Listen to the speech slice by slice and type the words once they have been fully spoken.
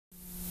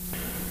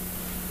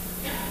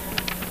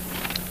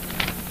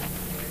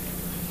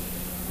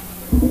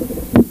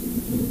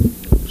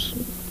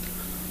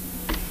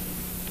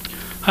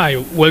Hi,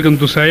 welcome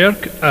to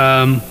SCI-Arc.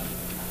 I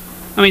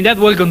mean, that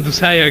welcome to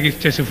SCI-Arc is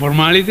just a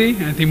formality.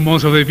 I think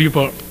most of the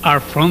people are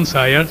from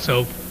SCI-Arc,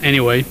 so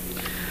anyway.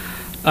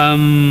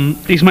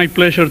 It's my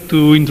pleasure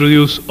to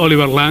introduce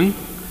Oliver Lang.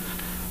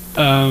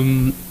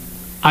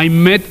 I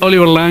met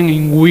Oliver Lang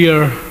in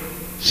weird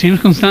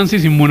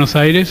circumstances in Buenos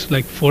Aires,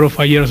 like 4 or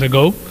 5 years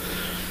ago.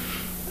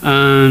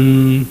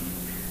 And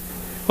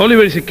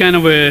Oliver is a kind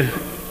of a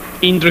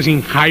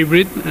interesting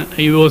hybrid.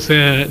 It was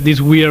this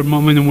weird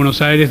moment in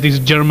Buenos Aires, this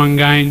German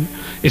guy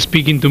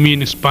speaking to me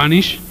in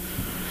Spanish.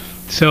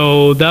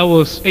 So that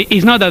was,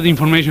 it's not that the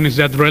information is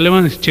that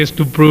relevant, it's just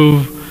to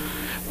prove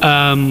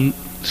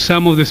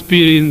some of the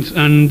experience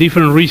and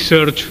different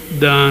research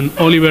that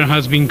Oliver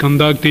has been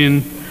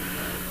conducting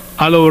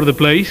all over the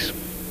place.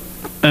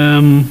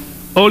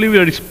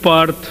 Oliver is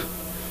part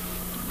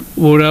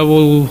what I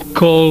will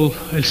call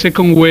a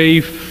second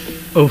wave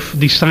of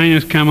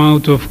designers come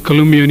out of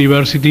Columbia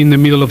University in the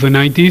middle of the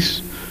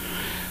 90s.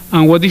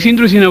 And what is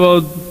interesting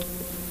about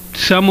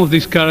some of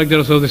these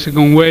characters of the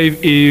second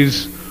wave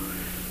is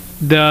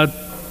that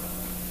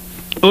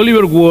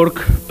Oliver's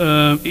work,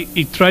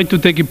 it tried to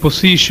take a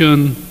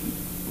position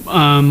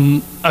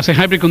as a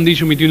hybrid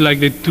condition between like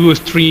the two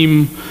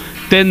extreme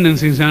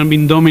tendencies that have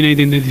been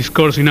dominating the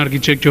discourse in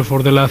architecture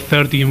for the last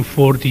 30 and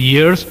 40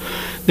 years.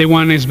 The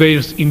one is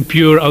based in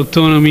pure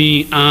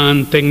autonomy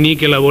and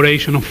technique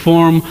elaboration of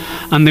form,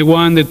 and the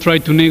one that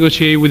tried to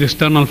negotiate with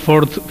external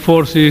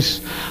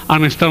forces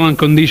and external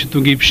conditions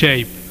to give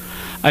shape.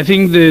 I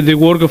think the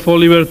work of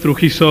Oliver through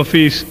his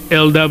office,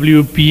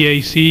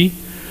 LWPAC,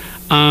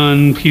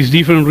 and his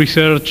different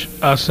research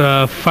as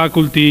a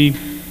faculty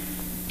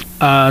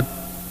at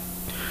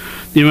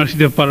the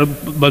University of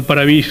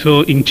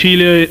Valparaiso in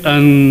Chile,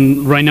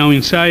 and right now in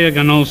SCI-Arc,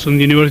 and also in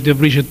the University of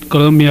British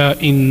Columbia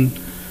in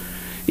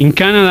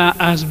Canada,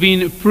 has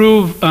been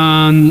proved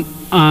and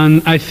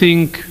I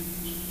think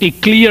a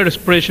clear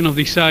expression of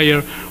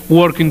desire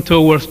working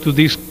towards to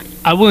this,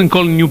 I wouldn't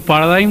call it new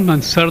paradigm,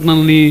 but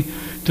certainly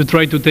to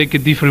try to take a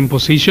different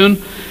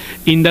position.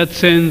 In that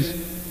sense,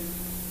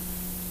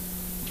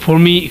 for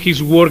me,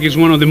 his work is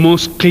one of the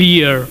most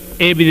clear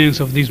evidence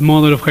of this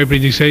model of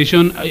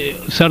hybridization.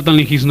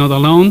 Certainly he's not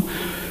alone,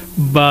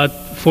 but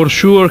for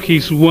sure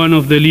he's one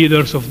of the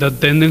leaders of that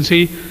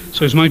tendency.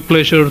 So it's my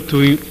pleasure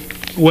to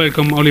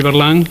welcome Oliver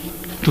Lang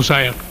to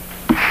SCI-Arc.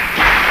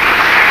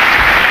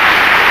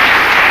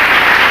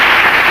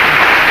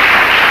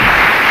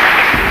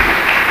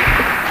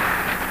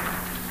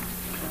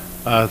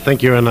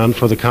 Thank you, Hernan,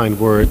 for the kind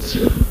words.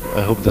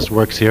 I hope this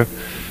works here.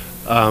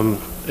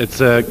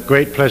 It's a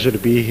great pleasure to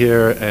be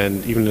here,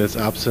 and even in his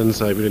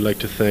absence, I really like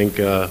to thank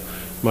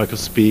Michael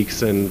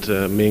Speaks and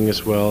Ming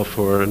as well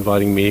for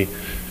inviting me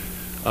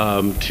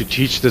to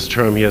teach this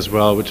term here as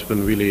well, which has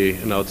been really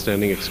an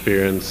outstanding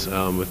experience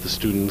with the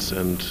students,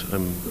 and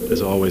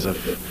as always,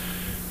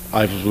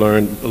 I've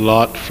learned a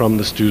lot from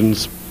the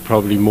students,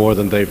 probably more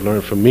than they've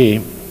learned from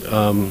me.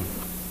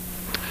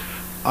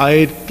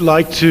 I'd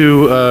like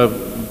to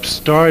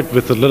start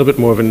with a little bit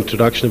more of an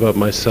introduction about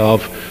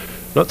myself.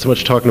 Not so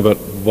much talking about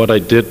what I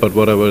did, but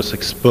what I was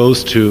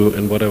exposed to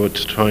and what I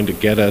was trying to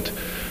get at.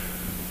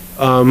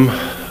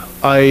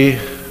 I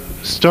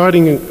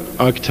starting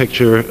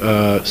architecture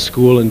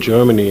school in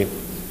Germany.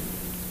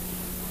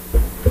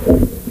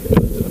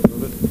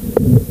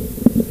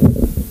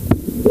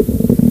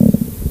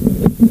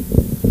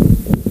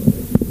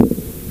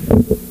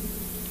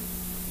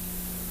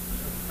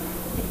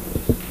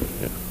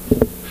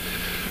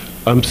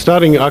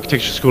 Starting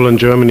architecture school in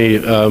Germany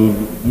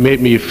made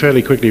me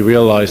fairly quickly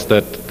realize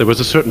that there was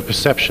a certain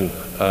perception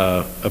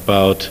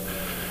about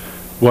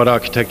what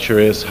architecture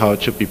is, how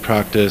it should be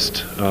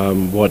practiced,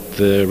 what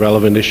the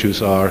relevant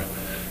issues are,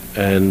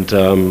 and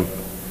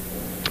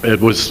it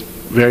was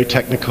very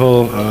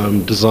technical.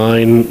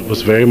 Design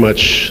was very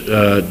much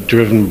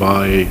driven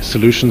by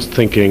solutions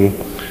thinking,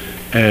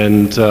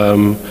 and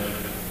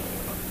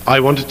I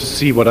wanted to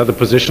see what other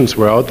positions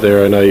were out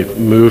there, and I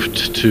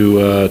moved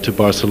to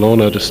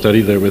Barcelona to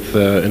study there with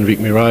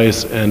Enrique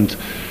Mirais. And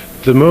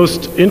the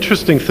most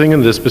interesting thing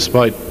in this,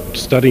 despite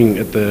studying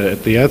at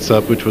the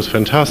ETSAP, which was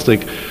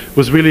fantastic,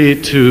 was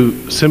really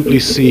to simply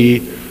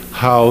see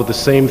how the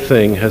same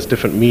thing has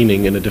different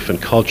meaning in a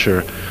different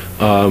culture,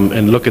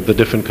 and look at the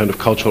different kind of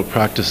cultural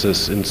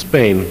practices in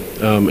Spain,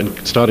 and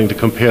starting to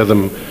compare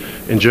them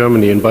in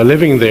Germany. And by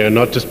living there,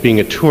 not just being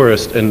a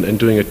tourist and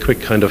doing a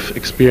quick kind of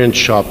experience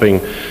shopping,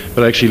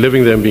 but actually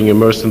living there and being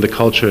immersed in the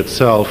culture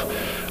itself,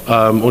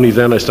 only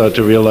then I started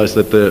to realize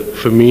that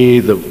for me,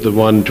 the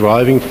one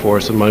driving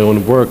force in my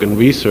own work and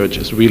research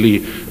is really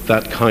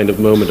that kind of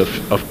moment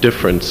of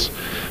difference.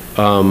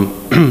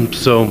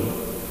 So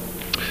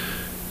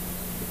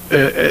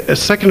a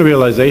second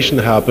realization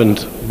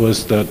happened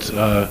was that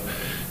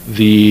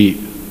the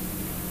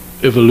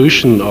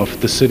evolution of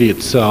the city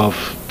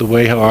itself, the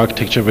way how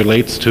architecture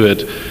relates to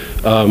it,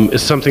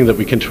 is something that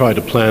we can try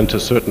to plan to a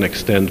certain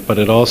extent, but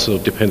it also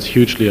depends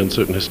hugely on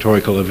certain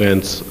historical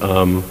events,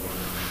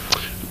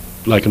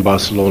 like in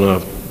Barcelona,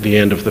 the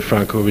end of the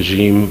Franco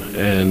regime,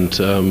 and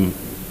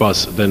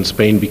then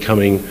Spain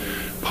becoming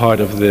part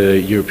of the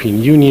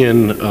European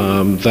Union.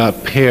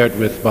 That paired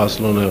with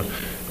Barcelona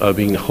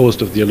being the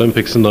host of the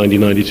Olympics in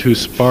 1992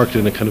 sparked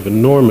in a kind of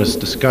enormous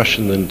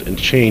discussion and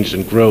change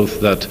and growth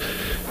that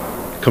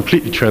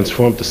completely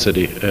transformed the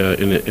city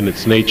in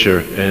its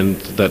nature, and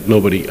that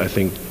nobody, I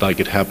think, like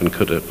it happened,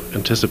 could have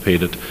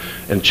anticipated,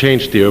 and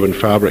changed the urban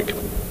fabric.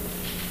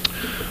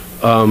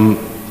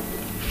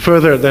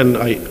 Further, then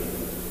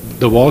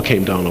the wall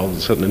came down all of a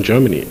sudden in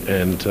Germany,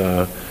 and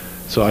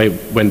so I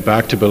went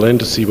back to Berlin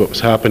to see what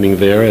was happening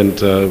there,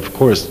 and of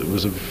course it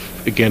was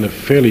again a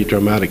fairly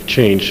dramatic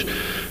change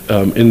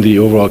in the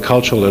overall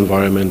cultural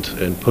environment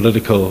and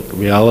political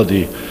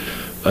reality,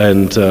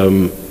 and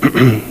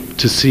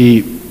to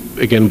see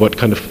again what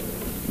kind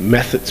of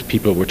methods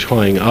people were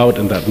trying out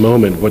in that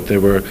moment, what they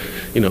were,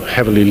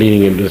 heavily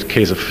leaning in the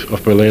case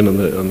of Berlin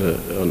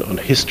on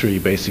history,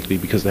 basically,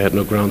 because they had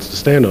no grounds to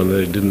stand on.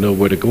 They didn't know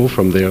where to go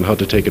from there and how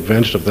to take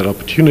advantage of that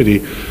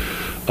opportunity.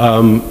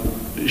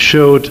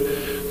 Showed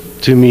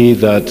to me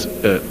that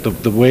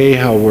the way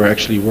how we're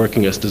actually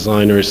working as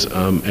designers,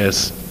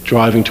 as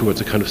driving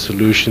towards a kind of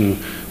solution,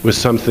 was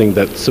something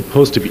that's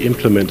supposed to be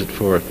implemented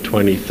for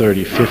 20,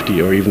 30,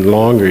 50, or even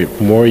longer,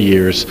 more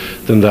years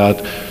than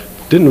that,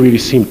 didn't really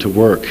seem to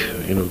work.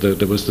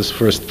 There was this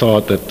first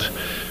thought that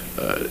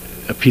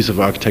a piece of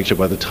architecture,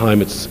 by the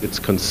time it's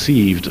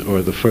conceived,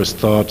 or the first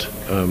thought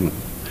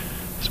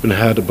has been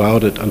had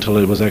about it until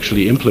it was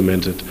actually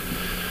implemented.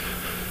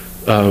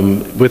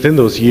 Within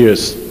those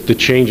years, the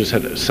changes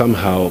had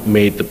somehow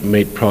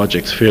made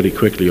projects fairly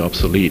quickly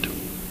obsolete.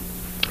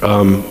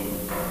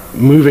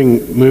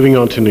 Moving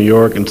on to New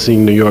York and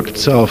seeing New York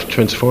itself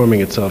transforming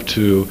itself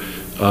to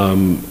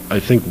I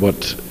think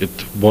what it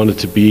wanted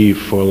to be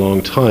for a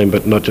long time,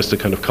 but not just a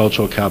kind of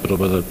cultural capital,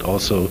 but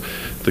also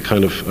the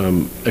kind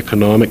of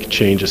economic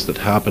changes that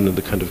happened and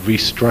the kind of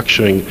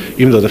restructuring,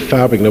 even though the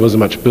fabric, there wasn't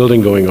much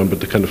building going on, but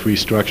the kind of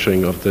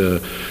restructuring of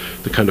the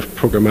kind of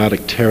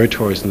programmatic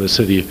territories in the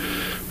city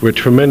were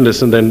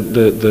tremendous. And then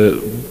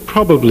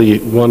probably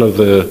one of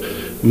the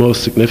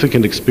most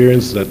significant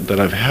experience that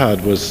I've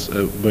had was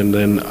when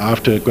then,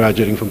 after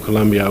graduating from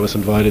Columbia, I was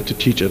invited to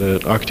teach at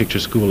an architecture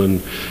school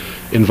in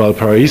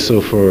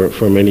Valparaiso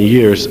for many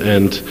years,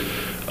 and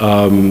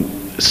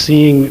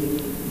seeing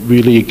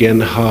really again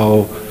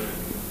how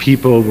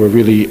people were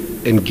really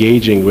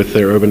engaging with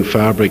their urban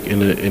fabric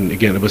in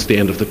again, it was the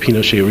end of the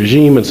Pinochet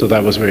regime, and so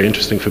that was very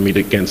interesting for me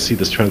to again see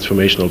this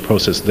transformational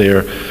process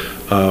there,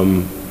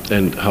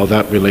 and how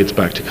that relates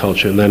back to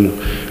culture. And then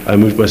I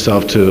moved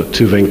myself to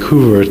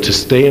Vancouver to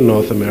stay in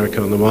North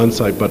America on the one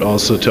side, but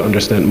also to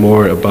understand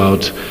more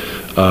about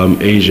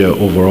Asia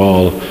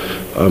overall.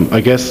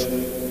 I guess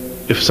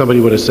if somebody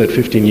would have said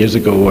 15 years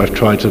ago, I've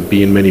tried to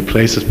be in many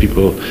places,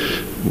 people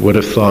would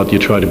have thought you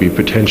try to be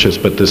pretentious,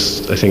 but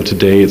this, I think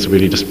today, it's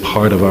really just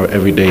part of our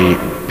everyday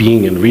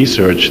being and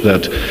research,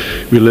 that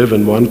we live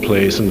in one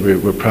place and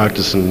we're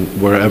practicing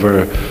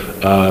wherever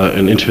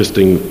an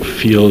interesting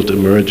field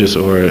emerges,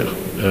 or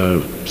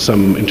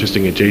some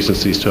interesting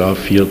adjacencies to our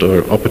field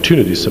or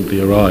opportunities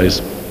simply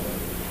arise.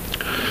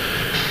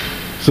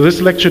 So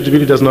this lecture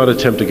really does not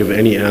attempt to give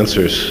any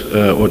answers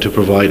or to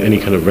provide any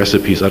kind of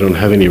recipes. I don't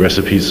have any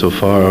recipes so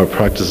far. Our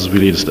practice is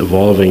really just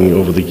evolving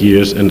over the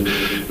years, and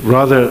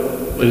rather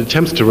it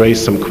attempts to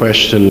raise some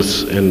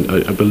questions, and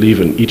I believe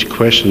in each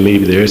question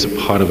maybe there is a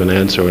part of an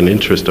answer or an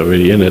interest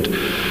already in it,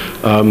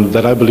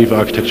 that I believe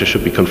architecture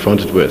should be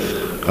confronted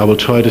with. I will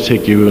try to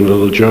take you on a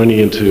little journey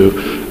into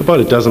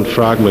about a dozen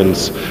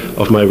fragments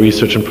of my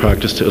research and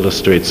practice to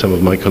illustrate some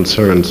of my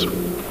concerns.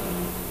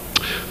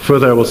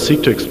 Further, I will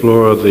seek to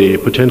explore the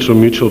potential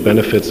mutual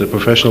benefits that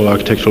professional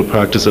architectural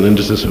practice and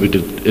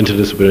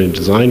interdisciplinary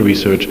design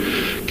research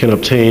can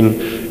obtain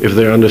if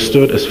they are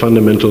understood as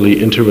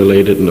fundamentally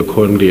interrelated and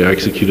accordingly are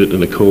executed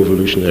in a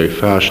co-evolutionary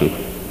fashion.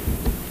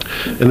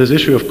 And this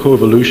issue of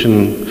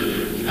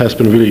co-evolution has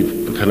been really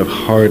the kind of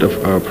heart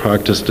of our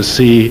practice, to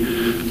see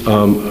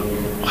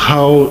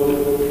how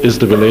is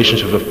the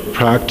relationship of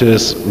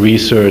practice,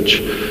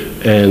 research,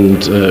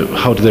 and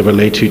how do they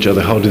relate to each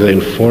other, how do they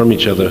inform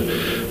each other.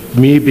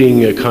 Me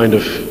being a kind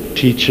of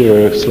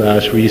teacher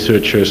slash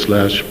researcher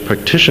slash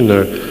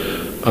practitioner,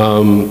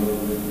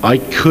 I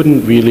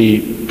couldn't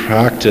really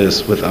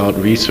practice without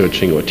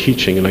researching or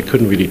teaching, and I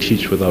couldn't really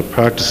teach without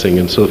practicing.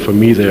 And so for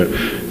me, they're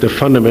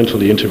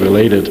fundamentally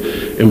interrelated,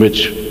 in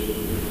which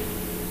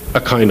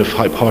a kind of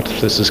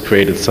hypothesis is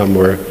created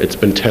somewhere. It's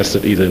been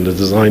tested either in the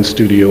design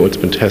studio, it's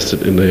been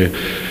tested in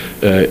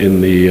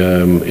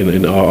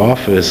our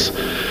office.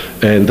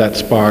 And that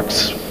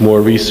sparks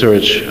more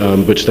research,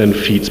 which then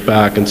feeds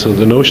back. And so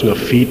the notion of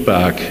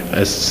feedback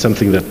as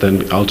something that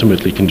then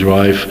ultimately can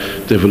drive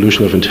the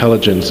evolution of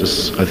intelligence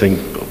is, I think,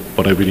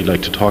 what I really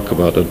like to talk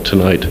about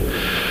tonight.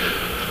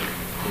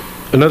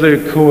 Another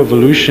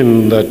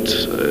co-evolution that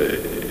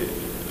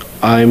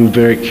I'm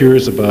very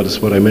curious about is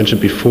what I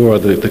mentioned before,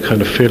 the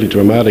kind of fairly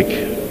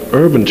dramatic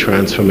urban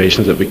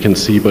transformations that we can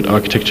see, but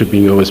architecture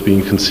always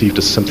being conceived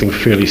as something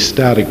fairly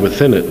static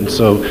within it. And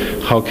so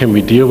how can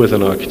we deal with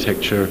an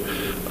architecture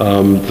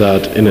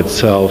that in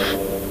itself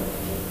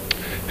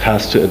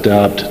has to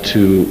adapt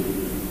to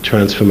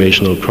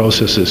transformational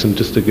processes. And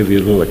just to give you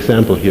a little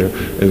example here,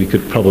 and we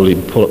could probably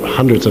pull up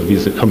hundreds of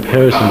these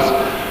comparisons,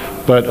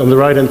 but on the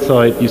right-hand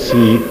side you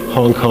see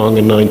Hong Kong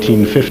in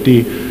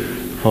 1950,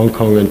 Hong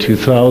Kong in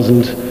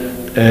 2000,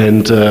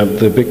 and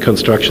the big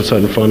construction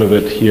site in front of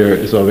it here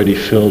is already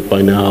filled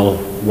by now,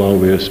 while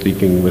we're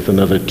speaking, with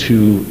another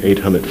 2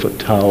 800-foot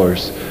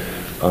towers.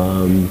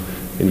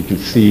 And you can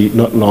see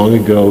not long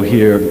ago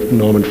here,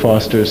 Norman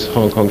Foster's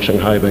Hong Kong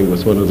Shanghai Bank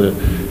was one of the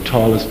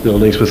tallest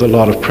buildings with a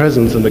lot of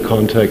presence in the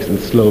context, and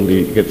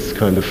slowly it gets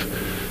kind of,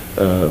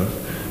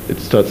 it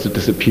starts to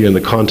disappear in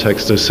the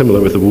context. They're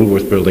similar with the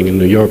Woolworth building in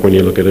New York. When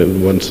you look at it,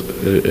 once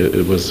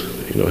it was,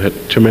 had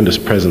tremendous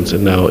presence,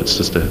 and now it's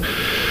just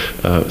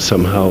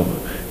somehow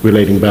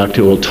relating back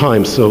to old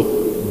times. So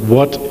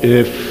what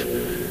if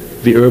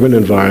the urban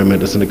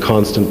environment is in a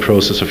constant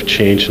process of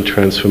change and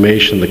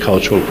transformation? The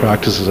cultural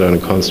practices are in a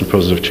constant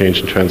process of change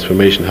and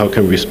transformation. How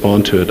can we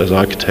respond to it as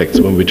architects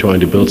when we're trying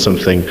to build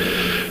something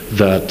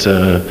that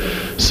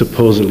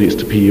supposedly is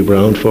to be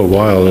around for a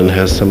while and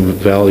has some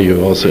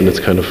value also in its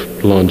kind of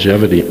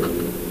longevity?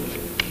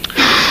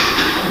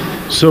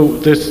 So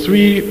there's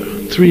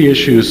three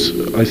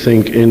issues, I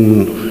think,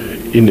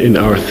 in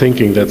our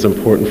thinking that's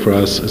important for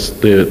us. Is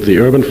the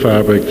urban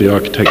fabric, the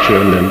architecture,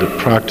 and then the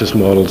practice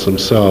models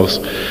themselves.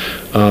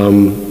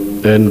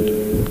 And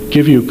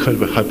give you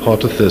kind of a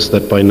hypothesis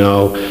that by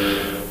now,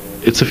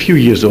 it's a few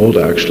years old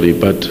actually,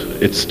 but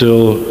it's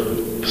still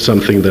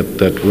something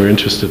that we're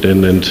interested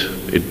in, and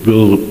it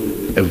will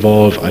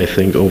evolve, I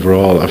think,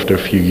 overall after a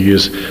few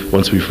years,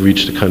 once we've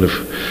reached a kind of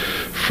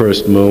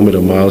first moment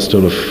or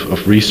milestone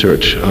of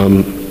research.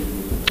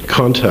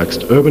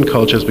 Context. Urban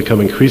culture has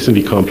become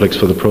increasingly complex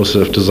for the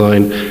process of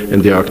design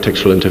and the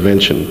architectural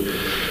intervention.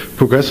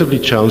 Progressively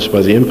challenged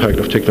by the impact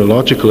of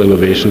technological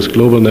innovations,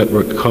 global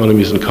network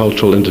economies, and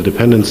cultural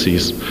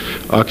interdependencies,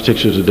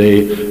 architecture today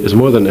is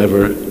more than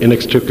ever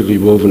inextricably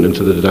woven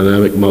into the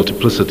dynamic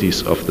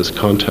multiplicities of this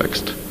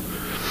context.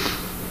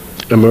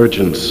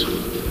 Emergence,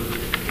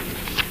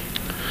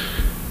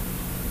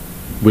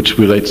 which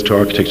relates to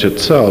architecture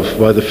itself.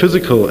 While the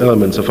physical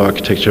elements of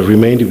architecture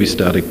remain to be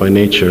static by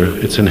nature,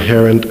 its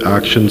inherent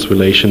actions,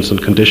 relations,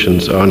 and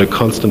conditions are under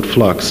constant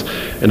flux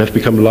and have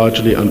become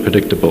largely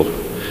unpredictable.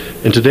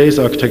 In today's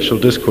architectural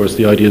discourse,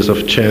 the ideas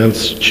of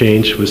chance,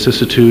 change,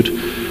 vicissitude,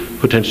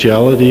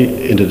 potentiality,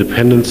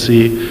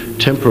 interdependency,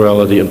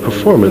 temporality, and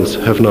performance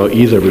have now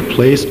either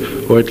replaced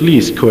or at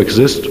least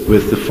coexist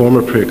with the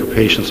former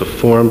preoccupations of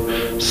form,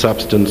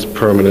 substance,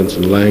 permanence,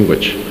 and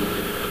language.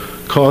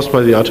 Caused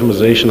by the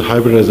atomization,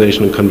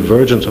 hybridization, and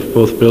convergence of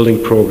both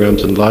building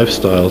programs and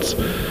lifestyles,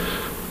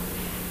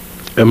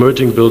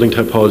 emerging building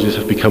typologies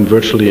have become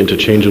virtually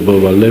interchangeable,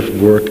 while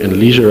lived work and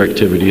leisure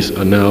activities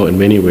are now in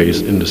many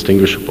ways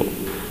indistinguishable.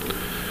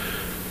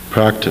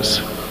 Practice.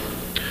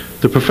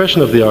 The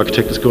profession of the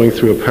architect is going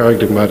through a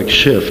paradigmatic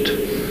shift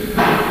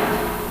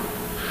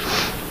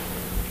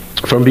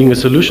from being a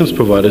solutions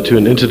provider to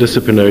an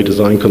interdisciplinary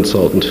design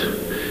consultant.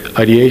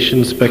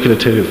 Ideation,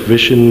 speculative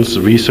visions,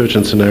 research,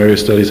 and scenario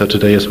studies are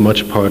today as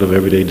much part of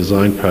everyday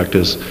design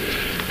practice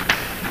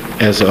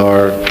as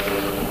are,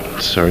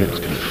 sorry, I was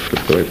going to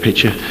flip the right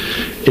page here,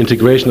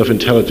 integration of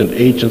intelligent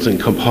agents in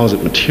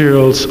composite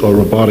materials or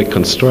robotic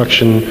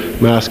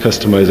construction, mass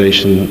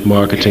customization,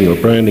 marketing or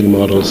branding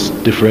models,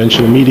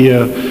 differential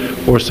media,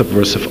 or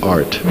subversive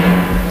art.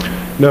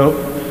 Now,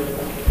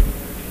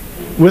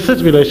 with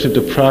its relation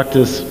to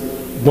practice,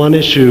 one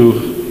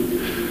issue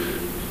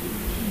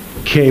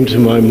came to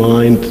my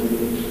mind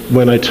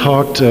when I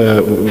talked,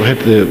 had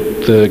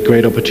the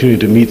great opportunity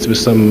to meet with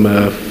some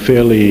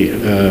fairly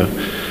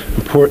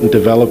important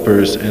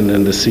developers and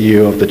then the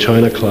CEO of the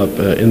China Club,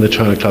 in the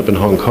China Club in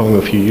Hong Kong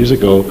a few years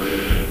ago.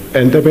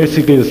 And they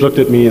basically just looked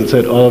at me and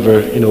said,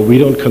 Oliver, we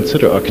don't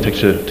consider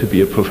architecture to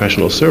be a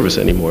professional service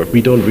anymore.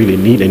 We don't really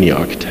need any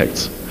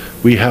architects.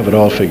 We have it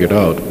all figured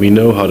out. We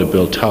know how to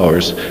build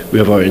towers. We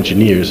have our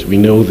engineers. We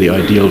know the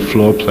ideal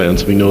floor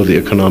plans. We know the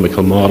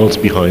economical models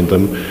behind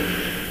them.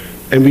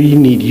 And we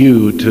need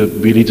you to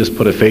really just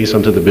put a face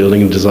onto the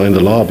building and design the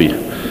lobby.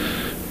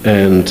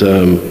 And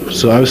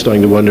so I was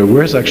starting to wonder,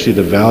 where's actually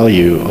the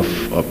value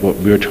of what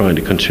we're trying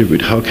to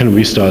contribute? How can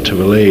we start to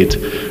relate,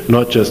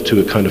 not just to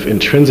a kind of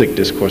intrinsic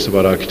discourse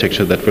about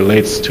architecture that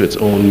relates to its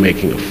own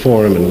making of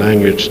form and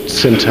language,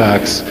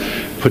 syntax,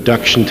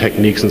 production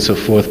techniques and so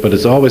forth, but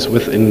it's always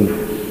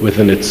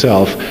within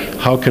itself.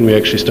 How can we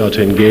actually start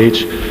to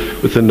engage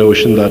with the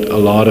notion that a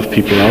lot of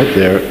people out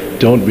there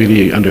don't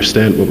really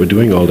understand what we're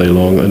doing all day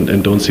long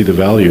and don't see the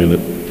value in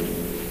it?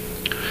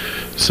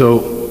 So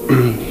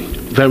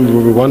then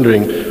we were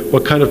wondering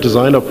what kind of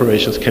design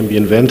operations can be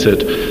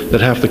invented that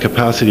have the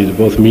capacity to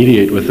both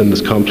mediate within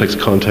this complex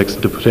context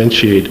and to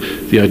potentiate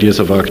the ideas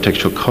of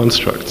architectural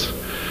constructs.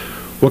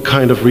 What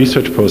kind of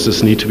research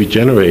processes need to be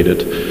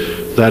generated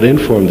that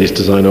inform these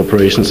design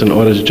operations in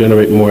order to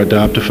generate more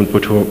adaptive and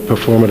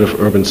performative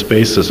urban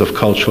spaces of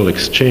cultural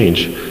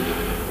exchange?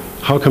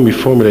 How can we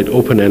formulate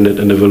open-ended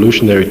and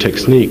evolutionary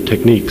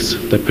techniques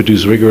that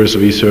produce rigorous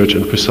research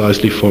and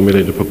precisely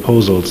formulated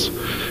proposals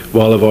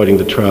while avoiding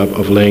the trap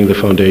of laying the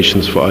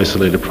foundations for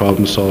isolated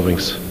problem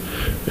solvings.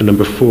 And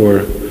number 4,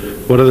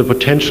 what are the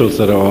potentials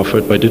that are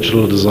offered by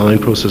digital design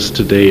processes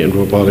today and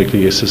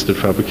robotically assisted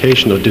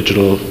fabrication, or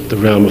digital, the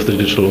realm of the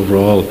digital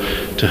overall,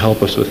 to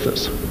help us with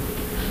this?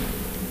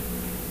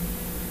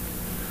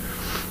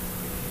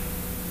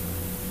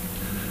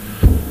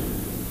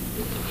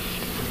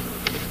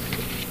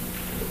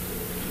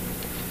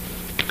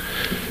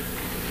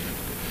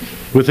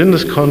 Within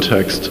this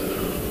context,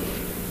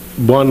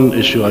 one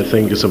issue I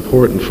think is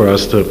important for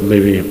us to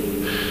maybe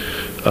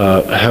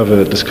have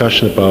a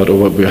discussion about, or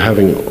what we're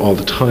having all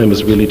the time,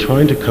 is really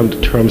trying to come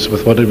to terms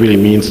with what it really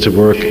means to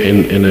work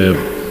in a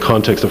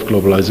context of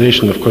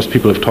globalization. Of course,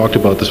 people have talked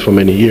about this for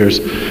many years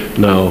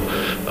now,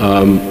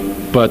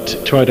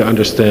 but try to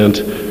understand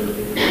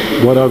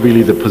what are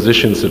really the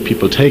positions that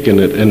people take in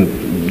it. And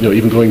you know,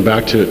 even going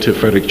back to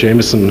Frederick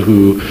Jameson,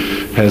 who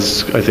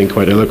has, I think,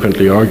 quite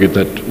eloquently argued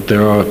that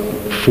there are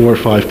 4 or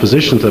 5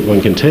 positions that one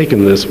can take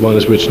in this. One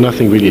is which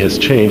nothing really has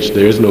changed.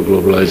 There is no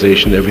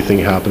globalization. Everything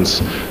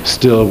happens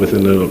still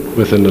within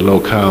the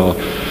locale,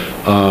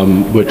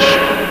 which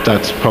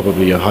that's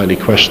probably a highly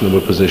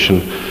questionable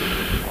position.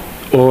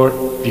 Or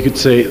you could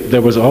say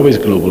there was always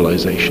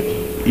globalization.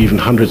 Even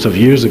hundreds of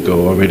years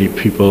ago already,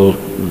 people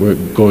were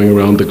going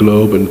around the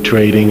globe and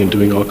trading and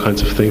doing all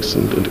kinds of things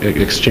and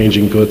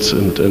exchanging goods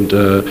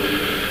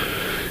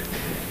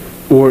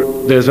or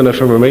there's an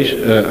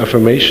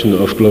affirmation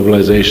of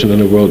globalization in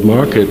a world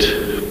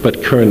market,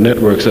 but current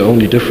networks are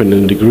only different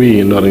in degree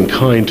and not in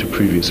kind to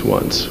previous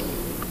ones.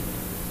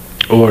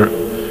 Or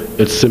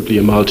it's simply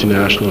a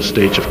multinational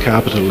stage of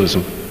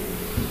capitalism,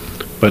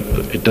 but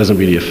it doesn't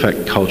really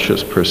affect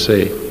cultures per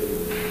se.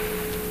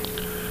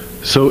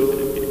 So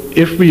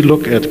if we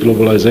look at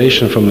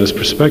globalization from this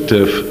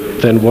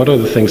perspective, then what are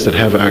the things that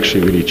have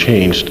actually really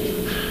changed?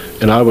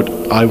 And I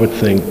would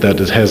think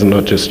that it has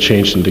not just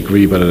changed in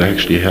degree, but it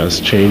actually has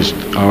changed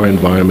our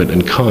environment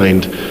in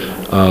kind,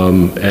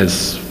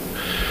 as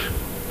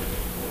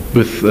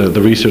with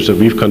the research that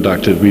we've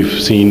conducted,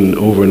 we've seen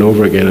over and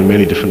over again in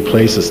many different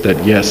places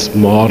that yes,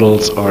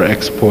 models are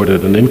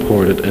exported and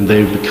imported, and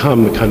they've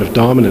become a kind of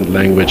dominant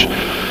language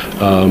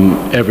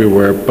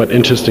everywhere. But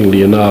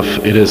interestingly enough,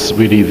 it is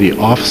really the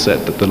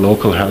offset that the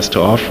local has to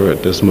offer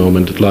at this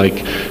moment.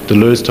 Like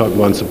Deleuze talked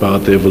once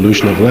about the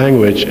evolution of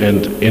language,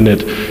 and in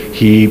it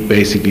he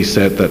basically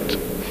said that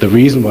the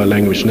reason why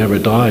language never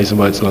dies and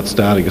why it's not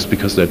static is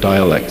because they're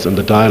dialects, and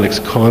the dialects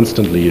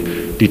constantly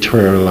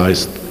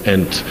deteriorise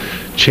and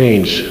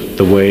change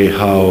the way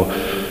how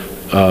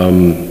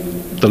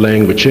the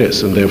language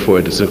is, and therefore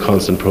it is a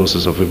constant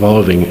process of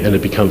evolving, and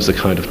it becomes a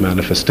kind of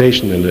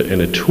manifestation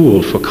and a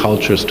tool for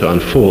cultures to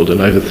unfold.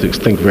 And I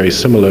think very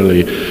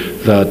similarly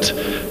that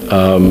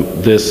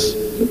this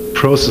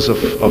process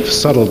of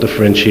subtle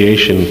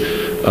differentiation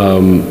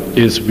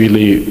is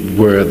really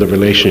where the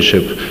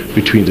relationship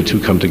between the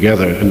two come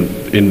together. And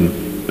in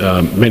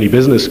many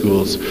business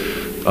schools,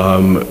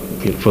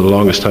 for the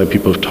longest time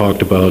people have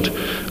talked about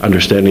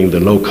understanding the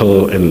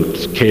local and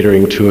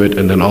catering to it,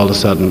 and then all of a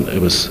sudden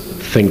it was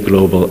think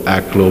global,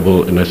 act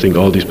global, and I think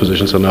all these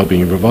positions are now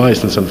being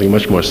revised in something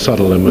much more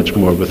subtle and much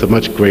more with a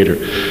much greater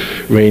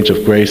range of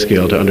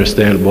grayscale to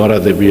understand what are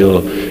the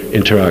real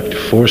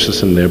interactive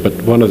forces in there.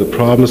 But one of the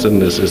problems in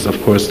this is,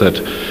 of course, that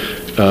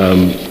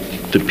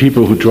the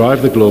people who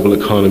drive the global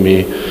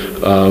economy,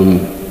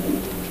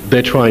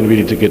 they're trying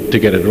really to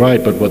get it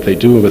right, but what they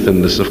do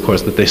within this, of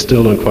course, that they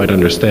still don't quite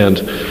understand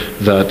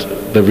that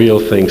the real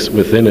things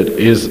within it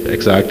is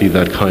exactly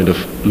that kind of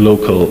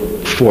local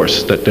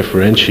force that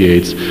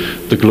differentiates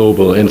the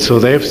global. And so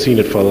they've seen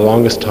it for the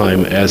longest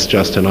time as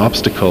just an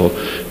obstacle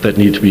that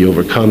need to be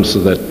overcome, so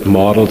that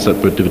models that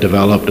were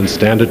developed and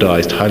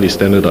standardized, highly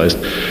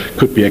standardized,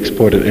 could be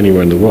exported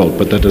anywhere in the world.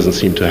 But that doesn't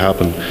seem to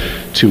happen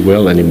too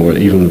well anymore,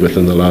 even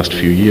within the last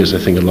few years. I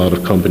think a lot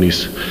of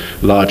companies,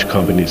 large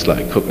companies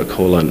like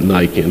Coca-Cola and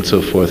Nike and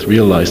so forth,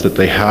 realize that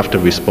they have to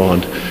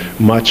respond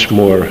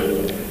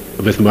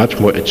with much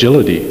more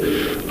agility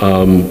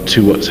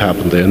to what's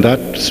happened there. And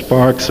that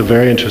sparks a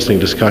very interesting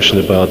discussion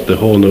about the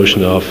whole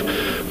notion of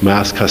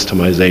mass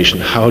customization.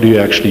 How do you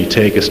actually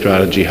take a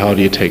strategy, how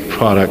do you take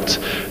products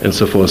and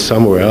so forth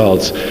somewhere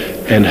else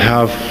and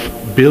have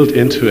built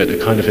into it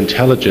a kind of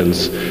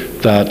intelligence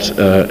that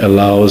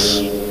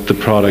allows the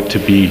product to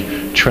be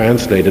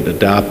translated,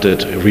 adapted,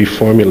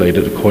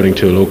 reformulated according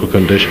to a local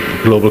condition,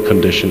 global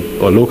condition,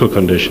 or local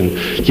condition,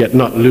 yet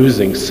not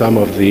losing some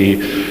of the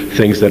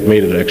things that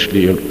made it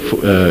actually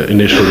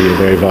initially a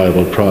very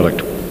viable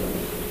product.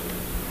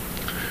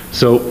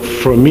 So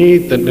for me,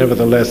 that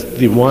nevertheless,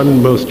 the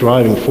one most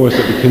driving force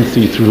that we can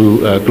see through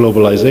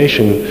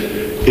globalization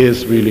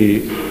is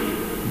really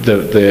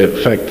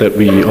the fact that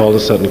we all of a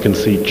sudden can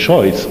see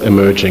choice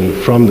emerging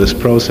from this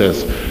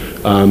process.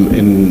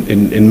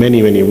 In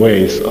many, many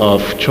ways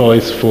of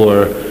choice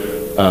for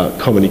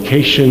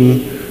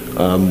communication,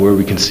 where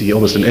we can see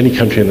almost in any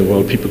country in the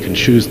world, people can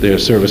choose their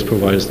service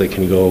providers. They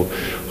can go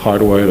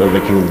hardwired, or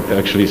they can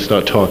actually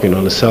start talking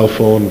on a cell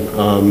phone.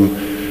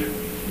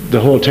 the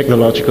whole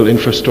technological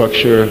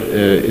infrastructure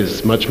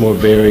is much more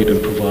varied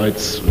and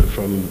provides,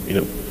 from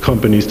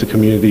companies to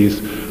communities,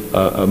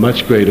 a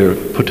much greater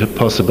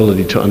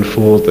possibility to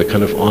unfold the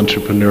kind of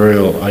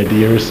entrepreneurial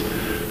ideas.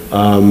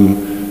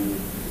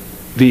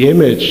 The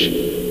image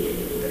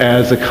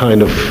as a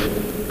kind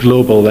of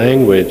global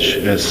language,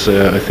 as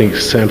I think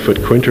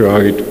Sanford Quinter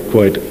argued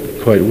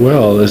quite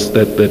well, is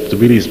that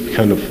really is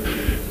kind of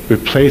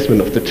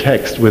replacement of the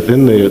text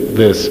within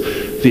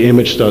the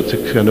image starts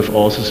to kind of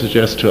also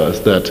suggest to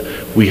us that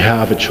we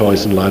have a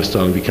choice in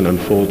lifestyle and we can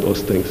unfold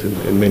those things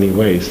in many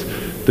ways.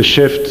 The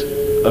shift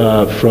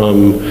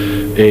from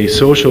a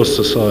social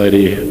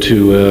society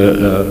to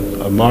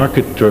a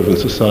market-driven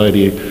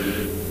society,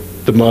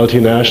 the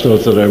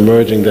multinationals that are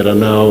emerging that are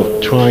now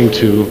trying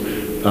to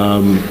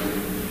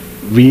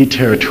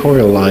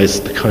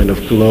re-territorialize the kind of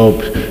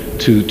globe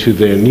to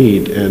their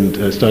need and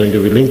starting to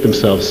relink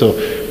themselves. So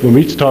when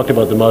we talked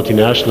about the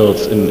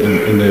multinationals in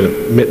the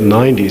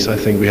mid-90s, I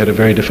think we had a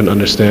very different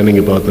understanding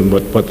about them,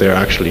 what they're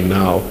actually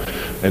now.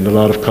 And a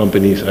lot of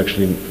companies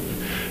actually,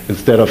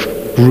 instead of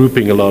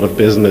grouping a lot of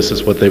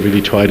businesses, what they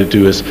really try to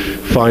do is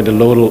find a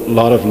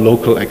lot of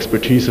local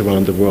expertise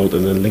around the world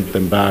and then link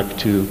them back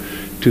to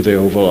their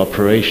overall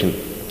operation.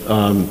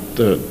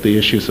 The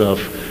issues of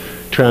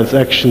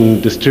transaction,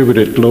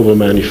 distributed global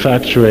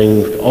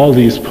manufacturing, all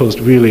these pose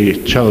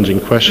really challenging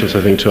questions,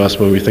 I think, to us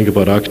when we think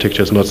about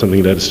architecture. It's not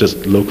something that is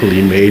just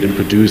locally made and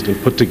produced and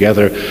put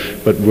together,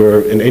 but we're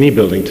in any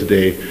building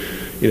today.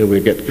 We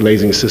get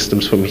glazing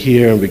systems from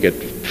here, and we get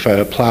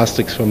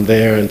plastics from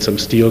there, and some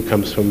steel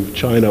comes from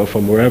China or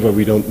from wherever,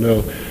 we don't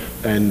know.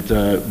 And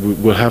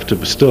we'll have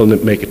to still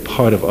make it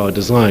part of our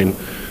design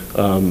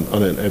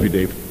on an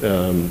everyday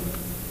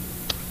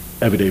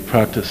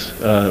practice.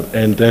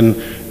 And then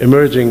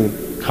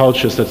emerging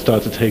cultures that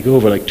start to take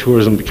over, like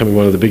tourism becoming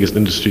one of the biggest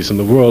industries in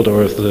the world,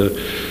 or if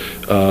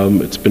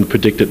it's been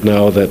predicted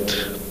now that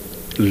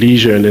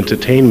leisure and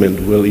entertainment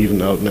will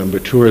even outnumber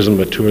tourism,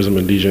 but tourism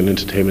and leisure and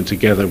entertainment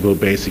together will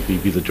basically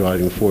be the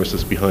driving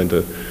forces behind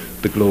the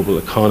global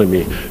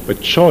economy.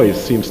 But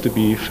choice seems to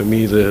be, for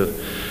me, the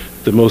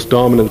most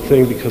dominant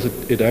thing, because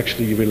it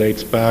actually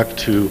relates back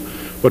to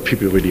what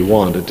people really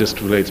want. It just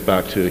relates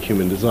back to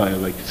human desire,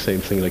 like the same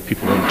thing, like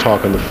people want to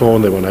talk on the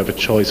phone, they want to have a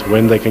choice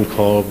when they can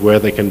call, where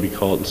they can be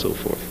called, and so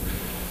forth.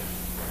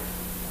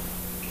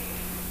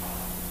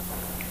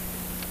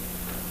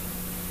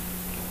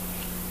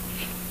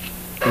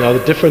 Now the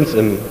difference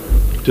in,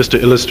 just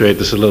to illustrate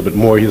this a little bit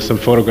more, here's some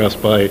photographs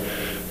by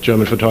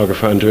German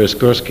photographer Andreas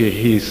Gursky.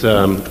 He's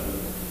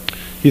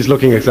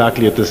looking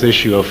exactly at this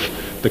issue of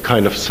the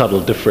kind of subtle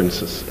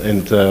differences.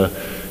 And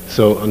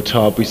so on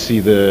top we see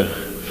the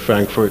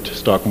Frankfurt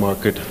stock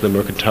market, the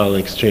mercantile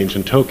exchange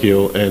in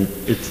Tokyo, and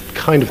it's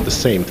kind of the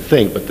same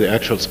thing, but the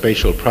actual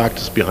spatial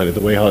practice behind it,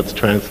 the way how it's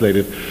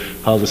translated,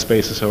 how the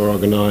spaces are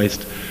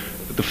organized,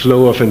 the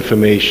flow of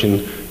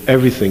information,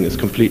 everything is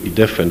completely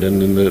different.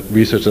 And in the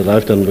research that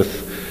I've done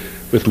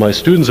with my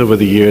students over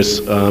the years,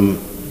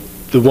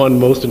 the one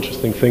most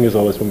interesting thing is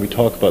always when we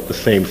talk about the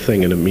same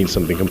thing and it means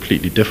something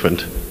completely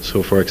different.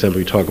 So for example,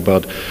 we talk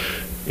about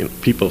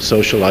people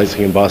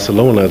socializing in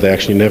Barcelona, they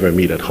actually never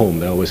meet at home,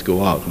 they always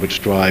go out,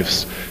 which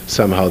drives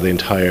somehow the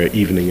entire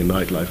evening and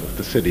nightlife of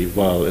the city,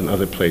 while in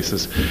other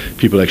places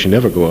people actually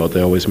never go out,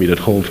 they always meet at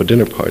home for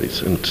dinner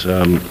parties. And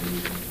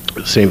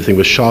same thing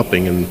with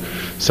shopping. In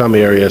some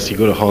areas you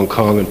go to Hong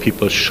Kong and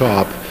people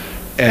shop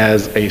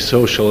as a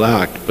social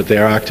act, but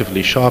they're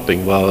actively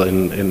shopping, while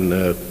in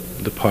the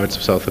parts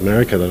of South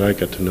America that I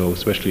get to know,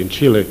 especially in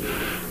Chile,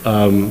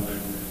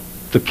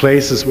 the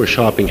places where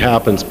shopping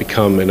happens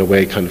become, in a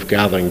way, kind of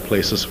gathering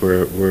places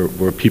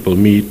where people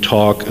meet,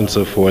 talk, and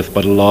so forth,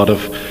 but a lot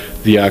of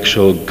the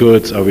actual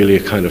goods are really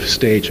a kind of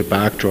stage, a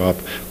backdrop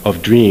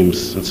of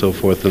dreams and so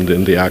forth,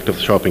 and the act of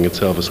shopping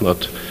itself is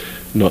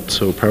not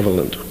so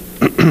prevalent.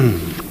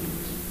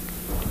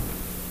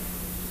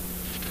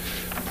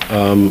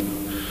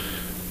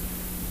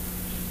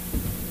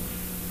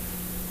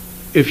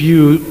 If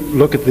you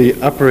look at the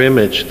upper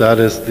image, that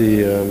is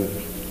the,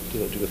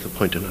 do I do with the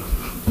pointer now?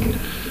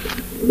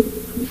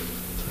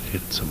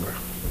 Hit it somewhere.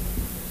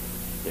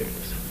 There it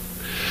is.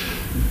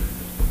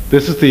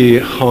 This is the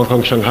Hong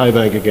Kong Shanghai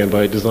Bank again,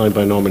 designed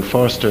by Norman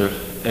Foster,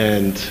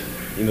 and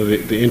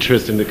the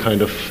interest in the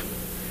kind of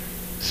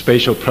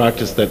spatial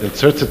practice that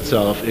inserts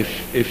itself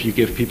if you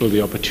give people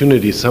the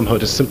opportunity somehow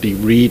to simply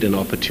read an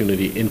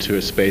opportunity into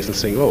a space and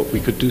saying, oh,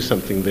 we could do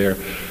something there.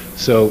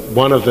 So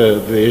one of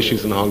the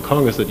issues in Hong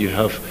Kong is that you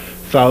have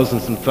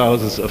thousands and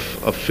thousands of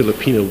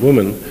Filipino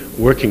women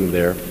working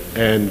there,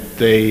 and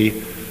they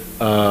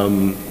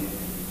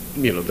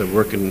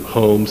work in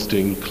homes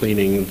doing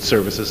cleaning and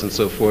services and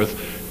so forth,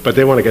 but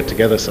they want to get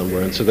together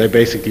somewhere, and so they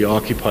basically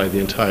occupy the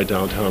entire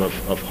downtown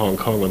of Hong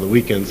Kong on the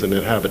weekends and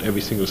inhabit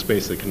every single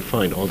space they can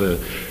find. All the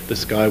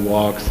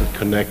skywalks that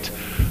connect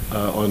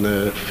on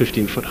a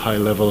 15-foot high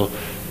level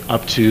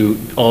up to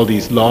all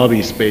these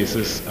lobby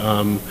spaces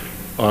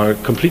are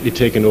completely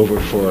taken over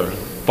for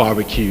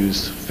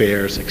barbecues,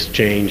 fairs,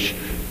 exchange,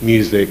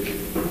 music,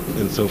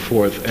 and so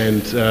forth.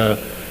 And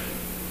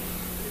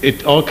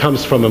it all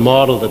comes from a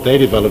model that they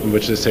developed in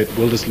which they said,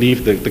 we'll just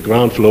leave the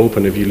ground floor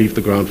open. If you leave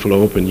the ground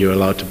floor open, you're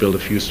allowed to build a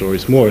few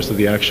stories more. So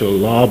the actual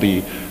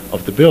lobby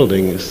of the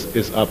building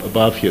is up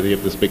above here. They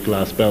have this big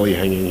glass belly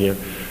hanging here.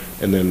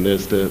 And then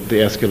there's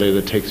the escalator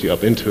that takes you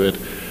up into it.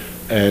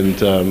 And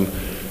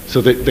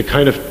so the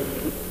kind of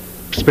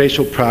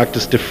spatial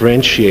practice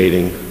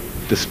differentiating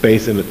the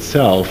space in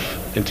itself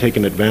and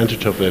taking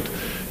advantage of it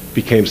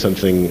became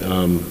something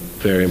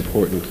very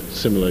important,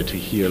 similar to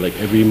here. Like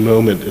every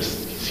moment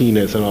is seen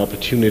as an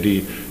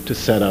opportunity to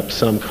set up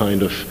some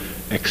kind of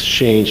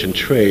exchange and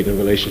trade in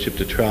relationship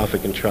to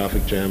traffic and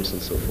traffic jams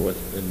and so forth.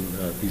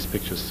 And these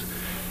pictures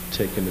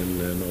taken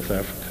in North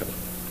Africa.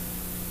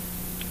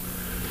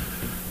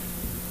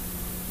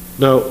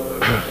 Now,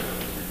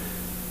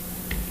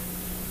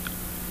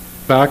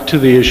 back to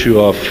the issue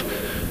of,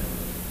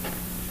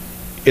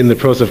 in the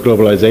process of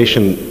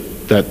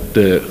globalization, that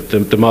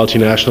the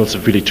multinationals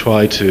have really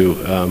tried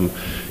to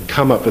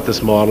come up with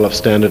this model of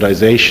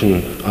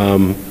standardization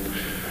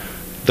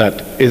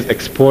that is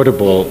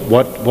exportable.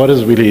 What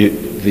is really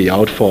the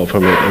outfall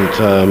from it?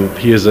 And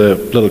here's a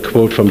little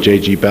quote from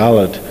J.G.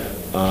 Ballard.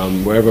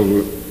 Wherever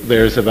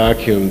there's a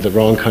vacuum, the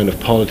wrong kind of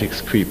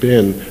politics creep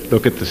in.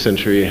 Look at the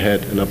century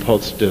ahead, an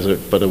upholstered desert,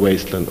 but a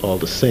wasteland all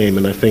the same.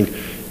 And I think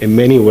in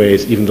many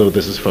ways, even though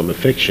this is from a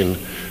fiction,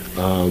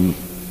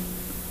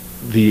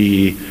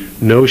 the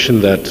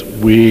notion that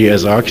we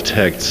as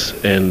architects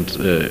and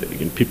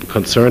people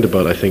concerned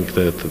about, I think,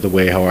 the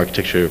way how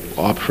architecture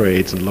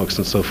operates and looks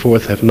and so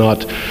forth, have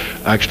not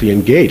actually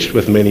engaged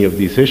with many of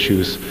these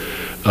issues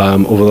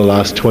over the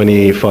last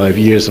 25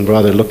 years, and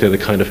rather looked at a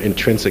kind of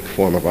intrinsic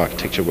form of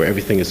architecture where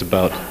everything is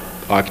about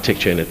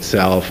architecture in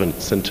itself and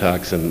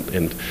syntax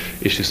and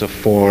issues of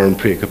form,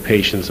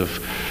 preoccupations of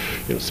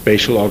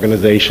spatial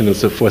organization and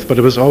so forth. But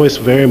it was always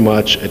very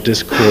much a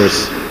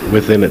discourse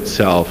within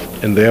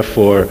itself, and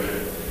therefore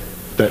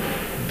that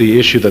the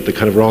issue that the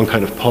kind of wrong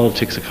kind of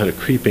politics are kind of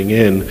creeping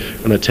in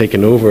and are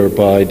taken over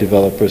by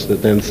developers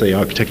that then say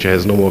architecture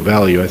has no more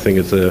value, I think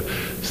it's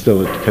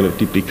still a kind of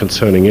deeply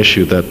concerning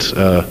issue that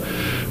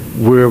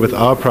we're, with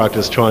our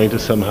practice, trying to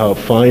somehow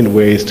find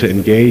ways to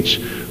engage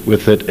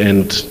with it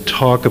and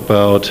talk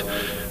about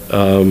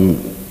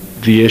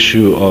the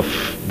issue of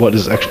what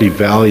is actually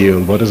value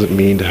and what does it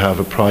mean to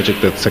have a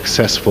project that's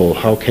successful.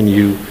 How can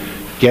you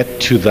get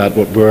to that?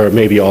 What we're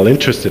maybe all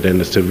interested in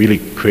is to really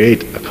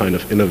create a kind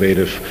of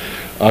innovative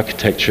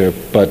architecture,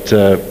 but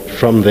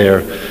from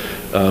there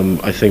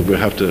I think we'll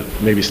have to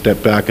maybe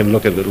step back and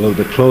look at it a little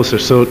bit closer.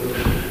 So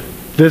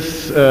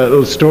this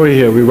little story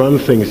here, we run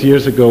things.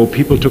 Years ago,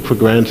 people took for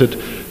granted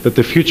that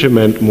the future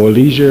meant more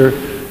leisure.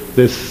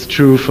 This is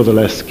true for the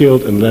less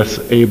skilled and less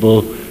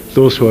able,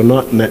 those who are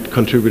not net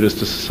contributors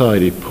to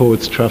society,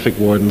 poets, traffic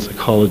wardens,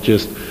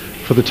 ecologists.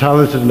 For the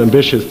talented and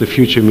ambitious, the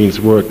future means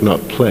work,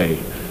 not play.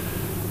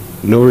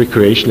 No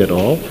recreation at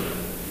all,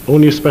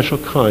 only a special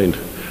kind.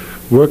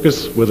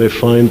 Workers where they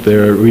find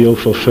their real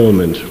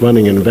fulfillment,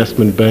 running an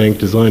investment bank,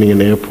 designing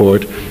an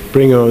airport,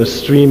 bringing on a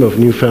stream of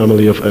new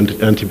family of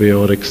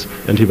antibiotics.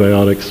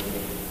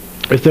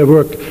 If their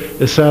work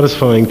is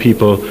satisfying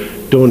people,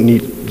 they don't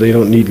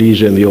need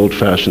leisure in the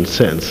old-fashioned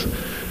sense.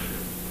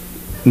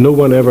 No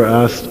one ever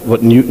asked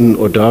what Newton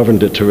or Darwin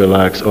did to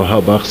relax or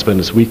how Bach spent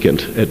his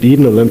weekend. At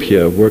Eden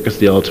Olympia, work is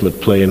the ultimate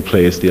play and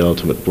play is the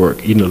ultimate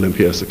work. Eden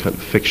Olympia is a kind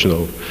of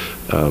fictional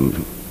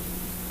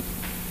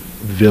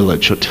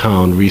village or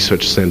town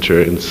research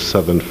center in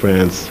southern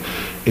France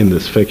in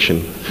this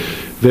fiction.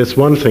 There's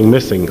one thing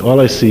missing. All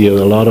I see are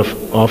a lot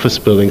of office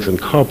buildings and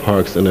car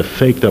parks and a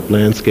faked up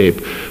landscape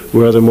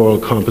where are the moral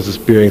compasses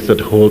bearings that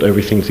hold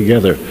everything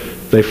together.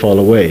 They fall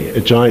away. A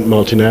giant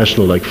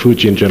multinational like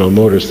Fuji and General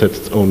Motors sets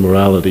its own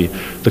morality.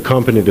 The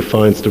company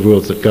defines the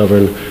rules that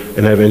govern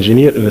and have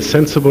engineered in a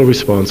sensible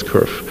response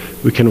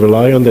curve. We can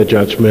rely on their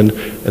judgment,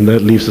 and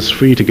that leaves us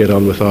free to get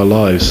on with our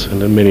lives.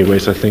 And in many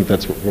ways, I think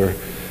that's what we're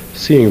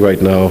seeing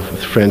right now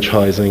with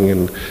franchising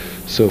and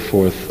so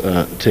forth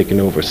taking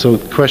over. So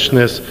the question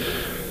is,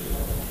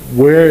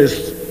 where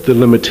is the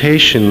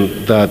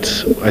limitation that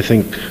I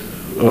think,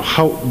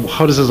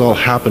 how does this all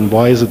happen?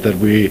 Why is it that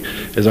we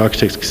as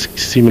architects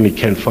seemingly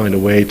can't find a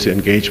way to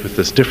engage with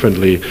this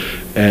differently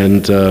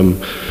and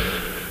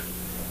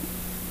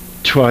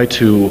try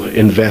to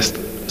invest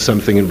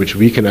something in which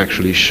we can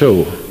actually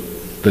show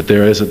that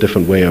there is a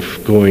different way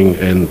of going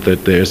and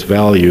that there's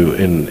value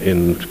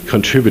in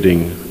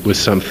contributing with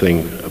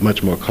something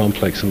much more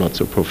complex and not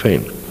so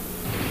profane?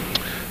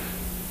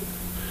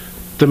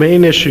 The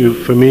main issue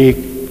for me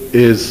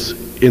is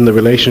in the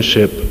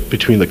relationship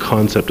between the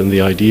concept and the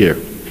idea.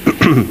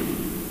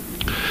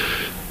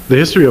 The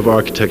history of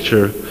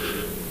architecture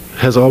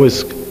has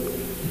always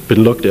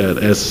been looked at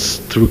as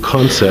through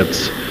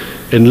concepts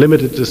in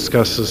limited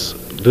discussions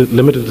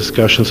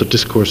or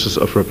discourses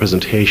of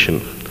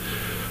representation.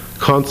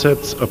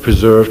 Concepts are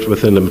preserved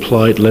within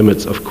implied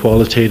limits of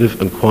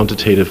qualitative and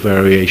quantitative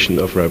variation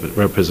of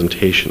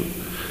representation.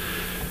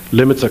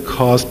 Limits are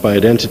caused by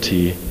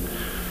identity,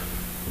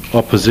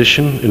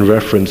 opposition in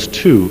reference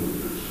to,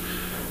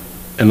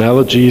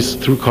 analogies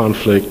through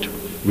conflict,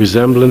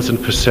 resemblance in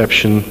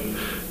perception,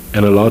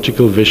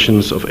 analogical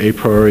visions of a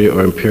priori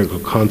or empirical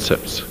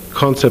concepts.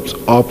 Concepts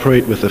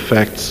operate with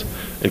effects,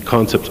 and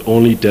concepts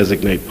only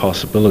designate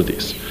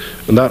possibilities.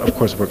 And that, of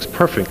course, works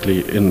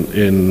perfectly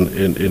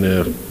in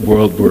a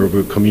world where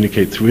we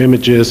communicate through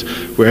images,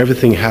 where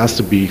everything has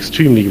to be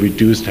extremely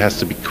reduced, has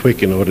to be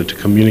quick in order to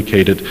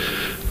communicate it.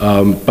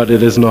 But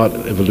it is not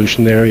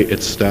evolutionary,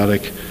 it's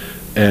static,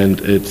 and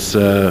it's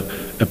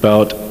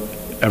about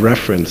a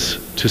reference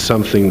to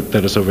something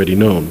that is already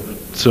known.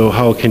 So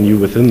how can you,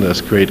 within this,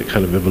 create a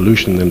kind of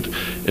evolution and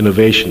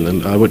innovation?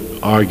 And I would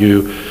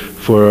argue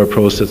for a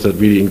process that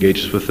really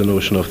engages with the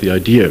notion of the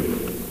idea.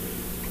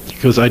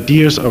 Because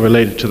ideas are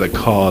related to their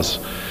cause.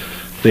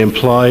 They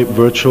imply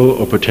virtual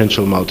or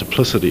potential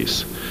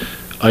multiplicities.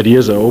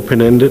 Ideas are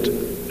open-ended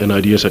and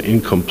ideas are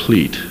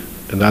incomplete.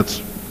 And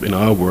that's, in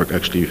our work,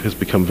 actually has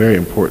become very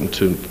important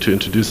to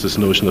introduce this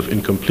notion of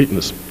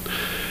incompleteness.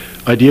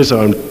 Ideas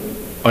are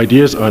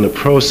in a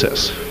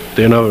process.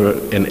 They're never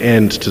an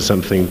end to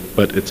something,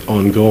 but it's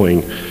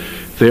ongoing.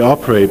 They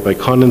operate by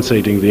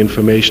condensating the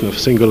information of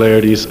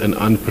singularities and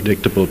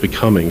unpredictable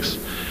becomings.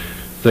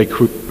 They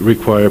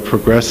require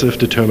progressive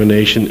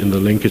determination in the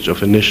linkage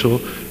of initial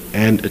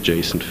and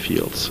adjacent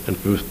fields. And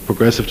with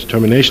progressive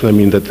determination, I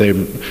mean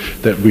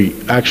that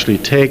we actually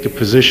take a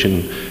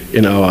position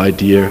in our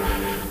idea,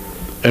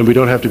 and we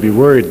don't have to be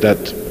worried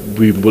that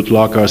we would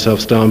lock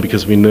ourselves down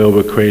because we know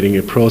we're creating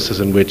a process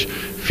in which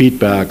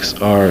feedbacks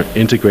are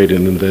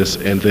integrated in this,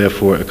 and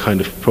therefore a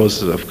kind of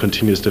process of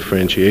continuous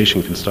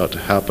differentiation can start to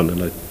happen.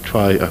 And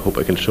I hope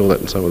I can show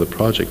that in some of the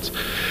projects.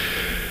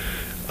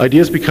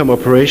 Ideas become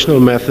operational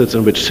methods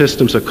in which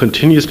systems are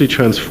continuously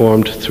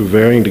transformed through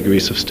varying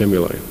degrees of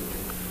stimuli.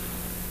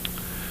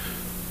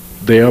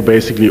 They are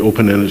basically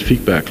open-ended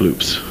feedback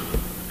loops.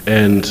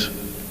 And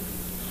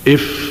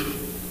if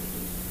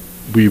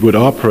we would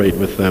operate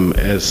with them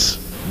as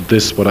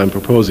this, what I'm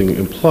proposing,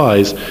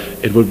 implies,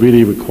 it would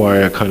really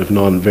require a kind of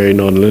very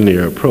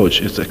non-linear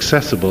approach. It's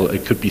accessible.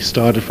 It could be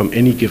started from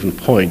any given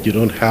point. You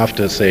don't have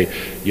to say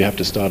you have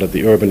to start at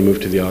the urban,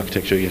 move to the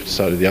architecture. You have to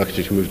start at the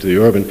architecture, move to the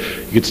urban.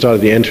 You could start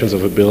at the entrance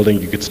of a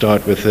building. You could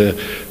start with a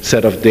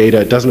set of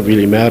data. It doesn't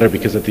really matter,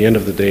 because at the end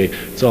of the day,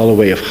 it's all a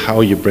way of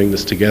how you bring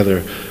this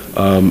together,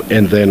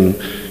 and then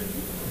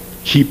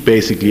keep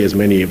basically as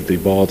many of the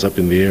balls up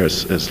in the air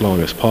as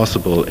long as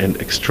possible and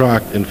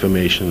extract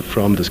information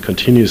from this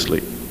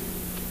continuously.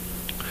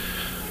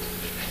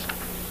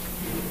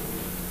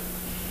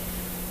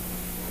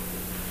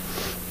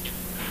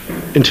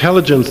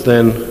 Intelligence,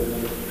 then,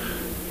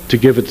 to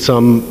give it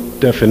some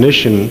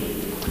definition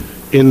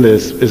in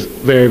this, is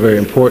very, very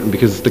important,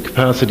 because it's the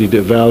capacity to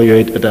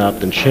evaluate,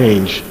 adapt, and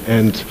change.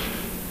 And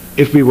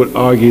if we would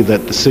argue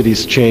that the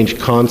cities change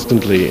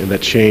constantly, and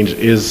that change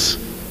is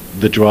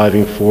the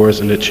driving force,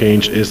 and that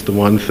change is the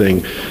one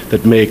thing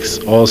that makes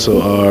also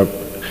our,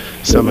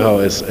 somehow,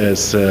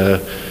 as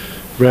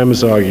Rem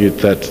has argued,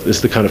 that it's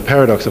the kind of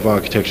paradox of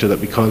architecture that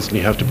we constantly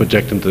have to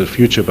project into the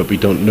future, but we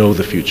don't know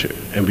the future,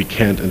 and we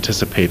can't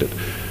anticipate it.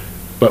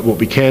 But what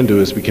we can do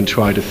is we can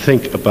try to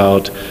think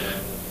about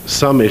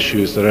some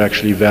issues that are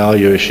actually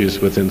value issues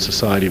within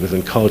society,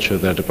 within culture,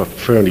 that are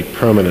fairly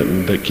permanent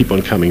and that keep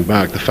on coming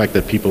back. The fact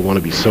that people want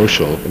to be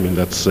social, I mean,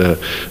 that's, or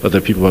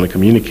that people want to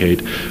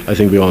communicate, I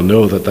think we all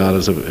know that that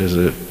is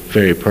a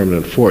very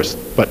permanent force.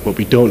 But what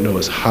we don't know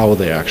is how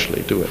they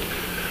actually do it.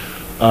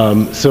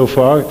 So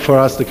for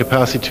us, the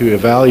capacity to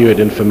evaluate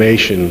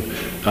information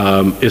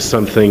is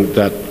something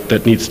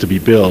that needs to be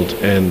built,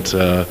 and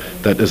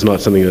that is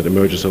not something that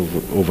emerges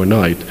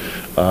overnight.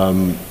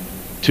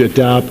 To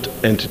adapt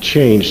and to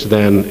change,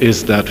 then,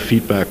 is that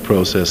feedback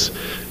process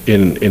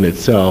in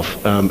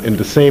itself. And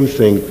the same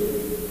thing,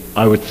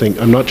 I would think,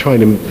 I'm not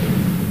trying to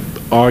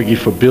argue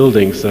for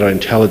buildings that are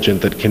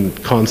intelligent, that can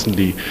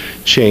constantly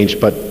change,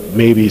 but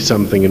maybe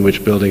something in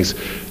which buildings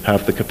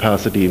have the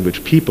capacity in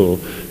which people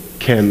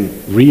can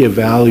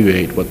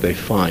reevaluate what they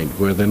find,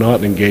 where they're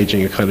not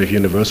engaging a kind of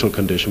universal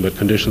condition, but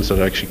conditions that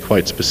are actually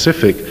quite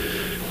specific,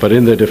 but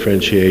in their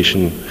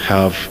differentiation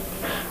have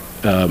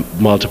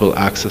multiple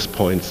access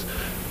points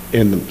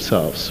in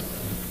themselves.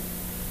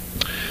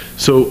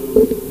 So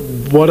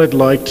what I'd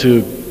like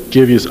to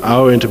give you is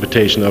our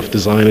interpretation of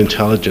design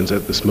intelligence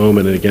at this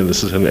moment, and again,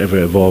 this is an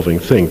ever-evolving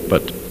thing,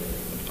 but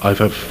I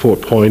have 4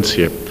 points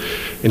here.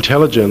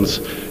 Intelligence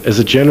as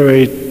a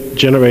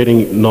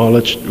generating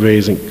knowledge,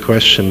 raising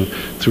question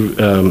through,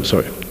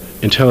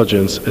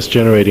 intelligence as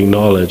generating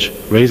knowledge,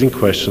 raising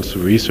questions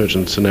through research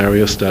and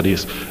scenario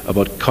studies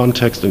about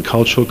context and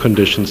cultural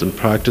conditions and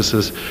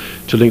practices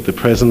to link the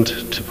present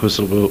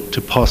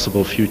to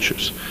possible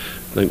futures.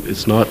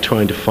 It's not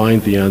trying to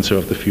find the answer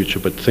of the future,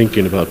 but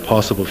thinking about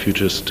possible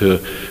futures to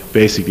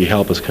basically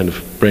help us kind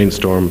of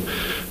brainstorm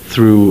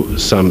through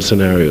some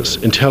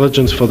scenarios.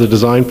 Intelligence for the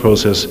design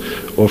process,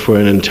 or for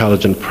an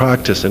intelligent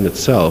practice in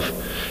itself.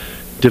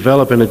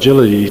 Develop an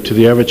agility to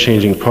the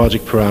ever-changing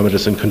project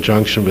parameters in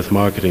conjunction with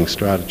marketing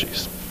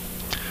strategies.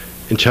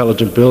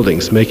 Intelligent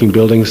buildings, making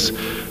buildings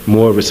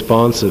more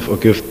responsive or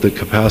give the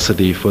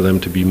capacity for them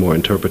to be more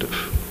interpretive.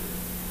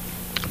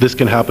 This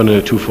can happen in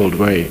a twofold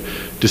way.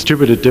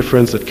 distributed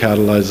difference that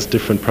catalyzes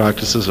different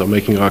practices or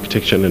making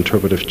architecture an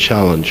interpretive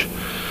challenge.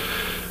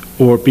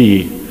 Or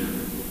B,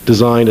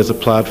 design as a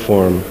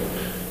platform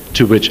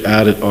to which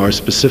added are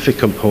specific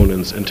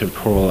components and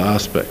temporal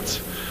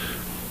aspects.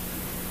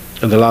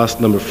 And the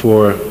last, number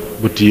 4,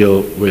 would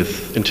deal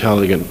with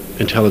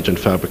intelligent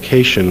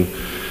fabrication,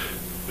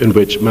 in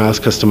which mass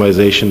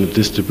customization,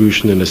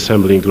 distribution, and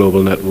assembly in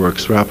global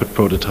networks, rapid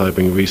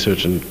prototyping,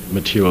 research, and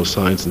material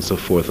science, and so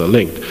forth are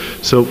linked.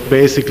 So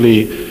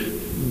basically,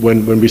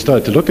 when we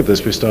started to look at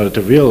this, we started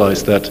to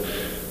realize that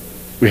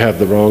we have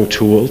the wrong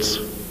tools.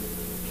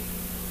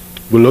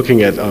 We're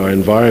looking at our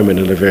environment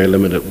in a very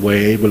limited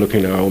way. We're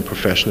looking at our own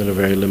profession in a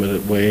very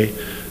limited way.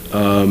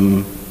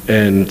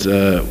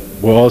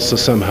 We're also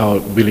somehow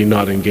really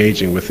not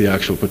engaging with the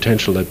actual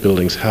potential that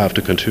buildings have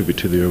to contribute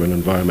to the urban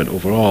environment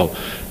overall.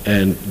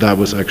 And that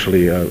was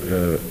actually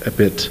a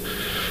bit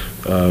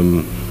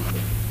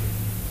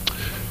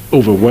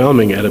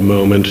overwhelming at a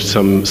moment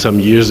some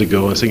years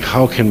ago. I think,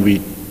 how can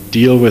we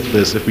deal with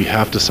this if we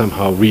have to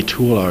somehow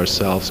retool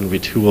ourselves and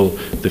retool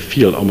the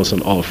field almost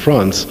on all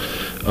fronts?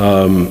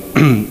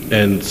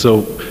 And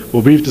so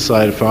what we've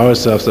decided for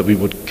ourselves, that we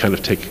would kind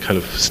of take a kind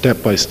of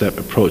step-by-step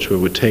approach, where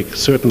we would take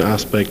certain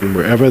aspect, and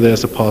wherever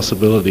there's a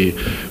possibility,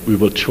 we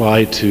will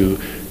try to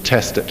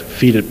test it,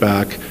 feed it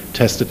back,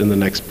 test it in the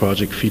next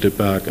project, feed it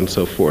back, and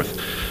so forth.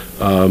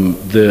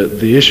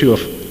 The issue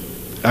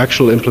of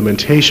actual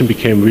implementation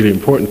became really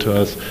important to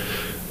us,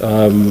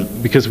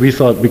 because we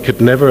thought we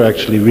could never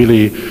actually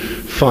really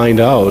find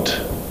out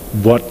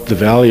what the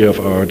value of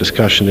our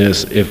discussion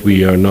is if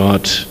we are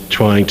not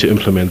trying to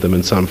implement them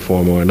in some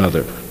form or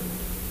another.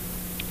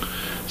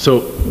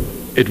 So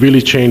it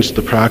really changed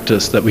the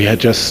practice that we had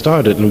just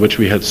started, in which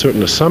we had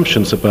certain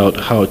assumptions about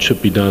how it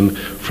should be done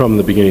from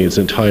the beginning in its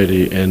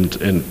entirety, and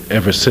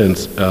ever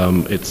since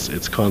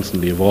it's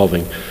constantly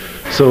evolving.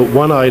 So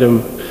one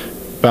item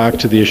back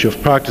to the issue of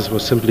practice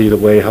was simply the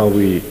way how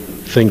we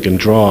think and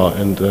draw,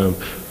 and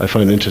I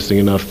find it interesting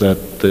enough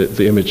that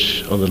the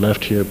image on the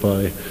left here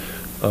by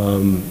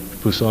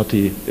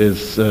Busotti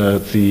is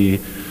the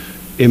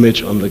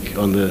image on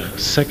the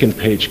second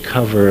page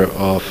cover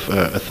of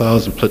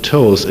 1,000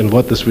 Plateaus, and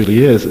what this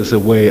really is a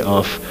way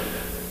of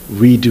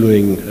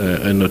redoing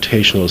a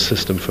notational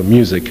system for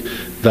music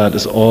that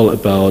is all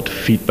about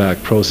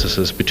feedback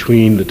processes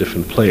between the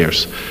different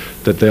players,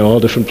 that they're all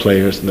different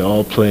players and they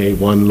all play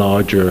one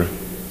larger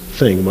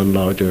thing, one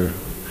larger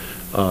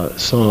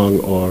song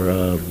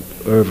or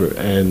oeuvre,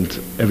 and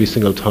every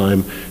single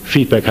time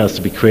feedback has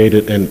to be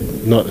created, and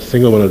not a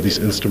single one of these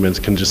instruments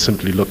can just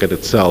simply look at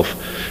itself.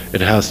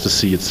 It has to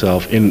see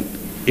itself in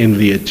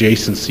the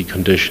adjacency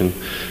condition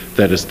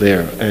that is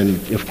there. And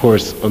of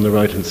course, on the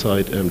right hand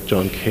side,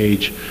 John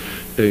Cage,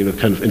 kind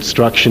of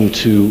instruction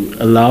to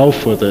allow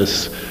for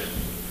this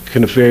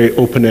kind of very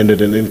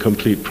open-ended and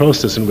incomplete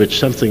process in which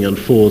something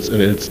unfolds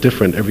and it's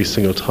different every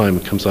single time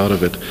it comes out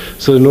of it.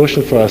 So the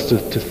notion for us to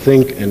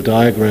think and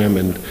diagram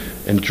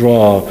and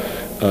draw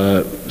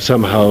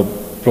somehow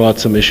brought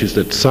some issues,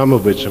 that some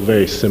of which are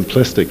very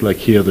simplistic, like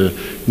here the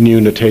new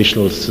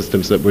notational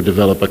systems that were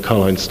developed by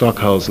Karlheinz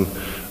Stockhausen,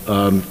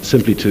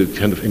 simply to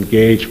kind of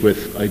engage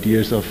with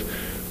ideas of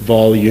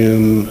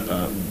volume,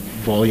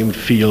 volume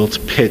fields,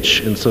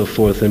 pitch, and so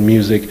forth in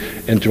music,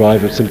 and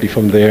drive it simply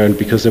from there. And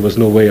because there was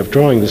no way of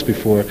drawing this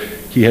before,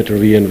 he had to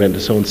reinvent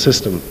his own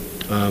system.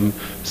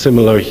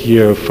 Similar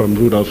here from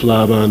Rudolf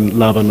Laban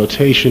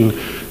notation.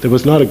 There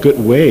was not a good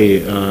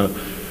way,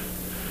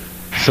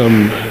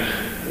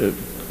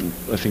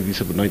 I think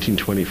these are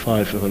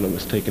 1925 if I'm not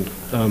mistaken,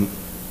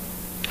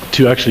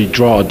 to actually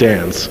draw a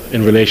dance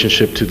in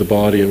relationship to the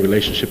body, in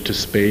relationship to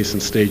space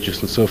and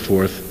stages and so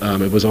forth.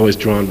 It was always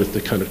drawn with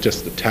the kind of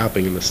just the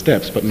tapping and the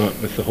steps, but not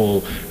with the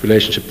whole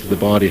relationship that the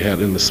body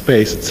had in the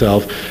space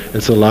itself.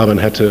 And so Laban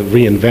had to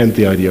reinvent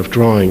the idea of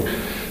drawing,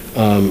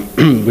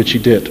 which he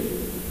did.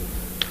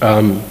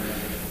 And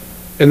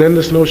then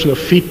this notion of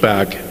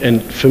feedback,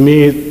 and for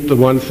me, the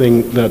one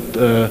thing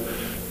that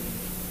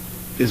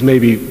is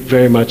maybe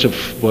very much of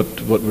what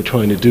we're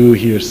trying to do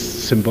here,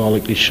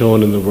 symbolically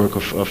shown in the work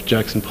of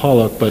Jackson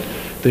Pollock, but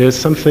there's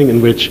something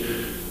in which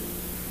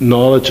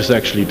knowledge is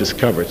actually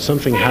discovered.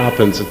 Something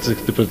happens,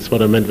 it's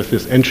what I meant with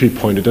this entry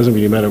point. It doesn't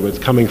really matter where it's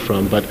coming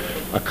from, but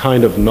a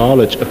kind of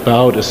knowledge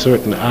about a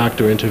certain act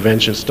or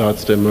intervention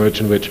starts to emerge,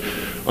 in which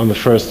on the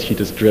first he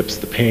just drips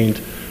the paint,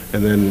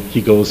 and then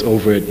he goes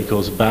over it, he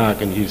goes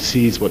back, and he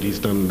sees what he's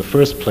done in the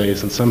first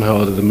place, and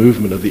somehow the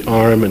movement of the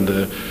arm and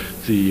the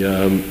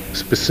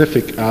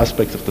specific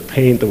aspects of the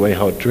paint, the way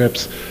how it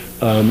drips,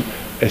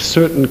 a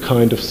certain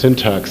kind of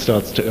syntax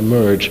starts to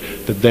emerge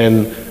that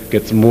then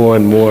gets more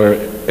and more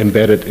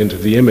embedded into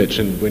the image.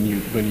 And when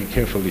you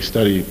carefully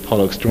study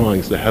Pollock's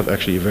drawings, they have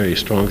actually a very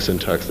strong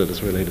syntax that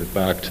is related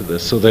back to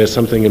this. So there's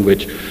something in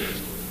which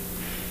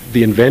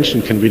the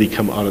invention can really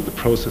come out of the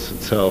process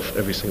itself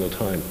every single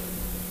time.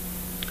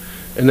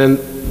 And then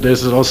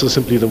there's also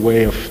simply the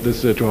way of, this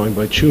is a drawing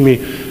by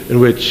Tschumi, in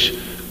which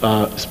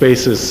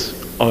spaces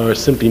are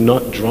simply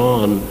not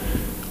drawn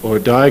or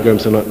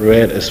diagrams are not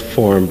read as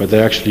form, but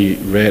they're actually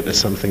read as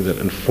something that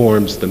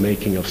informs the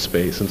making of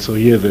space. And so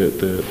here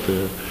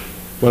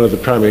one of the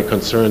primary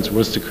concerns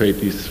was to create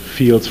these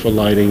fields for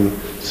lighting,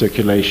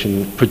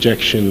 circulation,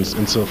 projections,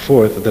 and so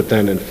forth that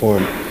then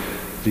inform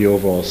the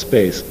overall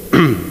space.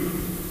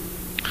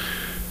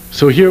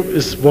 So here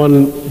is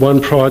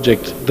one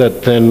project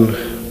that then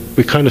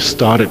we kind of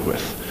started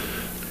with.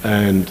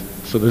 And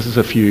so this is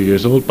a few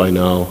years old by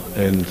now,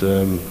 and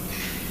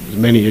there's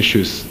many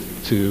issues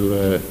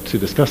to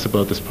discuss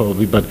about this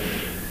probably, but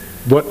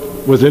what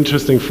was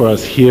interesting for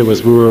us here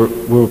was we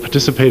were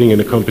participating in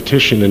a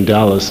competition in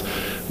Dallas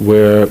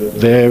where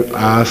they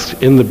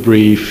asked in the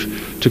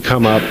brief to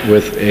come up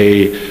with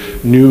a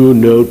new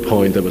node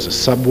point that was a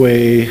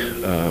subway,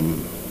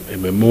 a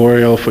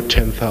memorial for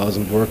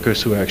 10,000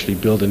 workers who actually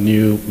built a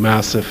new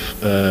massive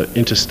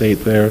interstate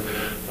there,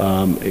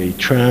 a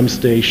tram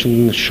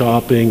station,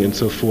 shopping, and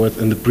so forth.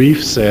 And the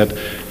brief said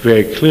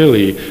very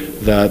clearly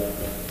that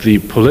the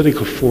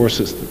political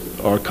forces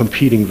are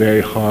competing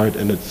very hard,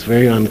 and it's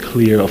very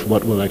unclear of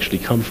what will actually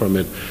come from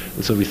it.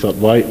 And so we thought,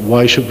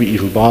 why should we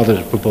even bother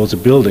to propose a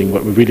building?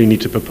 What we really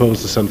need to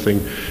propose is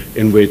something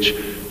in which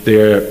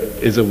there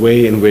is a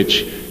way in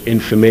which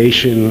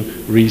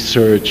information,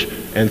 research,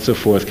 and so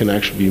forth can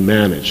actually be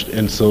managed.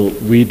 And so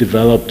we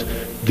developed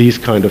these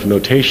kind of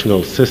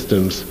notational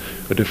systems,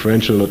 or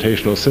differential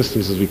notational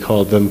systems as we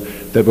called them,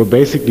 that were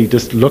basically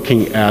just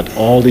looking at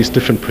all these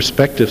different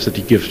perspectives that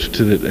you give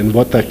to it and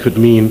what that could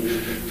mean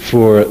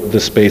for the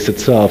space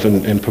itself,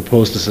 and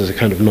proposed this as a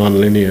kind of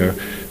nonlinear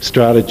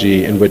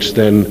strategy in which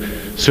then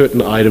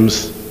certain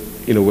items,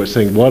 we're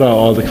saying what are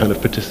all the kind of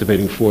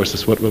participating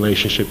forces, what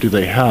relationship do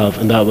they have,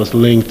 and that was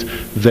linked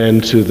then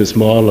to this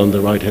model on the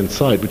right hand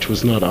side, which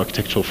was not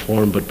architectural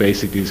form but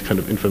basically these kind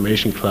of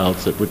information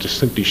clouds that would just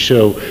simply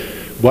show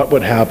what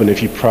would happen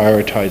if you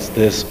prioritize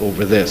this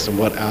over this, and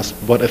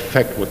what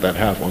effect would that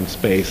have on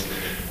space,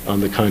 on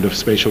the kind of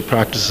spatial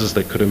practices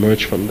that could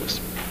emerge from this.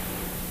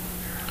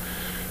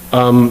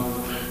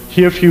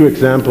 Here are a few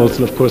examples,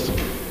 and of course,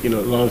 a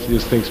lot of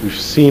these things we've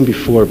seen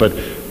before, but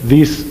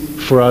these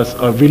for us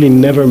are really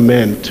never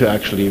meant to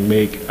actually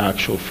make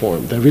actual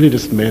form. They're really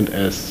just meant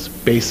as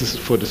basis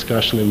for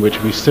discussion in which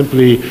we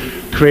simply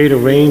create a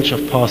range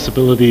of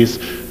possibilities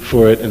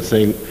for it and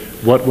saying,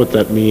 what would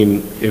that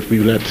mean if we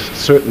let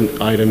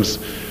certain items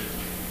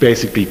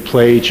basically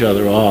play each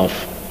other off?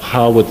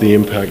 How would the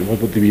impact,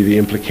 what would be the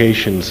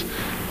implications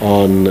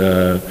on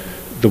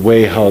the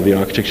way how the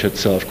architecture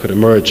itself could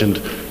emerge? And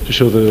to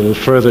show that a little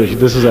further,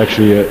 this is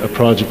actually a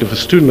project of a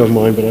student of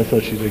mine, but I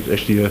thought she did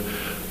actually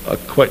a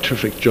quite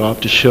terrific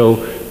job to show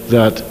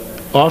that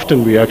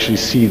often we actually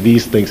see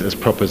these things as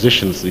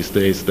propositions these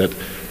days, that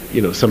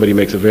somebody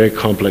makes a very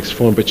complex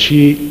form, but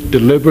she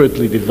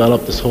deliberately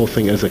developed this whole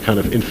thing as a kind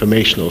of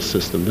informational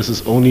system. This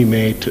is only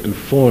made to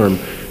inform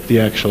the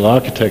actual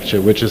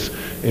architecture, which is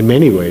in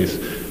many ways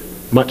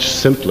much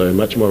simpler,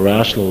 much more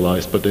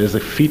rationalized, but there's a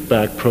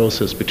feedback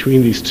process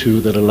between these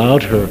two that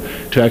allowed her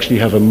to actually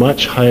have a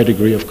much higher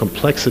degree of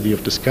complexity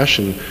of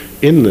discussion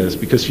in this,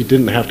 because she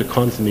didn't have to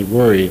constantly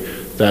worry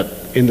that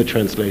in the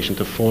translation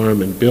to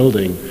form and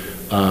building,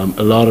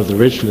 a lot of the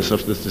richness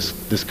of this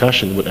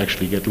discussion would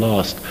actually get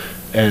lost,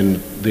 and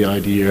the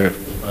idea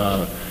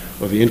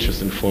or the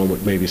interest in form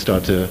would maybe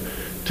start to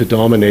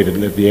dominate it,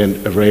 and at the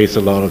end erase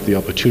a lot of the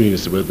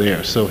opportunities that were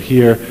there. So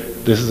here,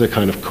 this is a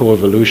kind of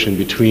co-evolution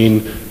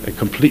between a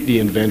completely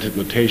invented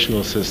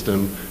notational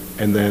system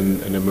and then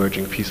an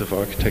emerging piece of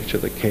architecture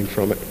that came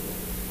from it.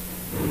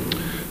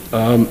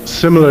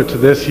 Similar to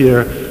this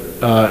here,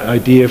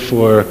 idea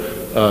for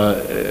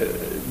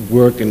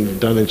work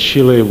done in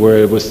Chile, where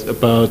it was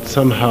about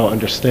somehow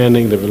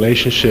understanding the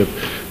relationship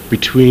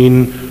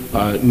between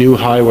new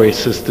highway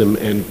system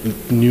and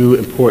new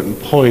important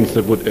points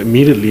that would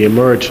immediately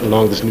emerge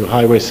along this new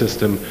highway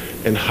system,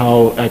 and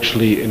how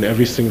actually in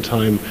every single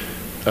time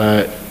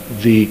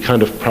the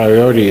kind of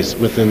priorities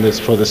within this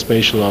for the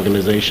spatial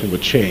organization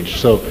would change.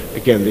 So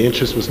again, the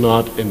interest was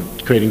not in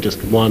creating just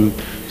one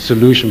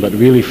solution, but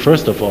really,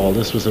 first of all,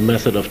 this was a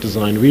method of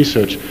design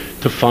research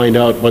to find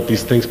out what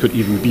these things could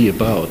even be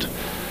about.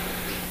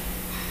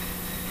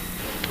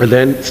 And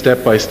then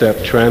step by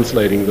step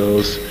translating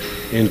those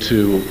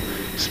into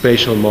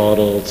spatial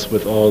models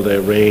with all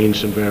their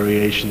range and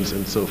variations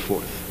and so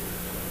forth.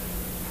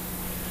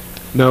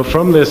 Now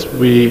from this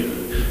we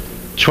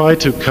try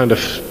to kind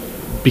of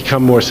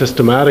become more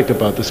systematic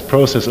about this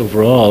process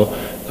overall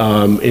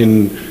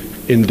in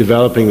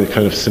developing the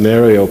kind of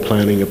scenario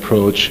planning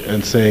approach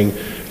and saying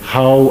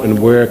how and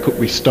where could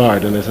we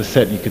start. And as I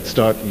said, you can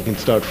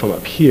start from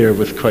up here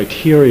with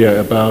criteria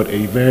about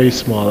a very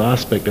small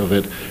aspect of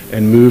it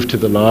and move to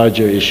the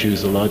larger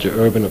issues, the larger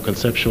urban or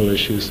conceptual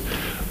issues.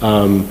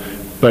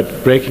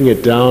 But breaking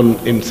it down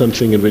in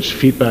something in which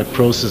feedback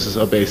processes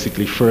are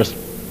basically first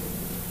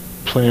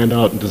planned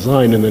out and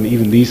designed, and then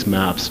even these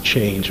maps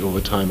change over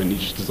time in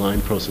each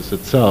design process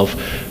itself.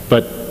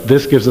 But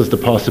this gives us the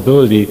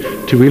possibility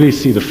to really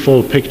see the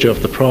full picture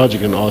of the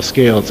project in all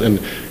scales, and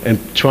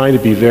trying to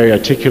be very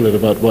articulate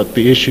about what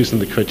the issues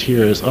and the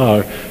criteria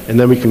are, and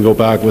then we can go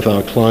back with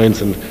our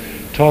clients and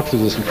talk through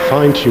this and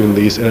fine-tune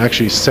these and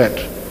actually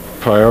set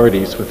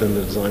priorities within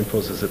the design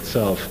process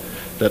itself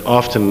that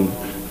often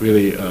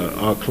really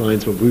our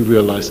clients, when we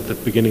realize at the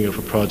beginning of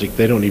a project,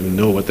 they don't even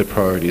know what their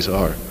priorities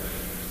are.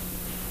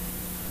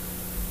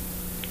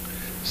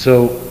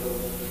 So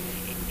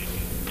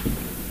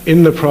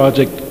in the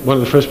project, one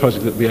of the first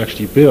projects that we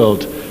actually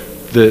built,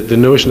 the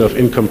notion of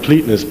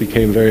incompleteness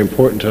became very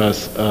important to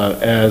us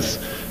as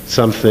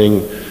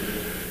something,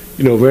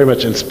 you know, very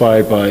much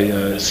inspired by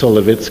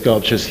Solowitz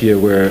sculptures here,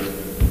 where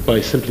by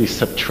simply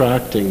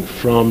subtracting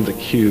from the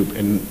cube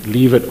and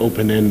leave it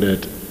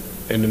open-ended,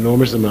 an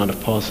enormous amount of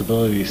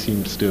possibility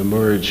seems to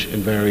emerge in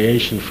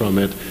variation from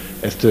it,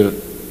 as to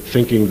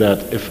thinking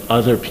that if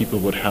other people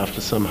would have to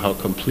somehow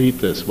complete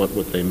this, what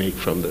would they make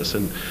from this?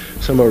 And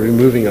somehow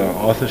removing our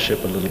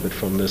authorship a little bit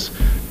from this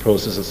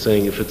process and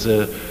saying, if it's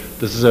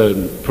this is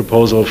a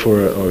proposal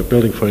for, or a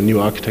building for a new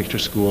architecture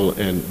school,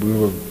 and we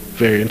were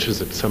very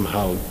interested in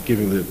somehow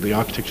giving the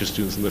architecture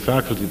students and the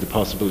faculty the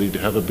possibility to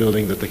have a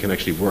building that they can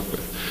actually work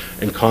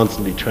with and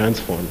constantly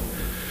transform.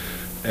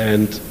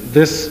 And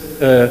this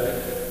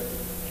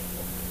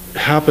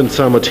happened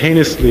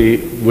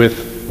simultaneously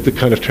with the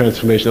kind of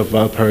transformation of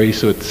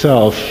Valparaiso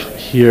itself.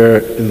 Here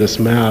in this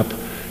map,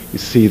 you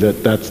see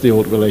that that's the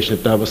old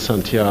relationship. That was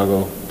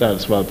Santiago,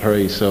 that's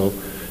Valparaiso.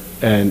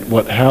 And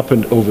what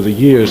happened over the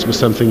years was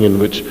something in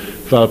which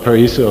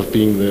Valparaiso, of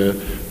being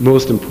the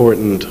most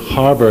important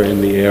harbor in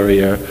the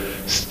area,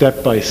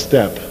 step by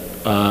step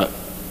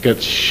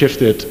gets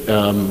shifted,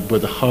 where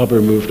the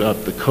harbor moved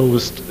up the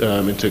coast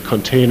into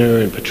container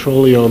and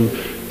petroleum,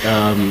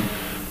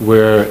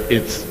 where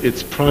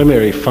its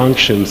primary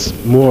functions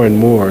more and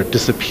more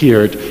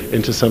disappeared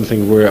into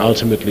something where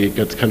ultimately it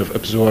gets kind of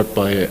absorbed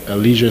by a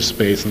leisure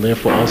space, and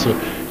therefore also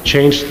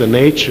changed the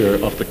nature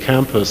of the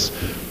campus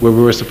where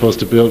we were supposed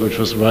to build, which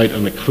was right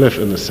on the cliff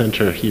in the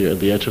center here, at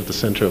the edge of the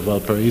center of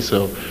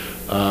Valparaiso,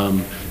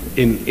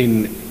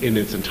 in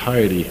its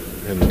entirety.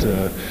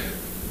 And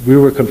we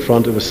were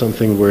confronted with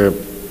something where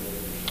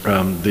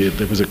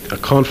there was a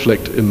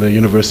conflict in the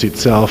university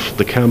itself.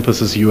 The campus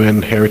is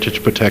UN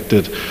heritage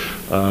protected.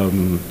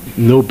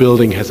 No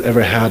building has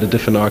ever had a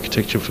different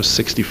architecture for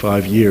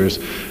 65 years.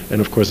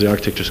 And of course the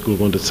architecture school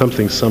wanted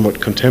something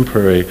somewhat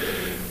contemporary.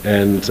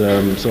 And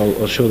so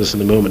I'll show this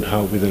in a moment,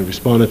 how we then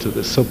responded to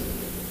this. So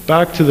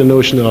back to the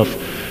notion of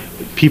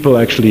people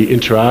actually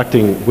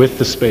interacting with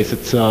the space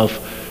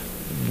itself,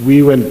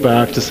 we went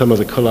back to some of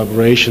the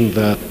collaboration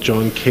that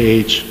John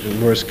Cage and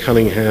Maurice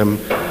Cunningham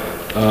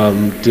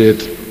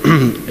did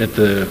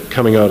at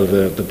coming out of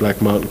the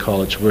Black Mountain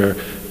College, where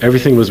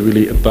everything was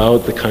really about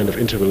the kind of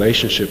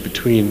interrelationship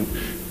between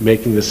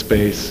making the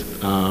space,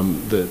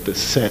 the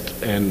set,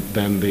 and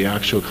then the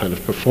actual kind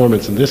of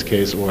performance in this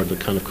case, or the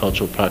kind of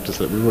cultural practice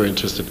that we were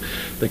interested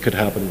that could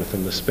happen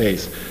within the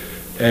space.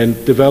 And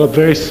developed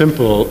very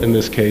simple, in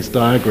this case,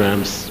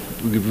 diagrams.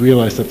 We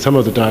realized that some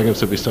of the diagrams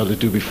that we started to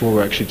do before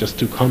were actually just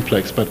too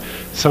complex, but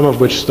some of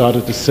which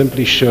started to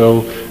simply show,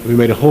 we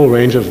made a whole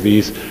range of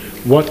these,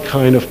 what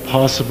kind of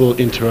possible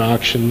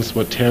interactions,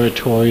 what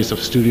territories of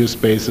studio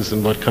spaces,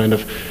 and what kind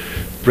of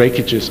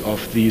breakages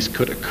of these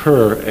could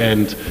occur.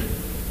 And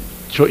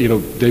you know,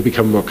 they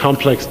become more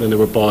complex, then they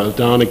were boiled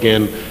down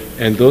again,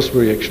 and those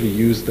were actually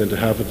used then to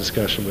have a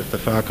discussion with the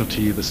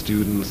faculty, the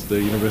students,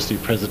 the university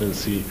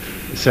presidency,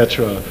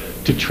 etc.,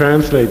 to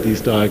translate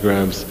these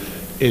diagrams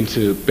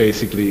into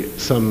basically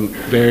some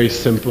very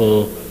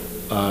simple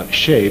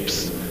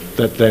shapes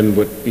that then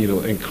would, you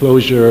know,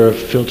 enclosure,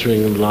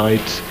 filtering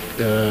light,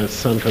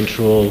 sun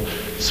control,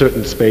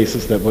 certain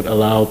spaces that would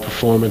allow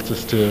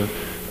performances to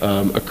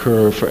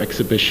occur for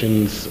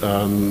exhibitions,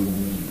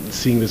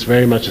 seeing this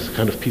very much as a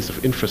kind of piece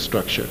of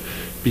infrastructure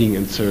being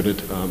inserted,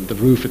 the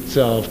roof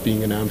itself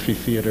being an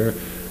amphitheater,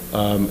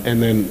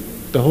 and then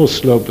the whole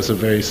slope was a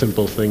very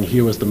simple thing.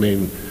 Here was the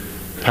main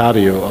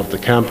patio of the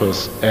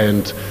campus,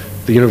 and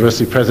the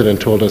university president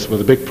told us, well,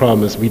 the big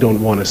problem is we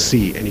don't want to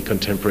see any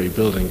contemporary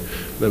building.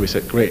 And then we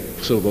said, great,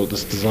 so we'll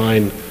just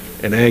design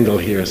an angle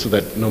here so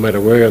that no matter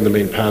where on the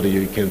main patio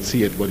you can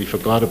see it. What he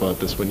forgot about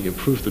this when he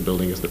approved the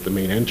building is that the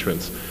main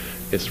entrance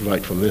is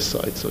right from this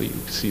side, so you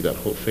see that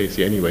whole face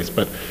here anyways.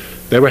 But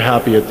they were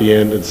happy at the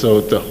end, and so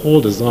the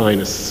whole design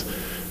is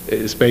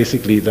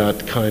basically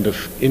that kind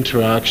of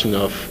interaction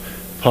of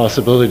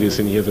possibilities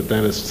in here that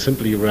then is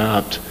simply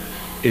wrapped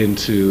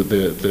into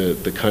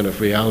the kind of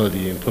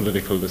reality and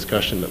political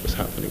discussion that was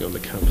happening on the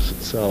campus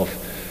itself.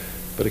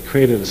 But it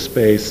created a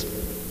space.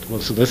 Well,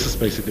 so this is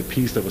basically the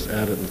piece that was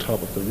added on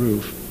top of the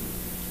roof.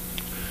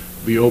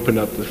 We opened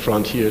up the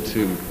front here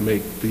to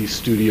make these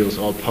studios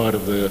all part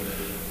of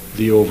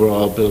the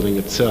overall building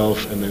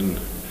itself, and then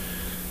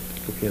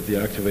looking at the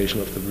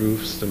activation of the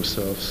roofs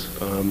themselves.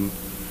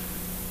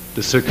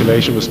 The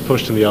circulation was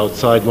pushed on the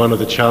outside. One of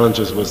the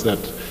challenges was that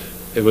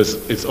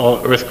it's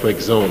all earthquake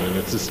zone, and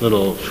it's this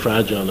little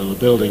fragile little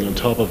building on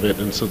top of it,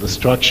 and so the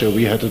structure,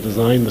 we had to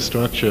design the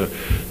structure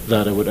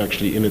that it would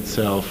actually in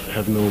itself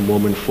have no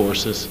moment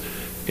forces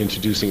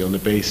introducing on the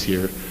base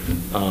here,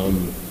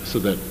 so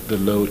that the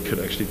load could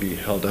actually be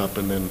held up,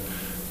 and then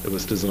it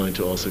was designed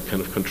to also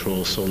kind of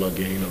control solar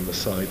gain on the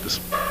side. This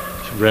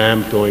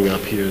ramp going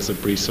up here is a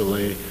brise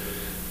soleil.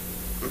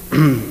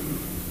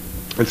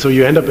 And so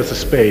you end up with a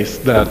space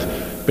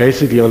that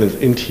basically on its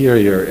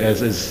interior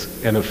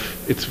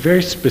it's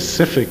very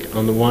specific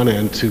on the one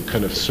end to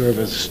kind of serve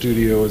as a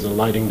studio, as a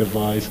lighting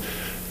device,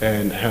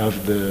 and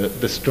have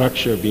the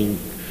structure being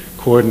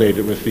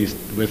coordinated with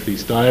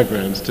these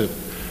diagrams to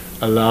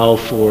allow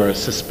for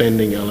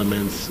suspending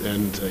elements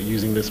and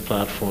using this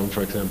platform,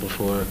 for example,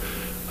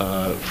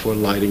 for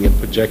lighting and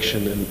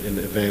projection in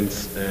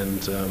events,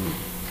 and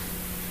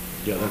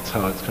yeah, that's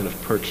how it's kind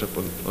of perched up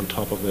on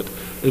top of it.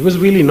 It was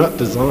really not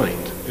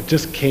designed. It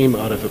just came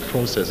out of a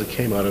process. It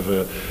came out of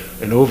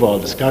an overall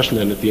discussion,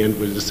 and at the end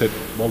we just said,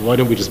 well, why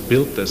don't we just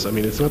build this? I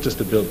mean, it's not just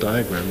a build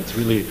diagram. It's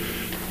really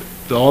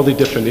all the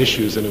different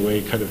issues, in a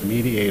way, kind of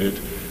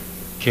mediated,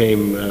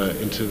 came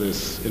into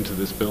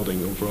this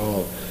building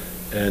overall.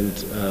 And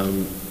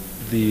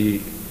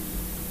the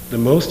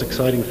most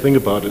exciting thing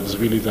about it is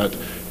really that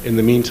in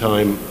the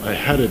meantime, I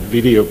had a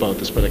video about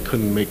this, but I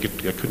couldn't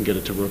get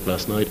it to work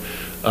last night,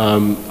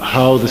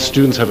 how the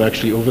students have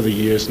actually over the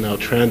years now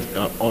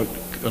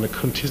on a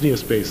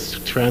continuous basis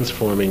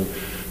transforming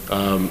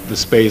the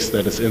space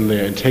that is in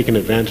there and taking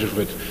advantage of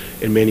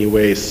it in many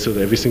ways, so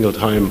that every single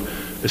time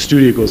a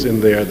studio goes in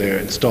there, they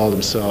install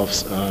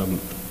themselves,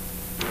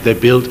 they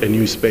build a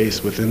new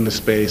space within the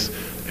space,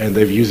 and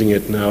they're using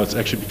it now. It's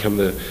actually become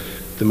the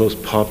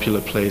most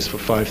popular place for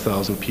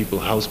 5,000 people,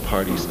 house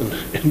parties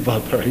in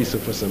Valparaiso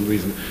for some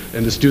reason.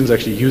 And the students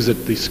actually use it,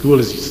 the school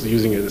is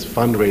using it as a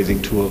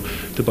fundraising tool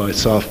to buy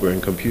software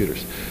and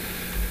computers.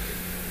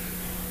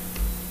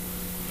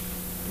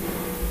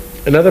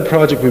 Another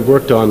project we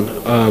worked on,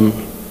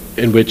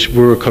 in which we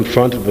were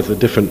confronted with a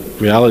different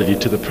reality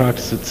to the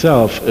practice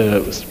itself,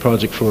 was a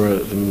project for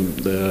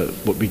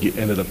what we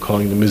ended up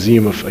calling the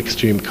Museum of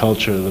Extreme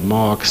Culture, the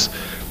MOX,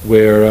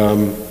 where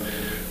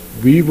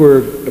we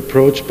were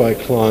approached by a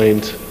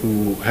client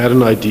who had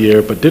an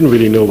idea but didn't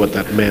really know what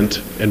that meant,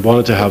 and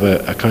wanted to have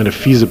a kind of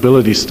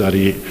feasibility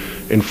study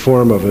in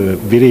form of a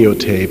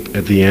videotape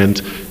at the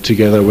end,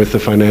 together with the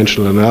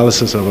financial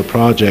analysis of a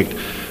project.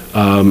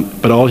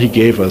 But all he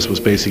gave us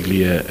was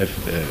basically a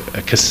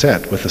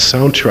cassette with a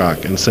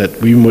soundtrack, and said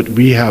we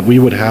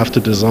would have to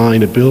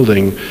design a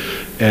building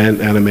and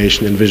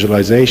animation and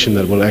visualization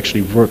that will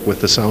actually work with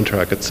the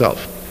soundtrack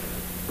itself.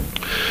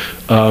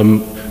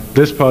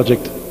 This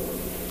project,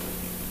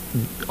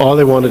 all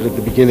they wanted at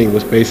the beginning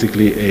was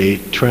basically a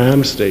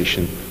tram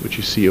station, which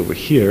you see over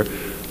here,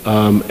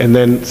 and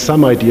then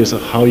some ideas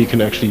of how you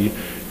can actually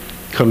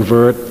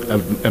convert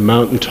a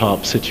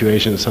mountaintop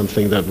situation into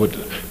something that would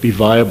be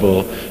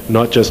viable,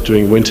 not just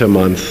during winter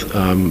months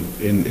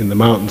in the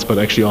mountains, but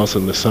actually also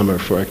in the summer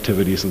for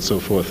activities and so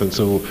forth. And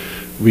so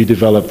we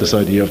developed this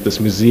idea of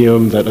this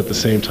museum that at the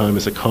same time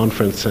is a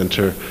conference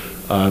center,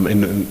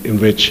 in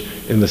which,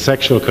 in the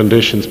sectional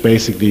conditions,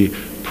 basically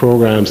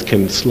programs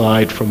can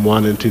slide from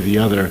one into the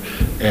other,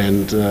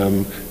 and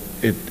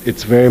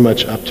it's very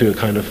much up to a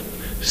kind of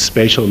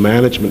spatial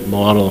management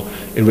model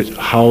in which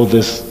how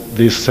this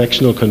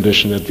sectional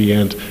condition at the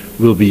end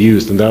will be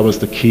used. And that was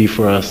the key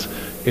for us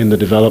in the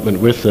development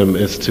with them,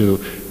 is to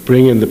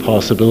bring in the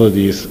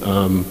possibilities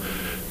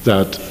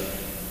that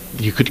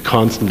you could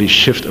constantly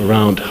shift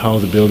around how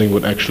the building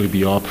would actually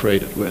be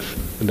operated with.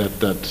 And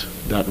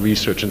that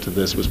research into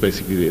this was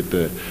basically at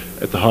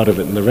the heart of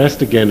it. And the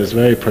rest, again, is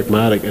very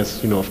pragmatic,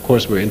 as, you know, of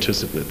course we're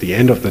interested at the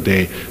end of the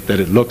day that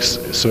it looks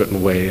a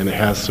certain way and it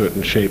has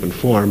certain shape and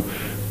form,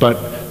 but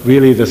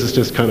really this is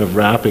just kind of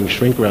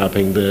shrink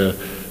wrapping the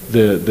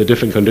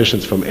different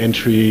conditions from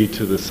entry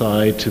to the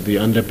side to the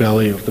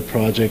underbelly of the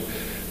project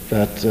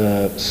that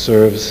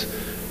serves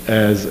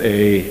as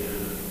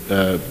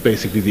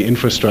basically the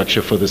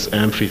infrastructure for this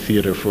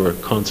amphitheater for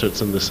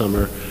concerts in the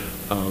summer,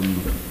 and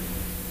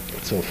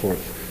so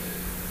forth.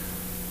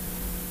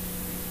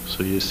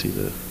 So you see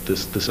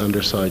this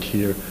underside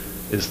here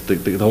is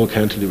the whole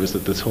cantilever, is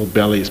that this whole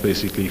belly is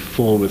basically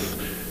full with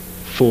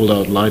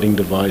fold-out lighting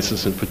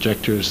devices and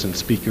projectors and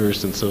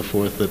speakers and so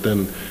forth, that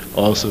then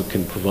also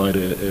can provide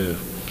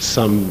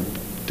some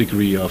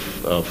degree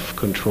of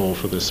control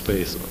for this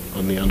space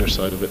on the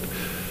underside of it.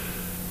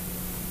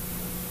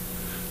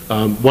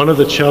 One of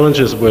the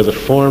challenges where the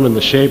form and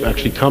the shape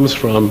actually comes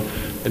from,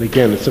 and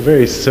again, it's a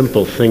very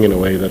simple thing in a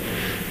way, that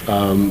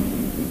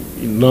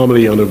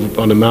normally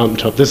on a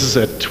mountaintop, this is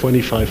at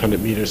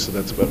 2,500 meters, so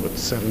that's about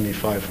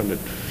 7,500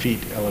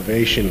 feet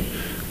elevation.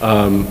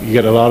 You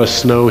get a lot of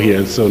snow here,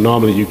 and so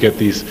normally you get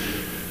these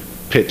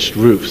pitched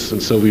roofs.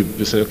 And so we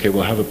said, okay,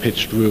 we'll have a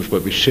pitched roof,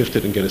 but we shift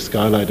it and get a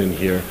skylight in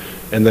here.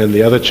 And then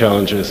the other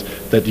challenge is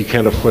that you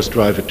can't, of course,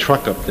 drive a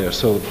truck up there.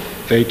 So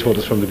they told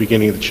us from the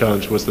beginning the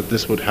challenge was that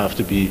this would have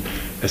to be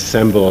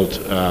assembled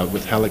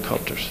with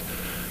helicopters.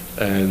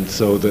 And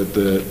so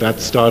that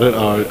started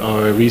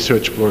our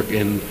research work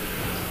in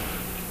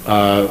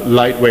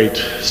lightweight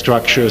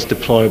structures,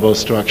 deployable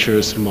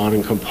structures,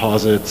 modern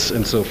composites,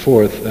 and so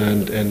forth.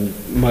 And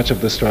much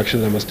of the structure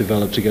then was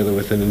developed together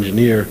with an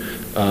engineer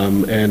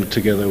and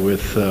together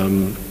with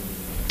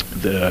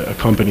a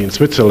company in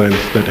Switzerland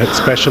that had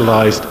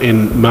specialized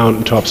in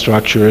mountaintop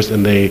structures,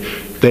 and they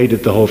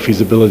did the whole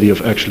feasibility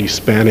of actually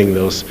spanning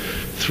those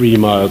 3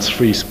 miles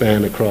free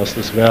span across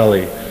this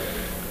valley.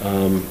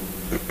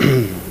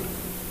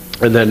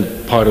 And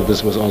then part of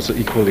this was also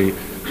equally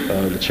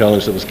the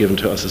challenge that was given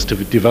to us is to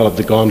develop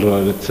the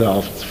gondola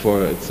itself.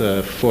 It's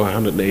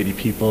 480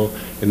 people.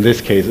 In this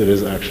case, it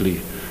is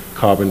actually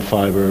carbon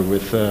fiber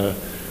with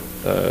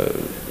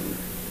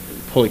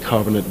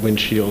polycarbonate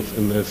windshields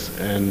in this,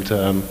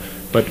 and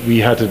but we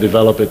had to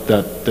develop it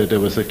that there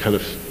was a kind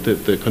of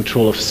the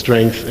control of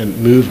strength and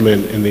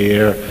movement in the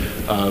air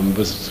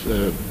was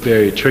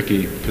very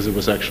tricky, because it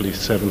was actually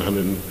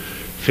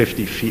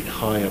 750 feet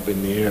high up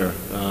in the air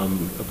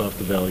above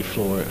the valley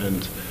floor,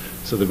 and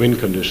so the wind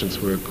conditions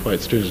were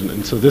quite stringent.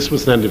 And so this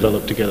was then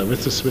developed together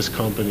with the Swiss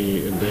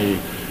company, and they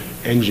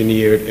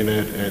engineered in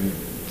it. And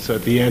so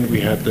at the end we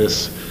had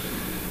this,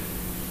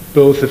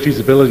 both a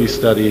feasibility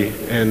study,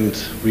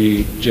 and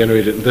we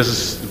generated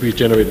this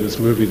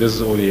movie. This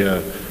is only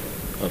a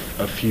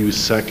few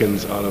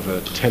seconds out of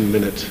a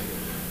 10-minute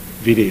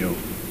video.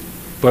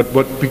 But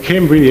what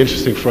became really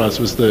interesting for us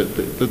was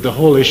the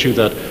whole issue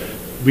that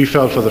we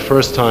felt for the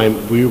first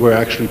time we were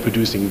actually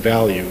producing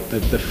value.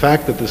 The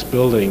fact that this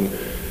building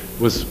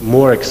was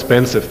more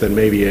expensive than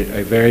maybe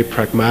a very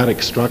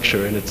pragmatic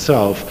structure in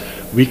itself,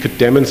 we could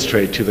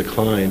demonstrate to the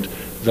client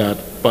that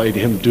by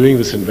him doing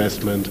this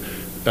investment,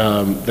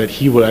 that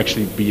he will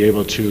actually be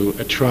able to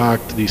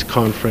attract these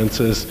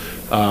conferences,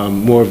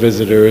 more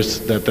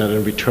visitors, that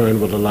in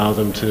return would allow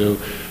them to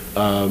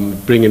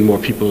bring in more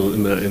people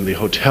in the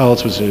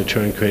hotels, which in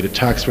turn created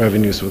tax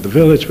revenues for the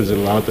village, which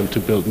allowed them to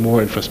build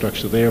more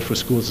infrastructure there for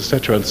schools,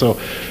 etc. And so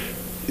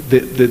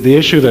the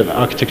issue that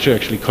architecture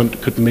actually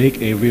could make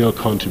a real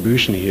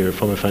contribution here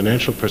from a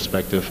financial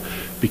perspective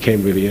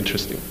became really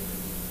interesting.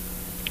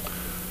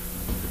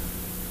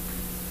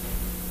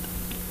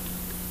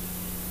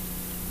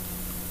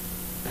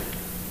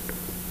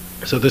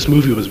 So this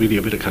movie was really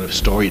a bit of kind of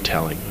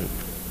storytelling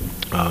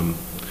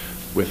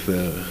with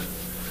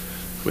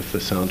the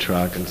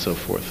soundtrack and so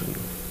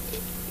forth.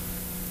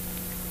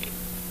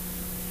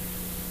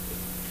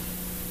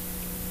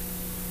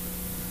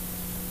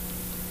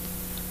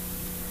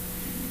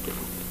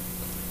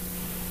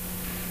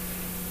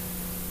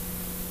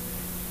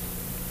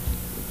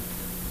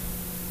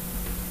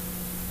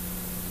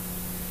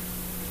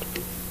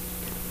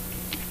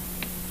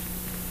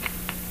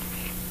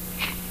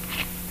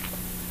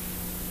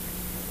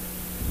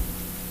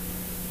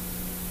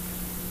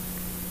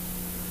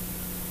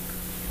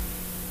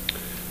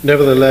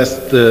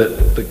 Nevertheless,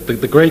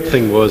 the great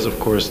thing was, of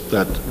course,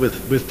 that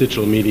with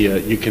digital media,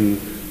 you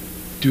can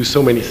do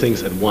so many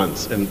things at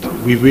once. And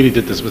we really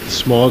did this with a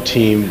small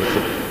team, with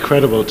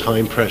incredible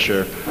time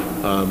pressure.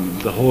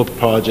 The whole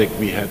project,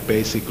 we had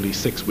basically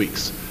 6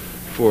 weeks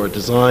for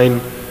design,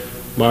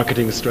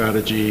 marketing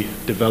strategy,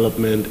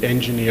 development,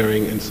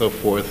 engineering, and so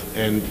forth.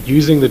 And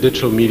using the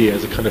digital media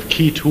as a kind of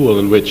key tool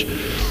in which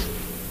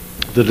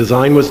the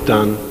design was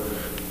done,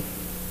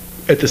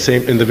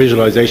 in the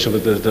visualization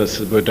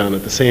that were done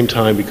at the same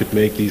time. We could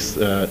make these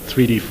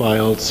 3D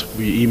files.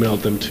 We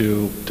emailed them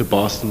to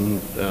Boston.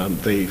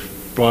 They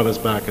brought us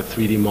back a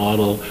 3D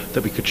model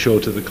that we could show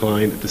to the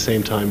client. At the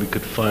same time, we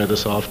could fire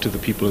this off to the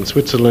people in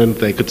Switzerland.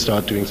 They could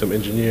start doing some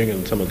engineering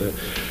on some of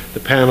the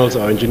panels.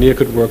 Our engineer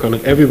could work on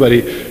it.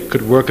 Everybody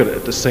could work on it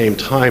at the same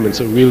time. And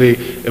so really,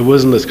 it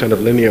wasn't this kind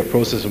of linear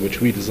process in which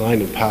we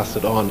designed and passed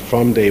it on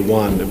from day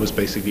one. It was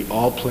basically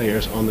all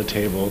players on the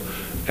table,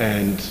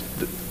 and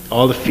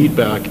all the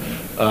feedback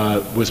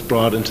was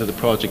brought into the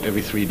project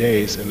every 3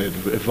 days, and it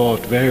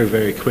evolved very,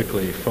 very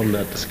quickly from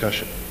that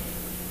discussion.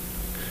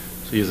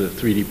 So here's a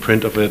 3D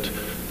print of it,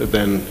 that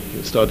then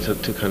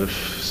started to kind of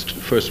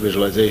first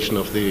visualization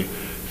of the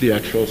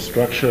actual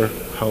structure,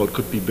 how it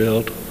could be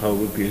built, how it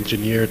would be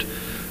engineered,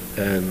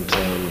 and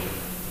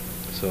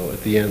so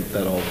at the end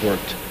that all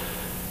worked.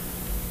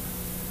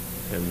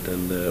 And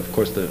then of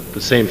course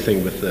the same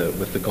thing with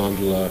the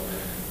gondola.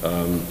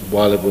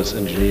 While it was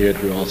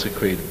engineered, we also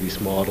created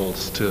these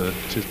models to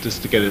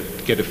just to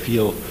get a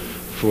feel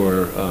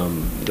for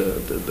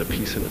the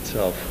piece in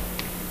itself.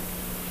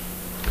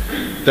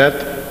 That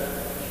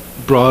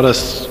brought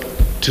us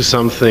to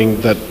something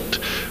that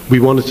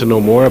we wanted to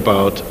know more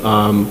about.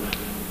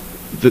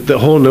 The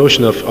whole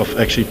notion of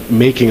actually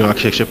making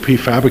architecture,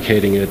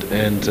 prefabricating it,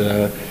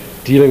 and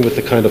dealing with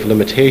the kind of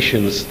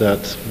limitations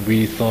that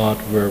we thought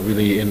were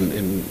really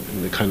in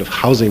the kind of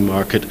housing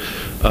market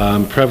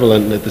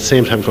prevalent, and at the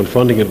same time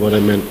confronting it, what I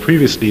meant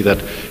previously,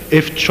 that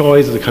if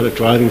choice is the kind of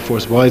driving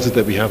force, why is it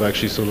that we have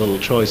actually so little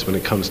choice when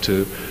it comes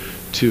to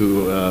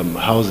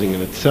housing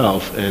in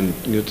itself? And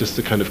just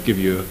to kind of give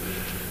you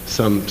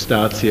some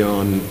stats here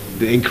on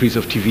the increase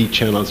of TV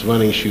channels,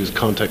 running shoes,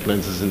 contact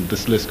lenses, and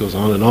this list goes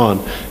on and on.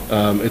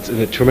 It's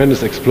a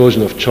tremendous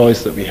explosion of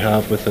choice that we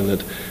have within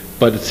it.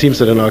 But it seems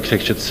that in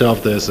architecture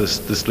itself there's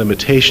this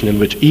limitation in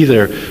which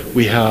either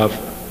we have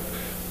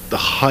the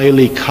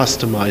highly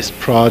customized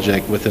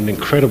project with an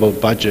incredible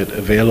budget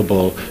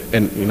available,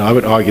 and I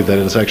would argue that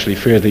it's actually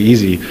fairly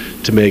easy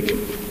to make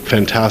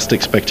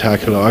fantastic,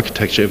 spectacular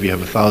architecture if you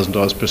have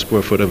 $1,000 per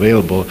square foot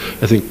available.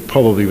 I think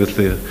probably with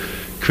the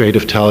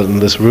creative talent in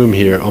this room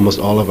here, almost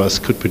all of us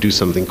could produce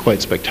something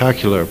quite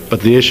spectacular.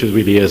 But the issue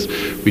really is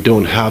we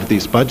don't have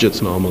these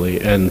budgets normally,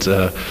 and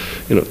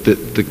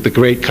the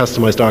great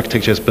customized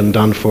architecture has been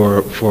done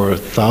for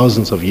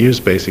thousands of years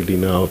basically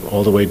now,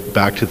 all the way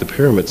back to the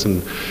pyramids,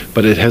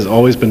 but it has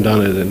always been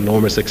done at an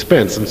enormous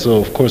expense. And so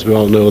of course we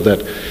all know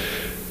that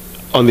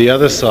on the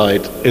other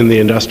side, in the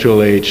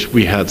industrial age,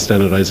 we had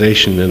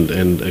standardization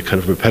and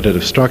kind of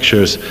repetitive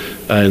structures,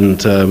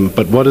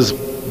 but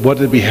what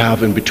did we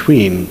have in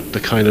between? The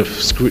kind of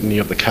scrutiny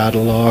of the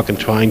catalog and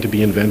trying to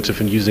be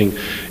inventive and using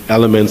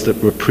elements that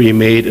were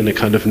pre-made in a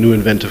kind of new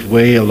inventive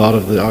way. A lot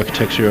of the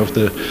architecture of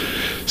the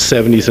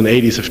 70s and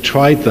 80s have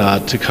tried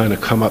that to kind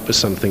of come up with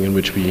something in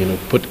which we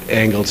put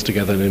angles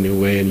together in a new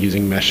way and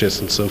using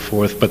meshes and so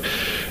forth. But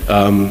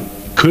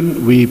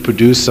couldn't we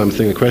produce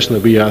something, a question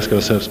that we ask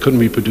ourselves, couldn't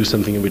we produce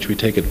something in which we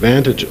take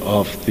advantage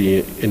of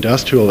the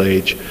industrial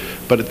age,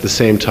 but at the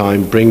same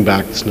time bring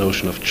back this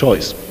notion of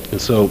choice?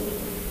 And so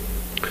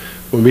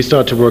when we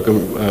started to work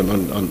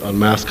on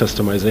mass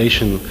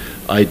customization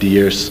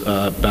ideas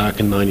back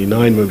in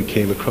 '99, when we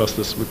came across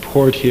this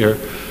report here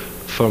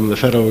from the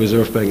Federal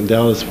Reserve Bank in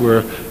Dallas,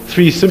 where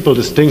three simple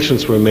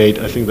distinctions were made,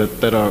 I think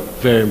that are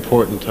very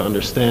important to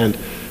understand.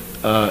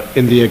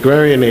 In the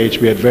agrarian age,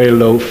 we had very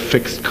low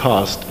fixed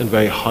cost and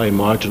very high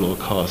marginal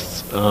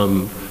costs.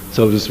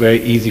 So it was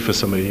very easy for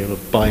somebody to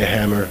buy a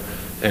hammer,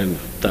 and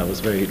that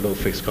was very low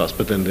fixed cost.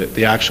 But then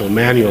the actual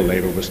manual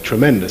labor was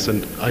tremendous,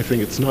 and I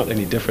think it's not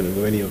any different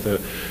in any of the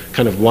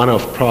kind of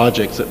one-off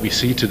projects that we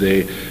see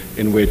today,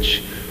 in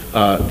which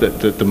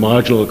the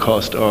marginal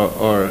costs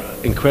are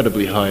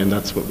incredibly high, and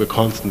that's what we're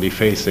constantly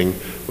facing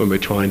when we're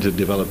trying to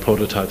develop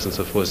prototypes and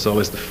so forth. It's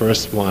always the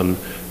first one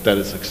that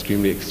is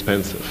extremely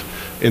expensive.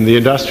 In the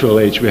industrial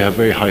age, we have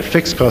very high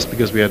fixed costs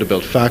because we had to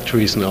build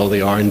factories and all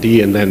the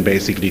R&D, and then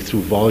basically through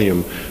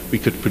volume, we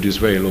could produce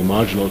very low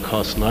marginal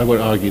costs. And I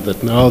would argue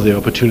that now the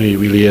opportunity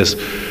really is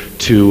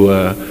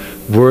to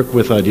work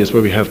with ideas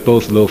where we have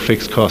both low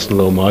fixed cost and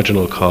low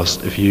marginal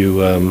cost. If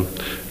you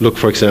look,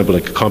 for example,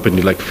 like a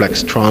company like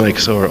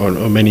Flextronics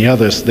or many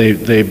others,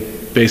 they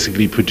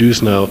basically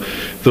produce now,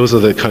 those are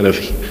the kind of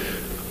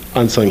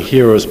unsung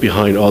heroes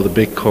behind all the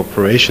big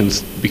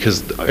corporations,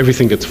 because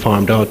everything gets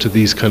farmed out to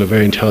these kind of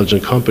very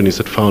intelligent companies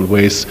that found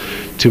ways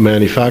to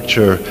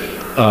manufacture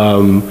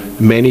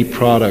many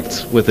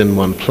products within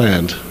one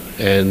plant.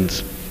 And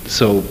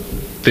so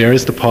there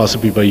is the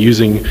possibility, by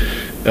using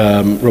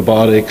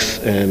robotics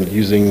and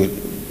using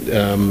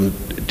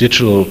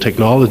digital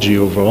technology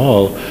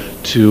overall,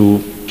 to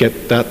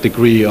get that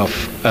degree of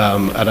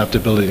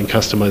adaptability and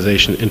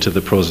customization into the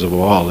process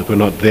overall. We're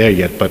not there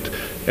yet, but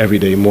every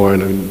day more,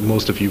 and I mean,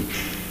 most of you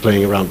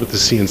playing around with the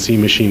CNC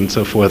machine and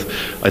so forth,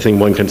 I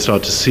think one can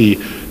start to see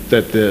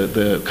that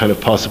the kind of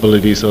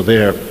possibilities are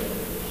there.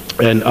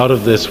 And out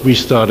of this, we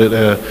started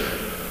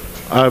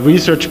a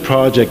research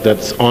project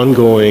that's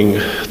ongoing,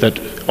 that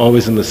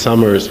always in the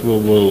summers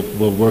we'll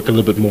work a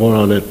little bit more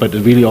on it, but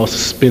it really also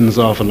spins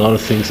off a lot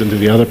of things into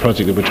the other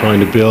project that we're trying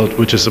to build,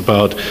 which is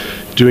about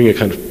doing a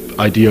kind of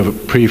idea of a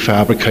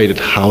prefabricated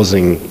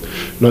housing,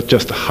 not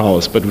just a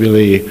house, but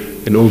really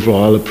an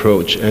overall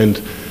approach.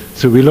 And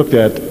so we looked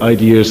at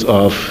ideas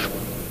of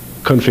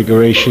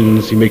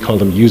configurations, you may call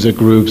them user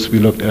groups. We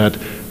looked at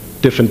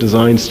different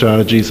design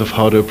strategies of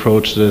how to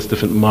approach this,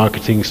 different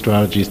marketing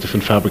strategies,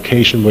 different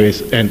fabrication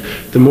ways. And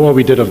the more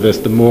we did of this,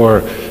 the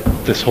more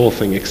this whole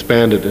thing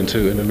expanded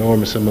into an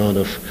enormous amount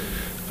of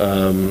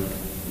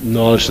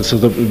knowledge. And so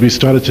we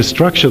started to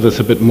structure this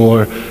a bit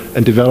more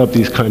and develop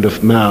these kind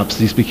of maps.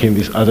 These became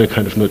these other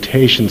kind of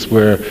notations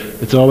where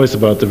it's always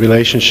about the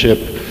relationship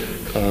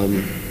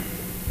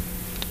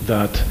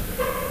that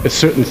a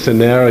certain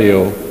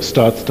scenario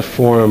starts to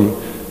form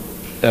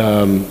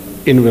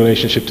in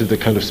relationship to the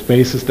kind of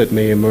spaces that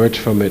may emerge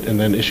from it, and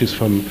then issues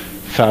from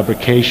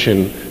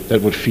fabrication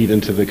that would feed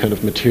into the kind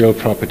of material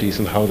properties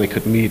and how they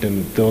could meet,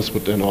 and those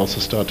would then also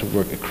start to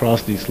work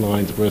across these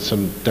lines, where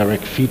some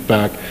direct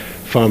feedback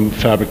from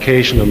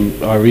fabrication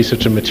and our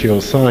research in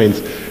material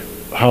science,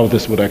 how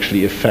this would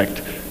actually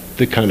affect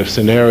the kind of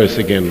scenarios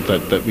again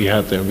that we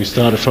had there. We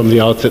started from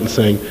the outset and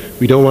saying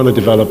we don't want to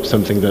develop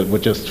something that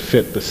would just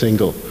fit the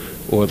single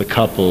or the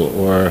couple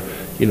or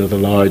the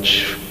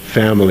large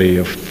family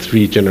of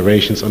 3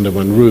 generations under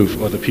one roof,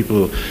 or the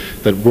people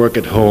that work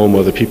at home,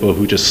 or the people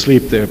who just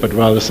sleep there, but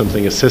rather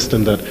something, a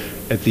system that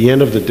at the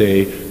end of the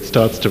day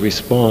starts to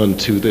respond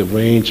to the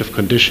range of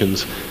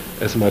conditions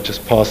as much as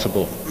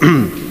possible.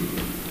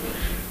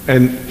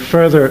 And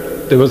further,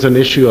 there was an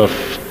issue of,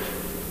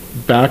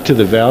 back to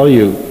the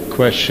value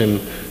question,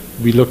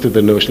 we looked at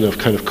the notion of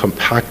kind of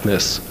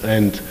compactness.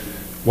 And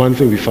one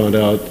thing we found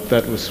out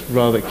that was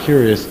rather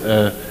curious,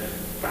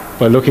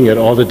 by looking at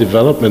all the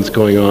developments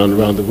going on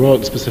around the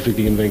world,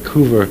 specifically in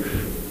Vancouver,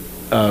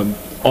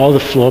 all the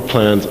floor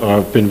plans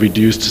have been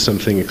reduced to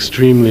something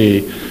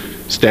extremely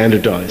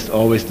standardized,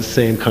 always the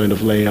same kind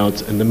of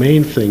layouts. And the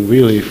main thing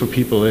really for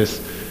people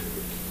is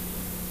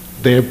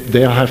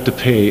they'll have to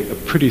pay a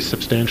pretty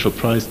substantial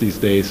price these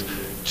days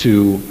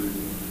to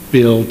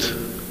build,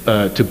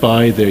 to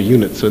buy their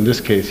units. So in this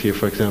case here,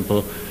 for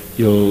example,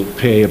 you'll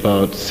pay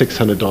about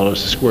 $600 a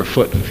square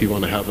foot if you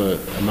want to have a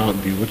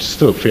mountain view, which is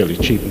still fairly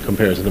cheap in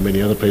comparison to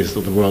many other places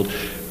of the world.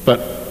 But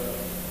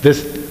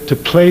to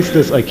place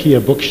this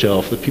IKEA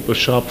bookshelf that people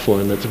shop for,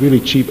 and that's really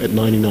cheap at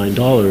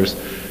 $99,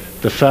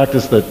 the fact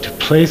is that to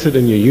place it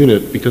in your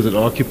unit, because it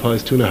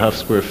occupies 2.5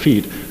 square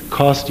feet,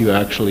 cost you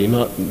actually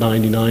not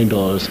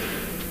 $99,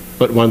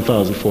 but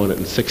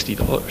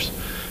 $1,460.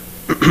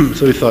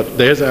 So we thought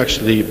there's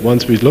actually,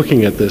 once we're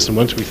looking at this and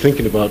once we're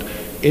thinking about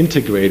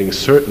integrating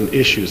certain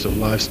issues of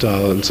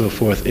lifestyle and so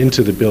forth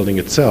into the building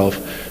itself,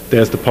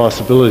 there's the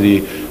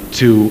possibility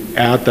to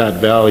add that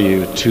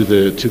value to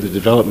the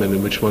development,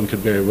 in which one could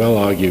very well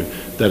argue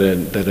that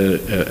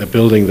a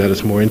building that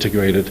is more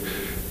integrated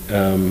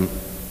and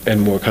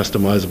more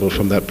customizable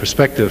from that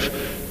perspective,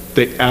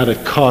 the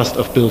added cost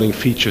of building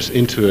features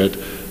into it.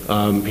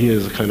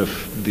 Here's the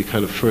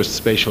kind of first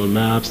spatial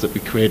maps that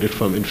we created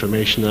from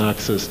information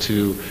access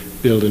to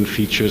built-in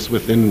features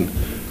within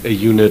a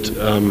unit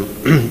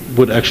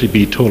would actually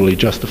be totally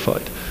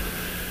justified.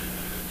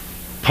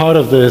 Part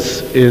of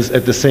this is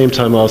at the same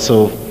time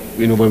also,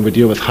 when we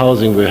deal with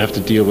housing, we have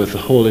to deal with the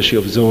whole issue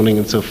of zoning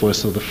and so forth.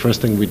 So the first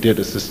thing we did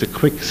is just a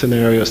quick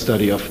scenario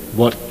study of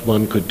what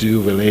one could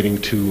do relating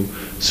to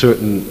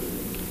certain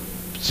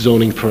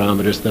zoning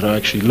parameters that are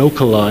actually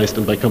localized,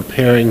 and by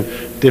comparing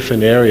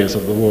different areas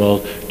of the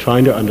world,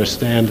 trying to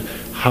understand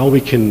how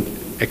we can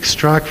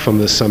extract from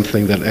this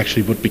something that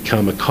actually would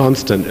become a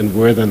constant, and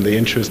where then the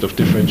interest of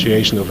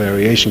differentiation or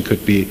variation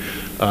could be.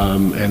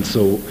 And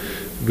so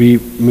we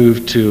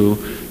moved to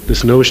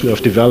this notion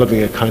of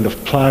developing a kind of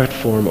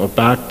platform or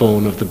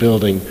backbone of the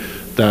building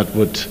that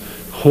would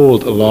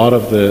hold a lot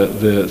of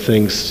the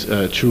things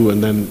true,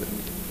 and then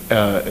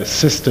a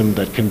system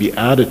that can be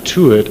added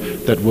to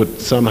it that would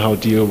somehow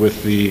deal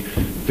with the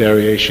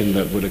variation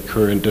that would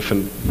occur in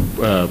different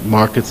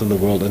markets in the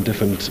world and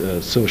different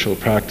social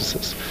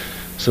practices.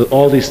 So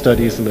all these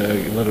studies, and there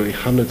are literally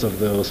hundreds of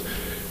those,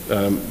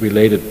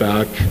 related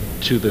back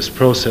to this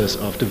process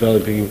of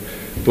developing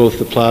both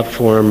the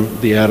platform,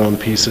 the add-on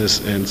pieces,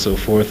 and so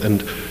forth.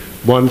 And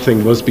one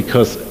thing was,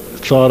 because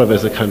thought of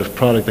as a kind of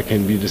product that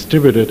can be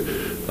distributed,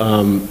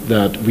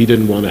 that we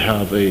didn't want to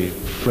have a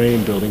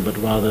frame building, but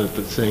rather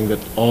saying that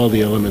all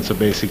the elements are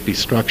basically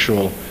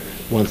structural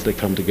once they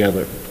come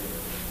together.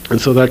 And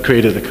so that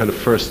created a kind of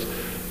first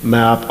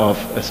map of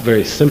a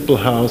very simple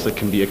house that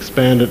can be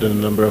expanded in a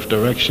number of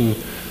directions,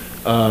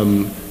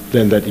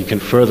 then that you can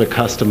further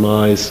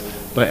customize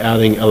by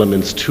adding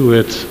elements to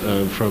it,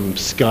 from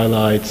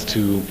skylights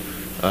to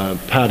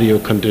patio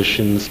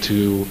conditions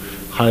to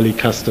highly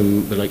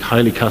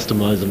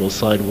customizable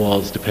side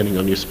walls depending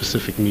on your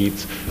specific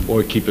needs,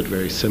 or keep it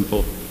very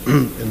simple.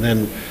 And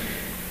then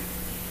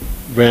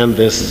ran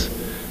this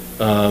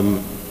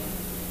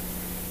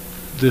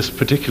this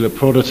particular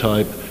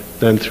prototype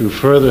then through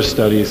further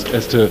studies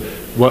as to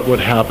what would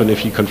happen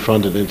if you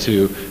confront it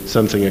into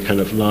something, a kind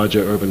of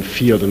larger urban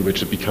field in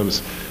which it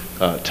becomes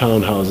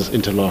townhouses,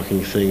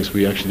 interlocking things.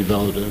 We actually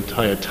developed an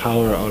entire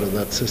tower out of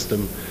that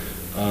system.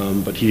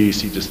 But here you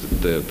see just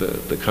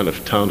the kind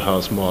of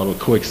townhouse model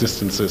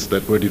coexistences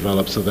that were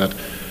developed, so that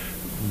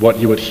what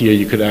you would hear,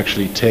 you could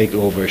actually take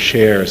over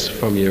shares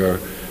from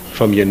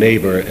your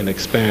neighbor and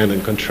expand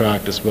and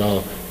contract as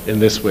well in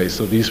this way.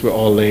 So these were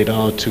all laid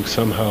out to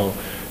somehow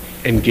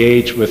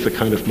engage with the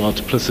kind of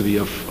multiplicity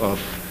of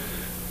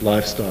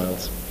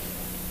lifestyles.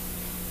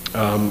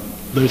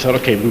 Then we thought,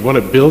 okay, we want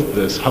to build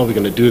this, how are we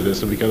going to do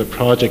this? And we got a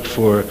project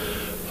for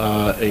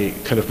a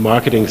kind of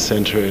marketing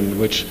center in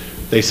which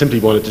they simply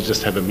wanted to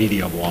just have a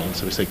media wall. And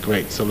so we said,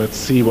 great, so let's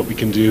see what we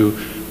can do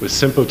with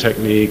simple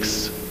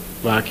techniques,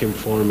 vacuum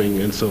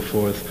forming and so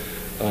forth,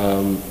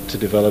 to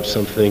develop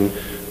something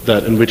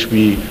that in which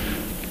we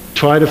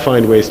try to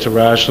find ways to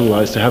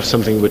rationalize, to have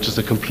something which is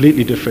a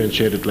completely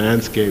differentiated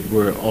landscape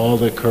where all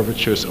the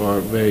curvatures are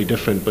very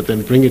different, but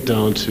then bring it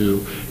down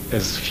to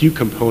as few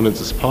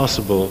components as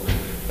possible,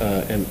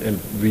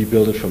 and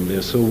rebuild it from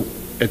there. So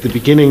at the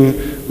beginning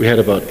we had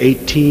about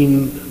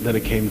 18, then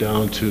it came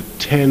down to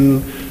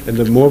 10, and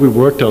the more we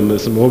worked on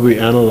this, the more we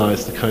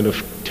analyzed the kind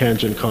of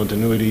tangent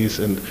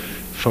continuities and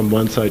from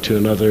one side to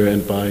another,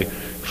 and by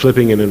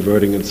flipping and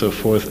inverting and so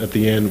forth, at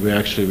the end we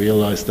actually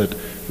realized that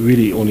we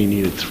really only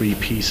needed 3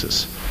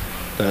 pieces.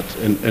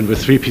 And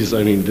with 3 pieces,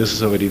 I mean, this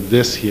is already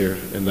this here,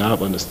 and that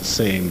one is the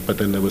same, but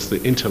then there was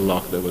the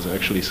interlock that was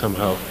actually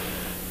somehow,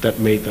 that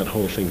made that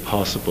whole thing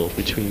possible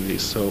between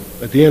these. So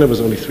at the end it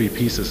was only 3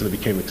 pieces, and it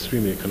became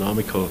extremely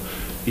economical.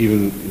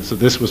 So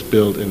this was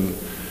built in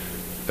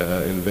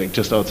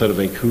just outside of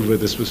Vancouver.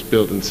 This was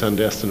built in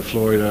Sandestin,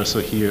 Florida. So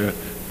here,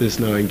 this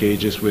now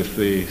engages with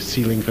the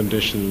ceiling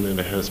condition, and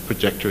it has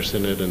projectors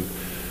in it, and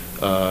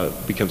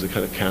becomes a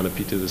kind of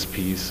canopy to this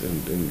piece,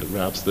 and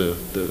wraps the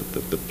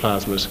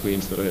plasma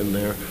screens that are in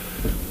there.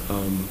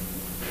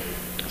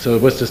 So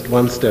it was just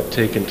one step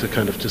taken to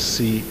kind of just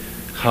see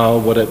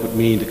what it would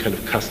mean to kind of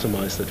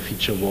customize that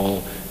feature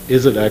wall.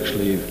 Is it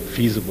actually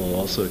feasible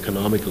also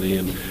economically,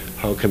 and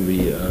how can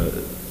we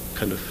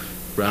kind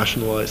of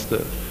rationalize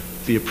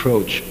the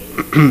approach?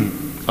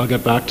 I'll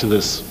get back to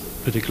this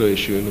particular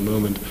issue in a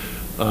moment.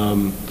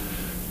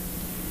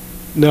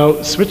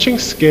 Now, switching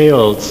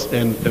scales,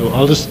 and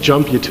I'll just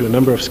jump you to a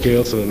number of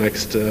scales in the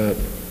next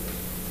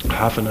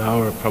half an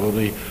hour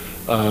probably,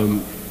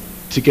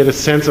 to get a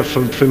sense of,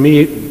 for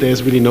me,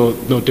 there's really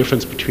no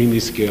difference between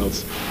these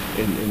scales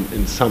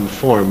in some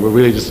form. We're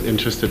really just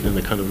interested in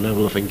the kind of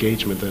level of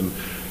engagement and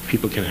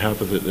people can have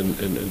with it,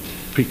 and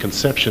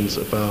preconceptions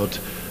about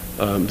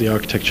the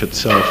architecture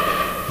itself.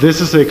 This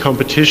is a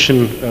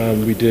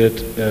competition we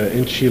did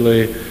in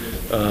Chile,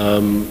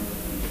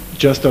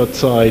 just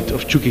outside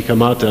of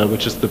Chuquicamata,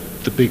 which is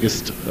the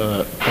biggest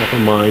copper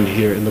mine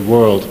here in the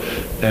world.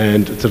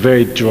 And it's a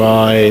very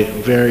dry,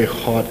 very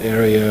hot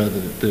area.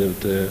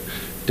 The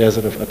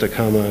desert of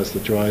Atacama is the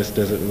driest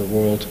desert in the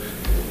world.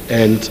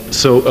 And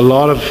so a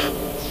lot of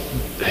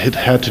it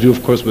had to do,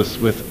 of course,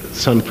 with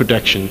sun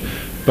protection.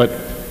 But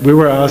we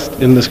were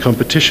asked in this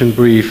competition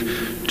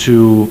brief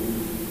to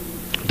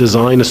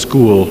design a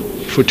school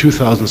for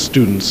 2,000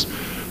 students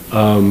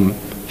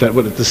that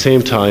would at the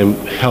same time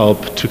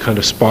help to kind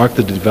of spark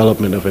the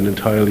development of an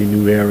entirely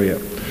new area.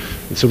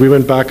 And so we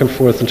went back and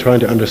forth in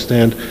trying to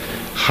understand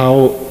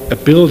how a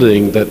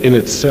building that in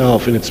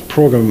itself, in its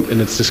program,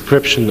 in its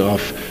description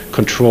of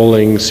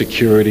controlling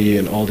security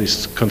and all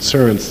these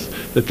concerns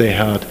that they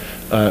had,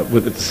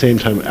 would at the same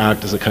time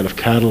act as a kind of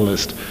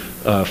catalyst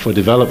for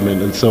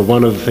development. And so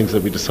one of the things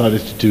that we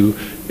decided to do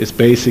is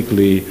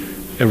basically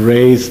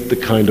erase the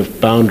kind of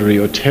boundary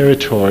or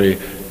territory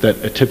that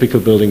a typical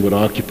building would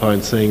occupy,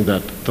 and saying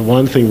that the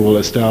one thing we'll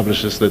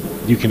establish is that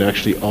you can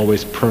actually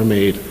always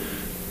permeate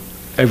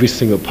every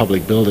single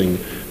public building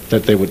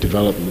that they would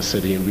develop in the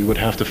city, and we would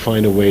have to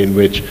find a way in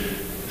which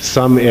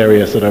some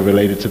areas that are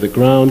related to the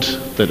ground,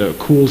 that are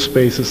cool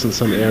spaces, and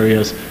some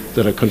areas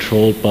that are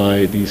controlled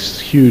by these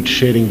huge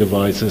shading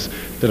devices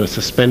that are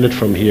suspended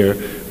from here,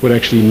 would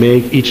actually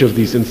make each of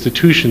these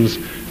institutions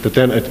that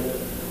then at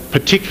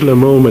particular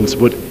moments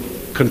would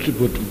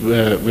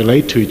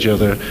relate to each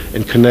other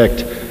and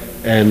connect.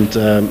 And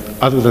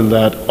other than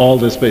that, all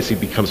this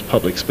basically becomes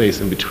public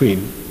space in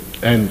between.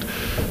 And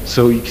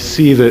so you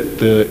see that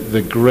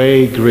the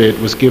gray grid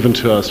was given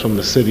to us from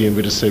the city, and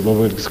we just say, well,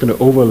 we're just going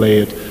to overlay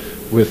it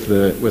with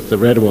the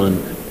red one,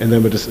 and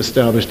then we just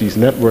establish these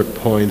network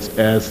points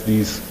as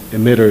these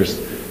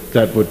emitters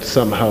that would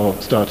somehow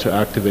start to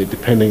activate,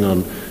 depending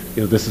on,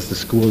 this is the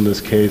school in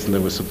this case, and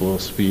there was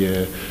supposed to be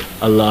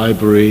a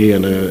library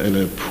and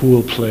a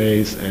pool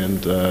place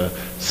and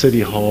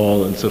city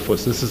hall and so forth.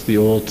 So this is the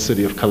old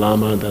city of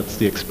Calama, and that's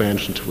the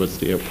expansion towards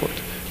the airport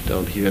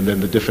down here. And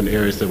then the different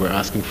areas that we're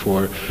asking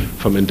for,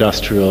 from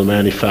industrial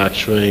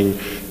manufacturing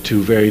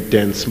to very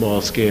dense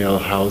small scale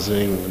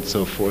housing and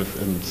so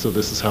forth. And so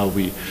this is how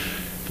we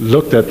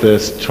looked at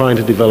this, trying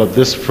to develop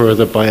this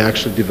further by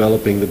actually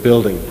developing the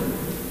building.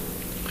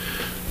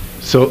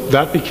 So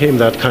that became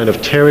that kind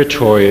of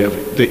territory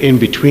of the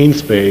in-between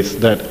space,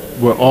 that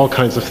where all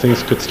kinds of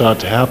things could start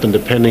to happen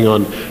depending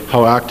on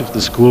how active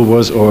the school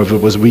was, or if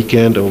it was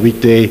weekend or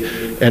weekday.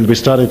 And we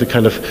started to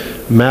kind of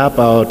map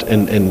out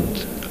and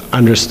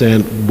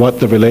understand what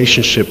the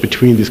relationship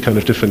between these kind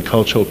of different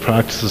cultural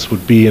practices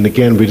would be. And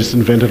again, we just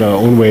invented our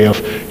own way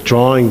of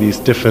drawing these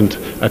different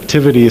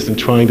activities and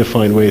trying to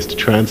find ways to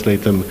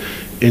translate them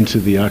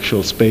into the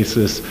actual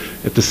spaces.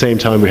 At the same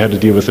time, we had to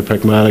deal with the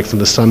pragmatics and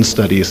the sun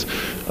studies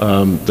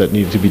that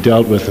needed to be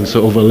dealt with. And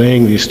so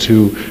overlaying these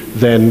two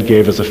then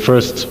gave us a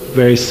first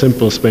very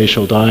simple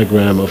spatial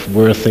diagram of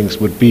where things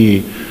would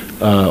be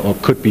or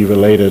could be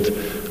related.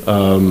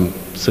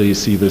 So you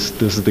see this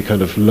is the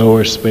kind of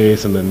lower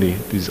space, and then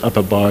these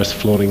upper bars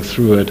floating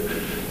through it.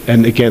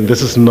 And again,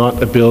 this is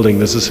not a building,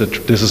 this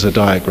is a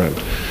diagram.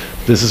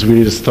 This is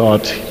really just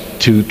thought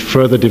to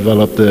further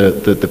develop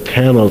the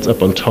panels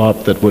up on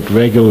top that would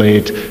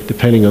regulate,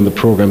 depending on the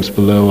programs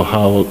below,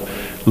 how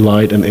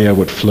light and air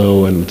would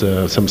flow,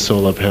 and some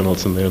solar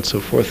panels in there and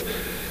so forth,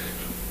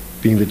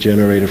 being the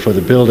generator for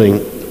the building.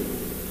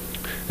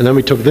 And then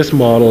we took this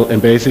model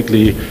and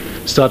basically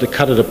started to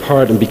cut it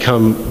apart and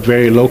become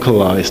very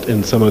localized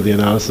in some of the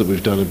analysis that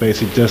we've done, and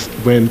basically just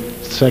went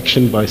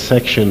section by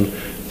section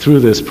through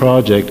this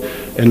project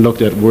and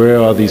looked at where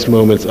are these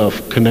moments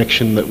of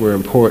connection that were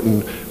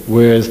important,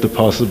 where is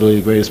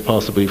possibly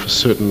for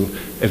certain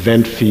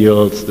event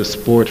fields, the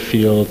sport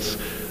fields,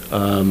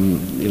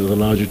 the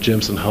larger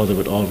gyms, and how they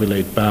would all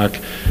relate back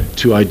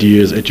to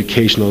ideas,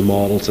 educational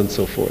models, and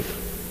so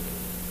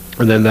forth.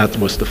 And then that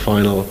was the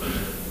final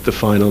the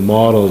final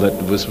model that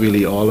was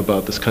really all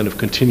about this kind of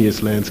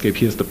continuous landscape.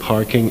 Here's the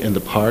parking and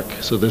the park.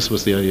 So this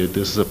was the idea.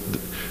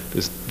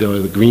 There are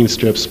the green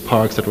strips,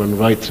 parks that run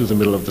right through the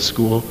middle of the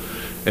school,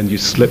 and you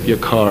slip your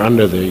car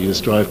under there. You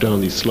just drive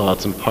down these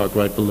slots and park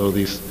right below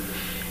these.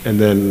 And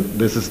then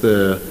this is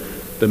the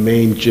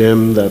main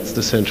gym. That's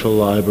the central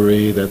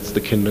library. That's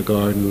the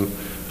kindergarten.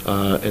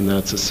 And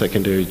that's a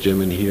secondary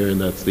gym in here, and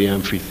that's the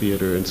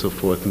amphitheater and so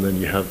forth. And then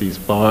you have these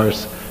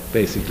bars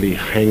basically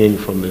hanging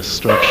from this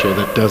structure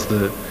that does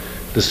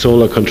the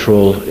solar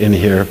control in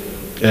here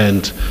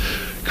and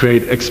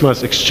create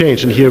X-mass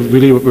exchange. And here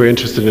really what we're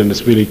interested in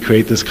is really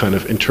create this kind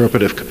of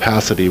interpretive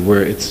capacity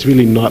where it's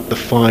really not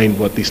defined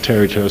what these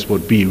territories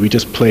would be. We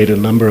just played a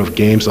number of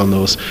games on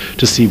those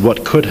to see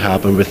what could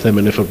happen with them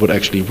and if it would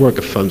actually work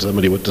if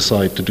somebody would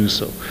decide to do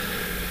so.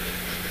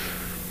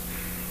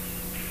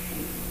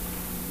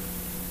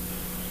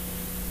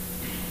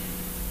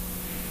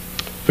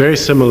 Very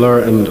similar,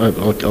 and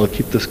I'll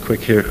keep this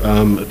quick here.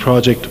 A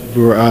project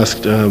we were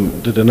asked,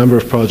 did a number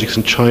of projects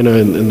in China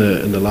in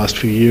the last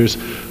few years.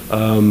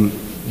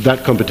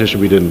 That competition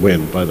we didn't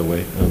win, by the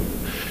way.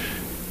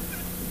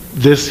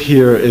 This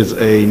here is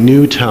a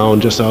new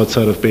town just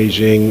outside of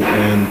Beijing,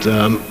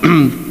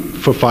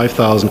 and for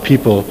 5,000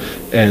 people,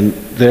 and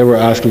they were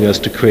asking us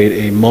to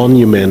create a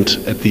monument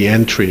at the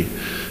entry,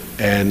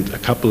 and a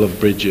couple of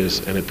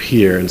bridges and a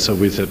pier. And so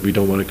we said we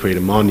don't want to create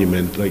a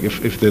monument. Like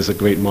if there's a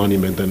great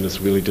monument, then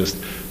it's really just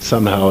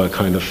somehow a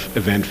kind of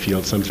event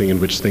field, something in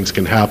which things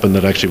can happen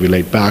that actually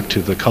relate back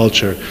to the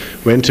culture.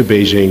 Went to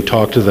Beijing,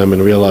 talked to them,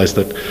 and realized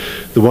that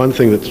the one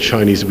thing that the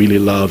Chinese really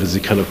love is the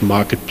kind of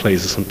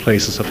marketplaces and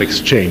places of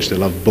exchange. They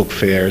love book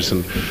fairs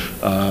and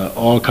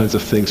all kinds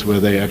of things where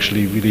they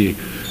actually really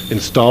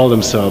install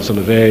themselves on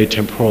a very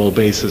temporal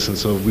basis. And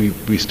so we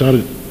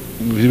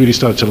really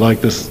started to like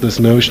this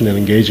notion and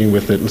engaging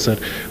with it, and said,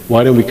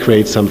 why don't we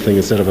create something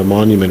instead of a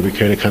monument? We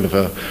create a kind of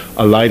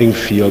a lighting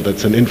field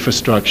that's an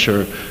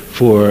infrastructure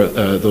for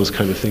those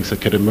kind of things that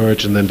could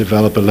emerge, and then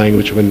develop a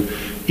language when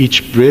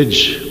each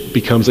bridge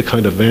becomes a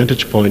kind of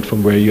vantage point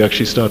from where you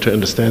actually start to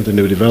understand the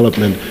new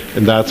development,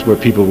 and that's where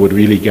people would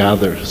really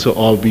gather.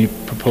 So we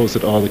proposed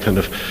that all the kind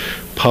of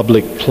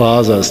public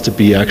plazas to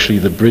be actually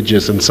the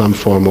bridges in some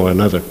form or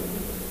another.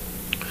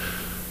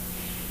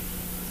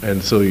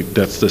 And so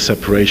that's the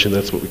separation.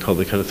 That's what we call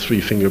the kind of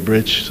three-finger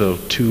bridge. So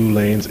 2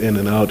 lanes in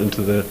and out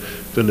into the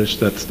village.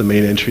 That's the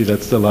main entry.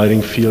 That's the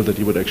lighting field that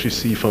you would actually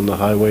see from the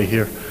highway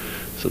here.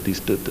 So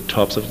the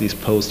tops of these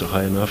posts are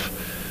high enough.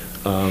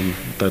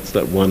 That's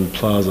that one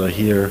plaza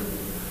here.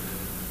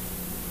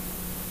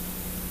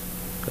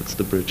 That's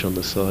the bridge on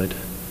the side.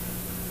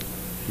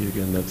 Here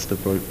again, that's the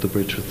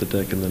bridge with the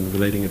deck, and then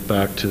relating it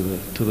back to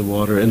the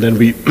water. And then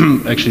we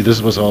actually,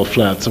 this was all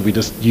flat, so we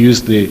just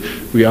used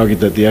we argued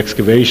that the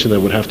excavation that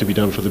would have to be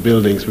done for the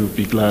buildings, we would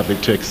be glad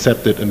to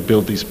accept it and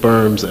build these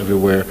berms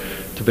everywhere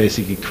to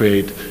basically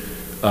create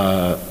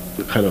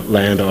kind of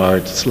land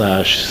art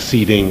 /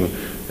 seating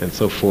and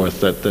so forth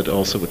that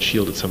also would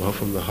shield it somehow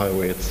from the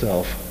highway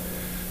itself.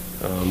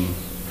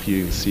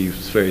 You can see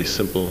it's very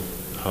simple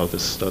how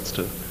this starts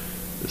to.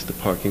 There's the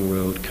parking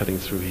road cutting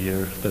through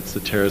here. That's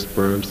the terraced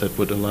berms that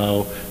would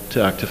allow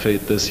to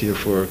activate this here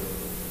for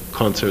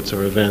concerts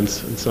or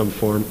events in some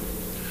form.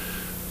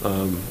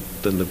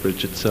 Then the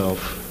bridge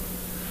itself.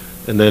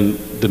 And then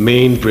the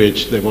main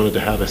bridge, they wanted to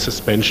have a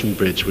suspension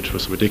bridge, which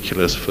was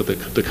ridiculous for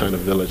the kind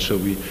of village. So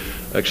we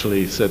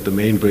actually said the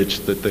main bridge,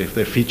 that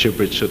their feature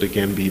bridge should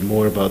again be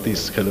more about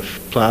these kind of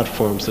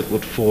platforms that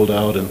would fold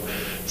out, and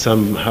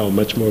somehow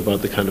much more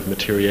about the kind of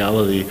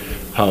materiality,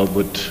 how it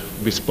would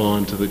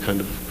respond to the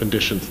kind of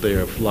conditions there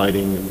of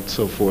lighting and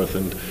so forth,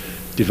 and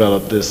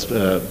develop this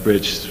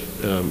bridge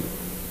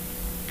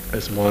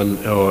as one,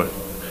 or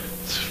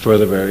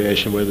further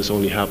variation where this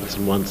only happens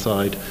on one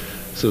side.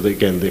 So that,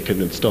 again, they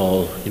can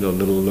install, little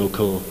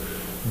local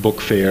book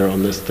fair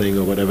on this thing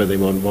or whatever they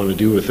want to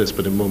do with this,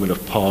 but a moment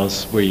of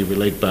pause where you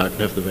relate back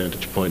and have the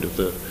vantage point of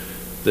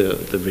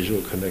the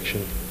visual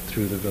connection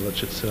through the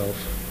village itself.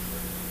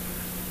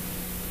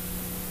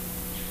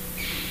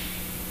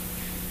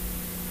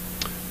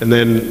 And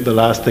then the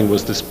last thing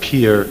was this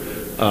pier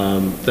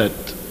that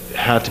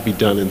had to be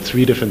done in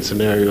 3 different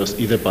scenarios,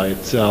 either by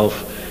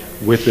itself,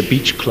 with the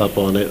beach club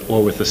on it,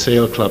 or with the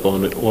sail club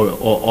on it, or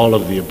all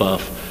of the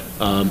above.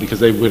 Because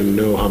they wouldn't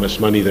know how much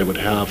money they would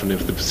have, and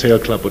if the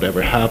sailing club would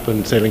ever happen,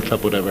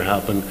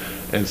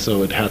 and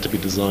so it had to be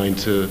designed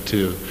to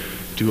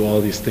do all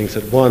these things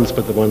at once.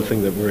 But the one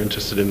thing that we're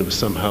interested in was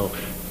somehow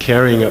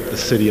carrying up the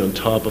city on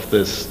top of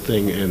this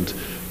thing and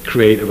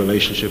create a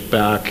relationship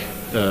back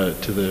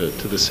to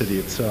the city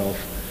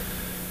itself.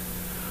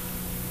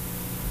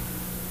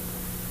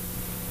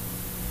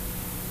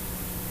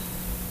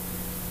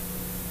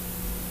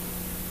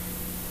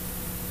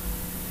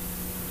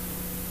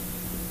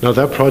 Now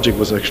that project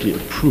was actually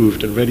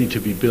approved and ready to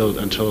be built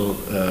until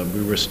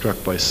we were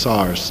struck by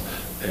SARS,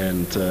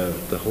 and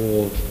the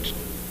whole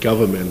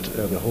government,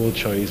 the whole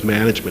Chinese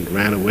management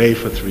ran away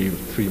for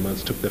three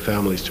months, took their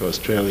families to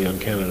Australia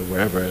and Canada,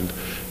 wherever, and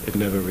it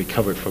never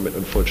recovered from it,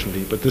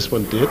 unfortunately. But this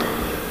one did.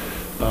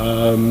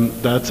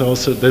 That's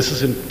also, this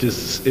is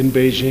in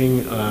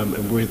Beijing,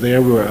 and we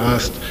were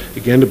asked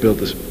again to build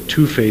this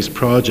two-phase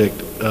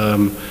project.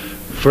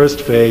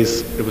 First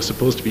phase, it was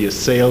supposed to be a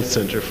sales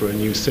center for a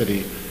new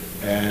city,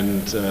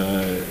 and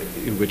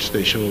in which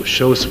they show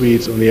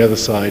suites. On the other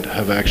side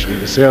have actually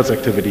the sales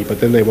activity, but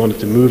then they wanted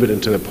to move it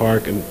into a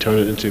park and turn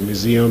it into a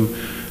museum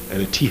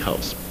and a tea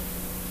house.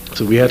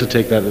 So we had to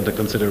take that into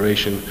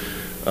consideration,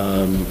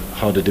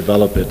 how to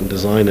develop it and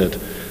design it.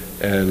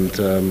 And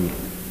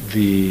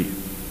the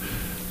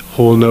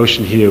whole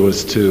notion here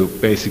was to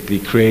basically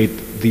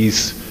create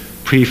these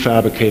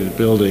prefabricated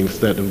buildings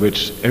that in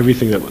which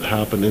everything that would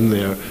happen in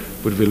there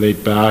would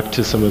relate back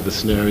to some of the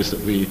scenarios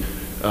that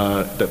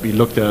we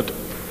looked at,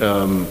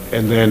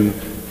 and then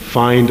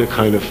find a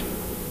kind of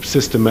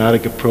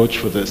systematic approach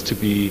for this to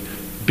be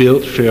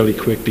built fairly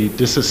quickly,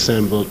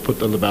 disassembled,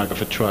 put on the back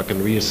of a truck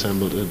and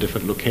reassembled in a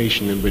different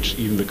location in which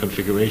even the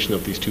configuration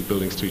of these two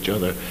buildings to each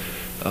other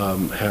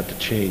had to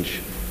change.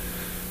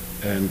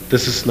 And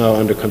this is now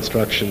under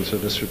construction, so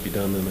this should be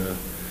done in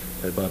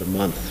about a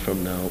month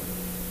from now.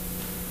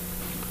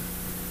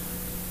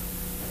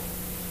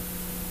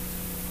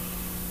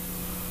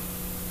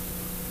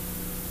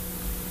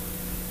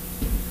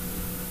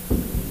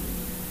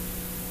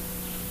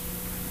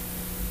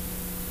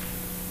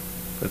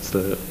 That's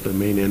the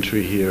main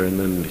entry here, and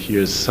then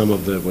here's some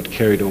of what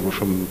carried over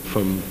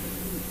from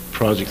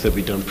projects that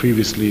we've done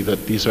previously,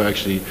 that these are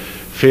actually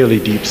fairly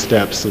deep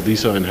steps, so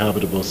these are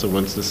inhabitable. So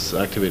once this is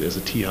activated as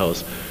a tea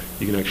house,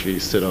 you can actually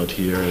sit out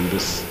here, and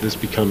this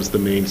becomes the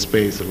main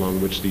space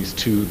along which these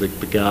two, the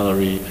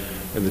gallery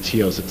and the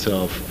tea house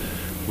itself,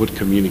 would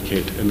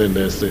communicate. And then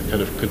there's the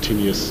kind of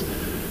continuous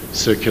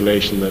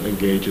circulation that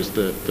engages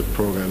the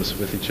programs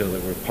with each other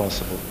where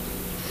possible.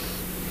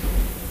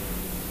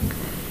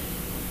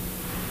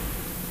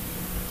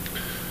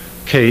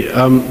 Okay,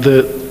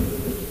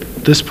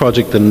 this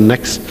project, the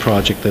next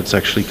project that's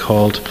actually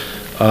called,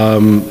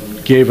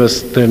 gave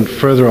us then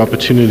further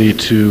opportunity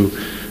to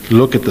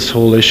look at this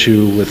whole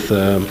issue with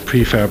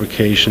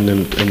prefabrication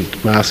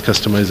and mass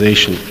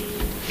customization.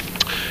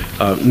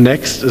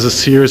 Next is a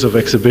series of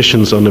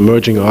exhibitions on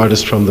emerging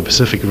artists from the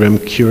Pacific Rim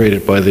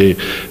curated by the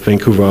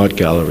Vancouver Art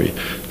Gallery.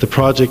 The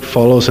project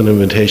follows an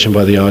invitation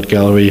by the Art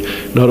Gallery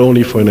not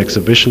only for an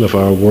exhibition of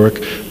our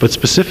work, but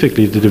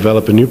specifically to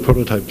develop a new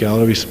prototype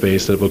gallery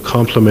space that will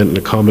complement and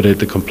accommodate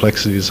the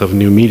complexities of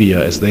new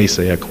media, as they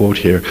say, I quote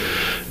here,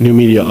 new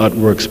media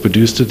artworks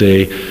produced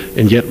today,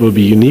 and yet will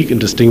be unique and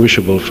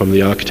distinguishable from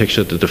the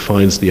architecture that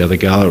defines the other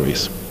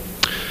galleries.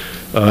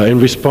 In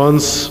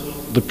response,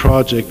 the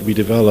project we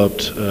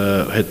developed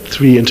had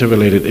three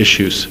interrelated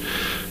issues.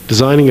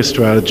 Designing a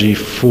strategy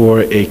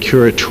for a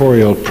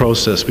curatorial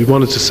process. We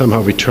wanted to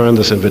somehow return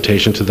this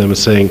invitation to them and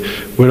saying,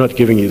 we're not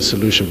giving you the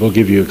solution, we'll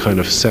give you a kind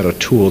of set of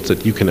tools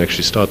that you can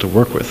actually start to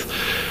work with.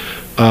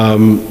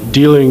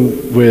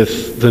 Dealing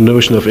with the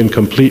notion of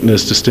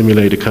incompleteness to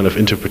stimulate a kind of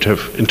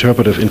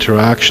interpretive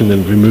interaction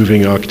and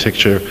removing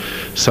architecture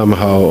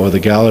somehow, or the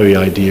gallery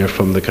idea,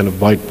 from the kind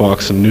of white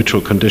box and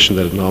neutral condition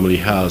that it normally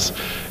has.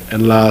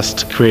 And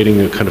last,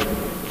 creating a kind of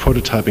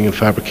prototyping and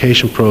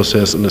fabrication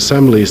process and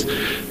assemblies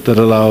that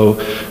allow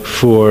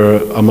for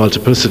a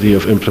multiplicity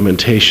of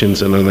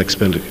implementations and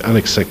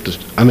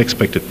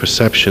unexpected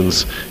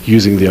perceptions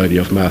using the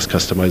idea of mass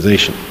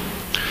customization.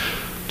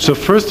 So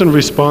first, in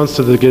response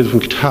to the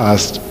given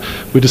task,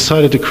 we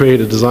decided to create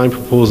a design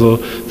proposal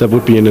that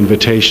would be an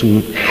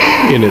invitation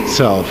in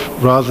itself,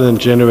 rather than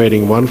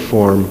generating one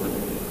form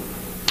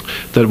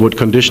that would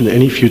condition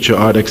any future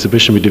art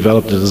exhibition. We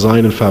developed a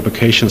design and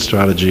fabrication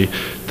strategy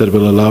that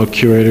will allow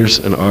curators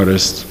and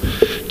artists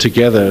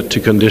together to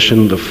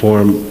condition the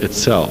form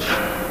itself.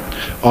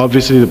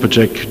 Obviously,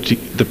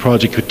 the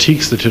project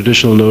critiques the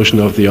traditional notion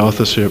of the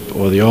authorship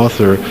or the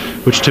author,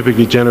 which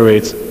typically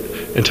generates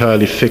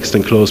entirely fixed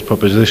and closed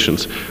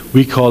propositions.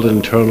 We called it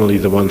internally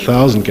the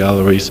 1000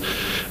 galleries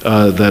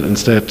that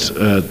instead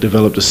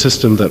developed a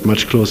system that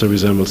much closer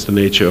resembles the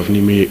nature of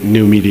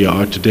new media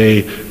art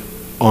today,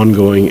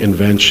 ongoing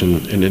invention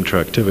and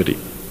interactivity.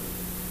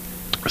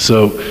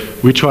 So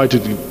we try to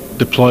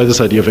deploy this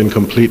idea of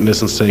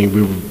incompleteness and saying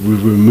we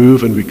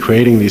remove and we're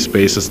creating these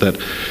spaces, that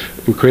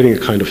we're creating a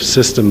kind of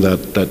system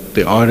that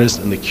the artist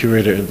and the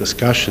curator in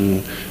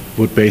discussion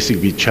would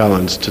basically be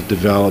challenged to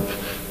develop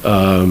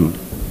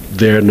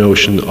their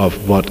notion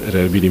of what it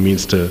really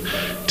means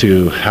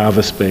to have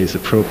a space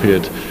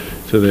appropriate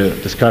to the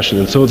discussion.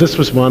 And so this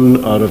was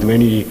one out of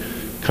many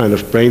kind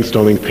of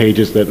brainstorming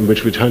pages in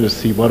which we're trying to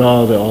see what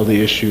are all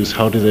the issues,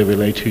 how do they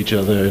relate to each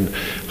other, and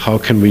how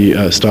can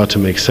we start to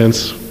make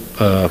sense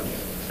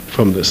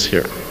from this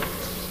here.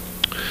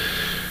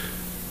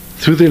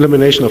 Through the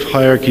elimination of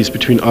hierarchies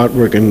between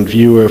artwork and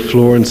viewer,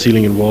 floor and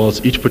ceiling and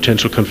walls, each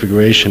potential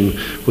configuration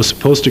was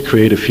supposed to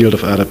create a field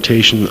of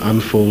adaptation,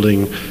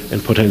 unfolding,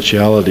 and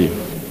potentiality.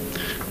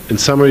 In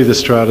summary, the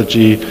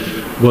strategy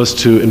was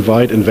to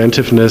invite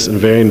inventiveness in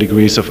varying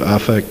degrees of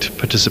affect,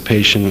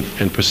 participation,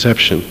 and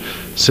perception.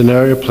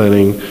 Scenario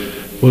planning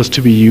was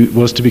to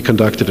be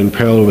conducted in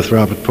parallel with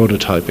rapid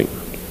prototyping.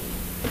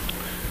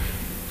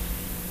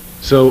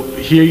 So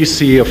here you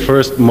see a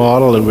first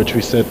model in which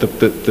we said that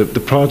the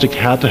project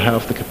had to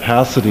have the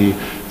capacity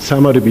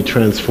somehow to be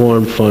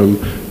transformed from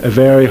a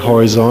very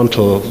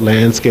horizontal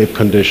landscape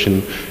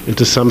condition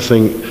into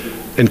something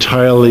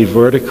entirely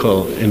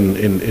vertical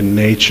in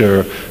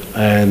nature,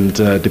 and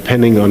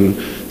depending on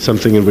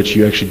something in which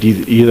you actually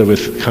either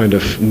with kind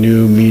of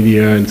new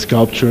media and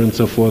sculpture and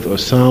so forth, or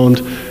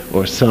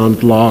sound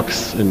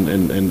blocks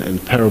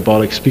and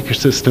parabolic speaker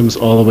systems,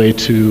 all the way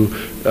to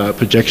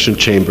projection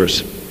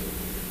chambers.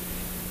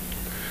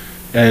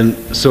 And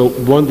so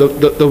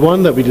the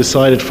one that we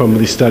decided from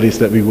these studies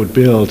that we would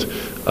build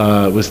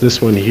was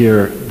this one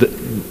here.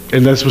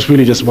 And this was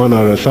really just 1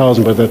 out of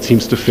 1,000, but that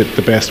seems to fit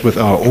the best with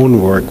our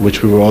own work,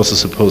 which we were also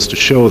supposed to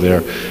show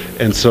there.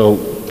 And so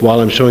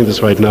while I'm showing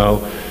this right now,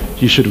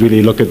 you should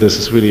really look at this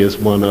as really as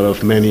one out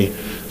of many.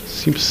 It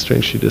seems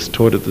strangely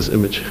distorted, this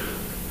image.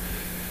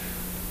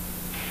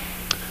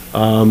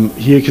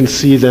 Here you can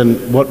see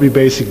then what we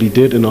basically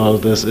did in all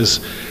of this is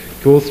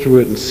go through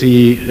it and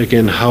see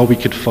again how we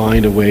could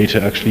find a way to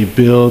actually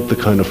build the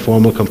kind of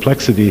formal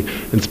complexity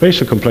and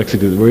spatial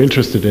complexity that we're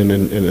interested in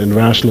and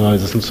rationalize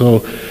this. And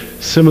so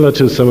similar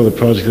to some of the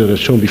projects that I've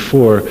shown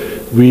before,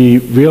 we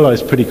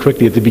realized pretty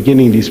quickly at the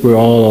beginning these were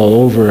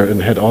all over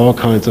and had all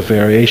kinds of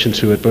variation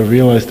to it, but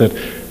realized that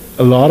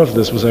a lot of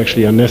this was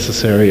actually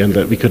unnecessary, and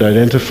that we could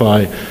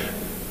identify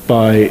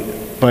by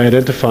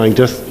identifying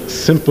just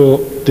simple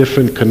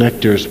different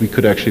connectors, we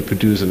could actually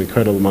produce an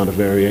incredible amount of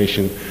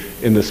variation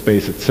in the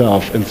space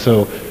itself. And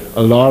so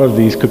a lot of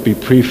these could be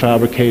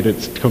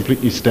prefabricated,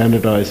 completely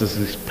standardized as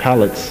these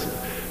pallets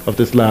of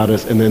this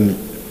lattice, and then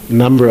a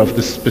number of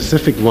the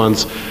specific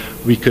ones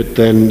we could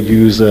then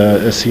use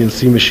a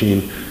CNC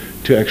machine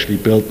to actually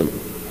build them.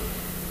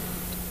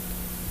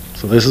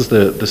 So this is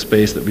the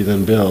space that we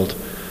then build.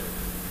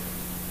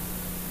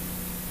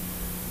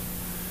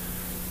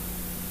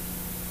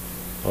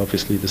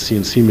 Obviously the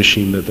CNC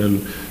machine that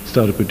then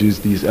started to produce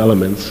these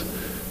elements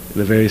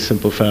in a very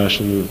simple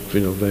fashion,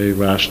 very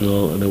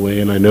rational in a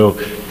way. And I know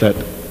that,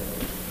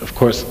 of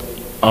course,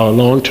 our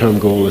long-term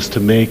goal is to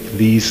make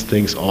these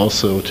things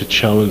also to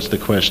challenge the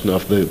question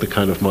of the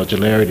kind of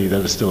modularity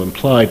that is still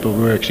implied, but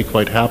we're actually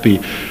quite happy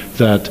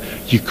that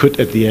you could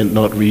at the end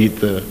not read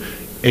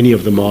any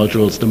of the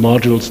modules. The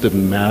modules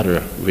didn't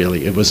matter,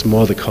 really. It was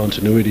more the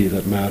continuity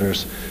that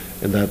matters,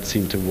 and that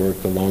seemed to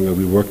work the longer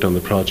we worked on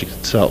the project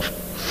itself.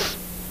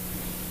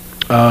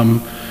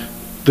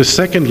 The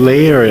second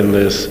layer in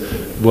this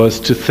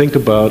was to think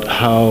about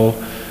how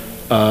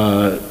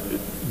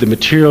the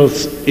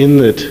materials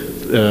in it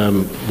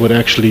would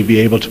actually be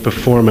able to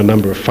perform a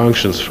number of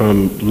functions,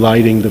 from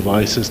lighting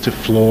devices to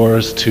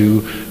floors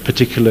to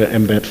particular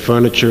embed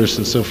furnitures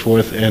and so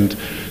forth. And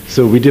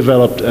so we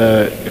developed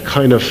a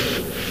kind of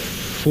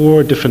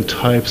 4 different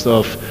types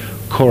of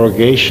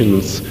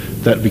corrugations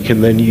that we can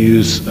then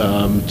use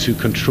to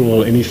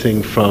control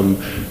anything from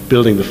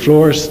building the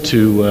floors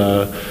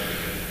to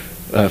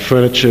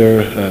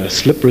furniture,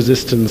 slip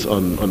resistance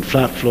on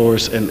flat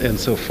floors, and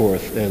so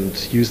forth,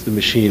 and use the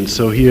machine.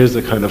 So here's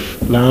a kind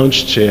of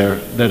lounge chair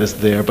that is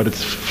there, but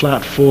it's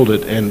flat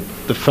folded, and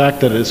the fact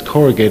that it is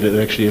corrugated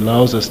actually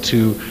allows us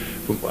to,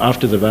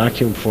 after the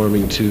vacuum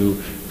forming, to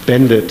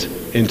bend it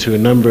into a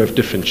number of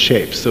different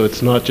shapes. So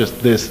it's not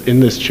just this. In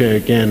this chair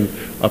again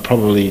are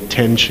probably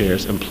 10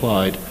 chairs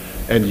implied,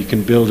 and you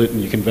can build it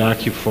and you can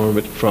vacuum form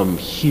it from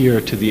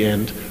here to the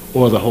end,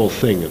 or the whole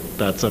thing.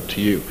 That's up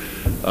to you.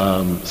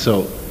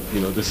 So,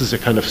 this is a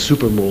kind of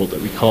super mold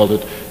that we called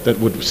it, that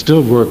would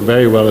still work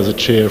very well as a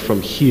chair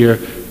from here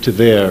to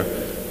there,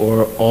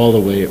 or all the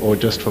way, or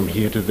just from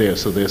here to there.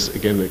 So there's,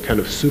 again, a kind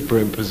of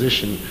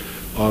superimposition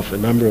of a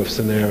number of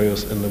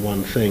scenarios in the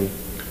one thing.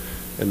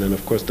 And then,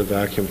 of course, the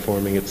vacuum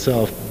forming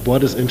itself.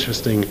 What is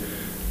interesting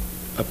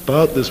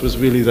about this was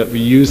really that we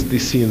used the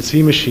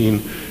CNC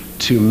machine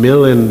to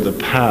mill in the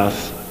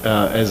path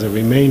as a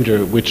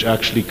remainder, which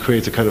actually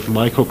creates a kind of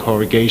micro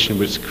corrugation,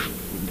 which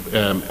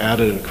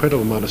added an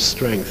incredible amount of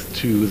strength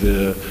to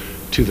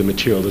the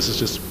material. This is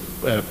just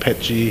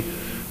PETG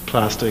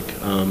plastic,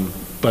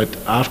 but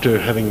after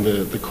having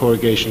the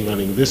corrugation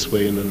running this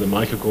way and then the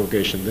micro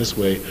corrugation this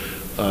way,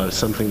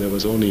 something that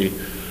was only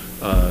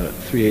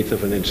 3/8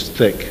 of an inch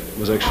thick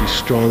was actually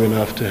strong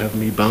enough to have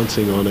me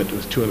bouncing on it. It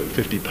was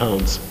 250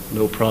 pounds,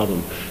 no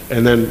problem.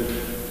 And then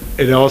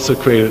it also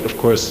created, of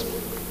course,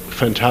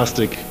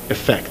 fantastic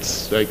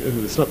effects. Like,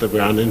 it's not that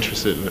we're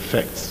uninterested in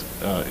effects.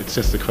 It's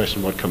just the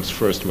question what comes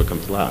first and what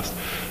comes last.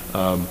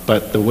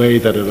 But the way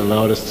that it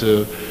allowed us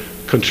to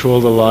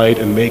control the light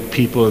and make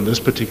people in this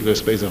particular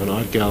space of an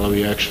art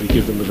gallery actually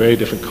give them a very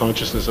different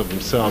consciousness of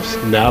themselves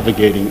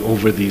navigating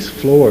over these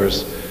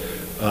floors.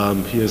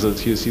 Here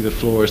you see the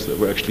floors that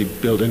were actually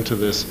built into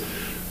this.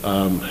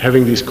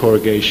 Having these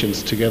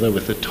corrugations together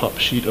with the top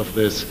sheet of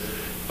this,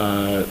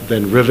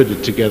 then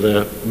riveted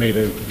together, made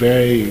a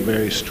very,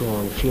 very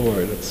strong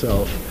floor in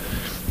itself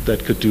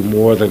that could do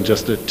more than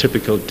just a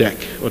typical deck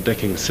or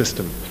decking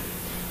system.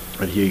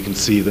 And here you can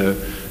see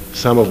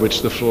some of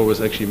which the floor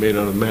was actually made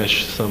out of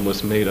mesh, some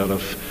was made out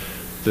of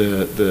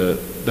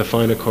the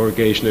finer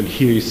corrugation, and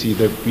here you see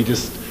that we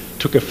just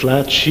took a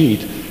flat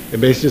sheet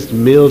and basically just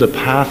milled a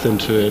path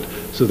into it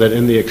so that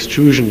in the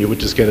extrusion you would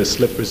just get a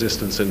slip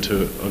resistance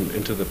into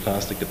the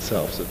plastic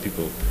itself so that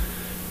people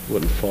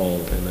wouldn't fall.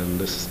 And then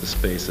this is the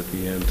space at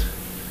the end.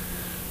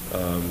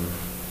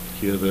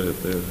 Here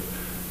the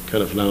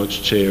kind of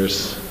lounge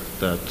chairs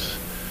that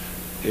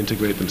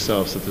integrate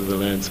themselves into the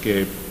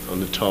landscape. On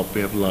the top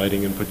we have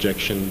lighting and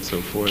projection and so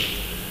forth.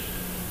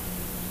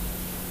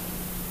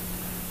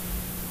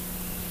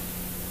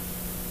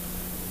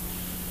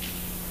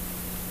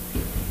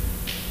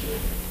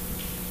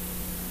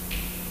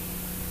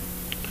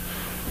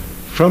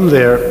 From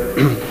there,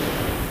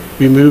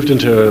 we moved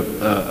into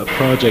a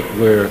project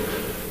where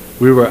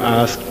we were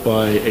asked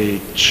by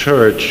a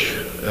church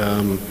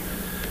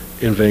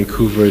in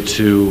Vancouver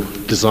to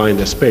design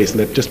their space, and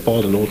they've just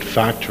bought an old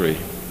factory.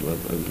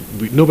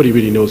 Nobody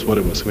really knows what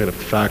it was. We had a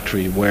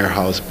factory,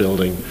 warehouse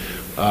building,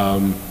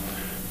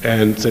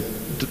 and said,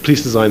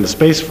 please design the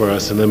space for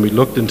us. And then we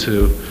looked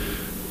into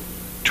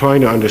trying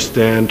to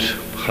understand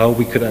how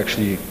we could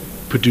actually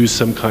produce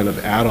some kind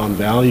of add-on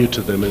value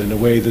to them, and in a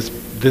way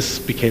this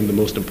became the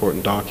most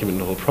important document in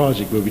the whole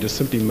project, where we just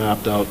simply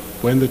mapped out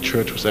when the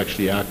church was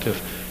actually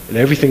active, and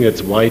everything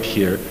that's white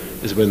here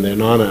is when they're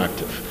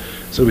non-active.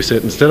 So we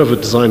said, instead of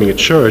designing a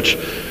church,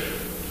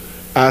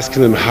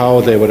 asking them how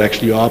they would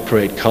actually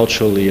operate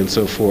culturally and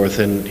so forth,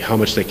 and how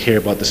much they care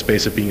about the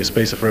space of being a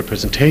space of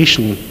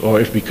representation, or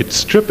if we could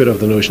strip it of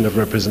the notion of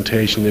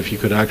representation, if you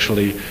could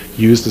actually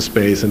use the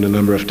space in a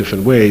number of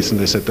different ways, and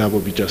they said that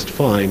would be just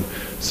fine.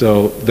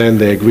 So then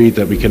they agreed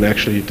that we can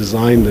actually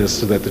design this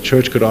so that the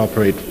church could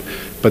operate,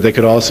 but they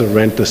could also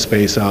rent the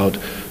space out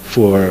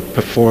for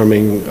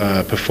performing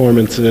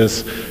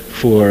performances,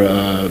 for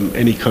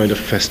any kind of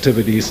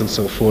festivities and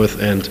so forth,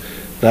 and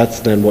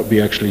that's then what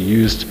we actually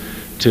used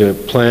to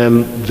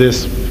plan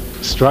this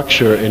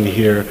structure in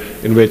here,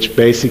 in which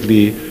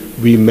basically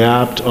we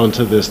mapped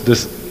onto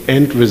this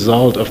end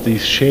result of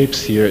these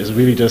shapes here is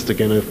really just a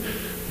kind of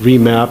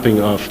remapping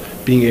of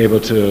being able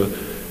to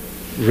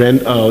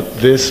rent out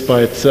this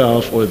by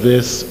itself, or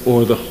this,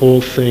 or the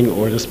whole thing,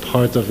 or just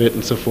parts of it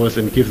and so forth,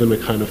 and give them a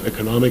kind of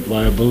economic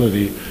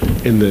viability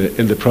in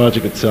the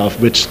project itself,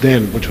 which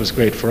was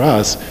great for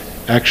us,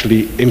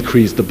 actually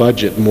increased the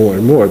budget more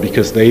and more,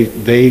 because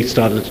they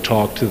started to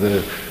talk to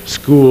the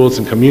schools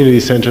and community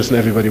centers, and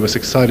everybody was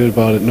excited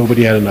about it.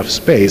 Nobody had enough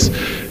space,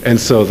 and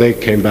so they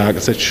came back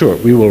and said, sure,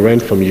 we will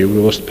rent from you, we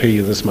will pay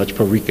you this much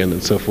per weekend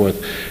and so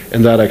forth.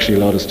 And that actually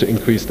allowed us to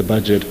increase the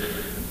budget,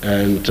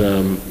 and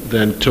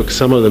then took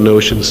some of the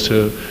notions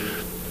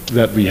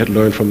that we had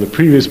learned from the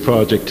previous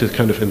project to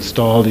kind of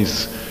install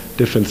these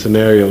different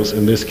scenarios.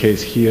 In this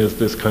case, here's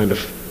this kind of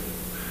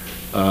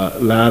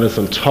lattice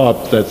on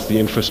top. That's the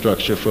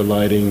infrastructure for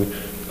lighting.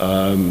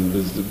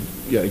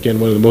 Again,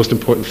 one of the most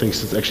important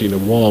things is actually in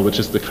the wall, which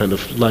is the kind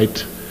of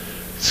light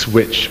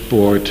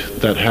switchboard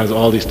that has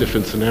all these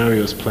different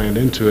scenarios planned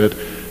into it,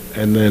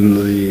 and then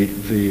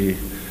the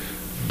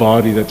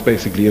body that's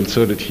basically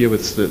inserted here,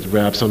 with that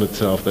wraps on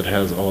itself, that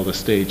has all the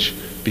stage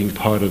being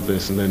part of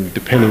this, and then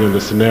depending on the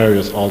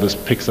scenarios, all this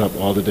picks up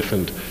all the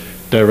different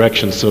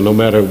directions. So no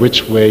matter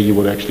which way you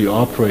would actually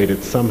operate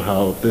it,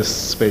 somehow this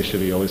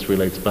spatially always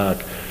relates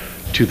back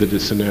to the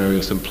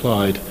scenarios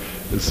implied.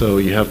 And so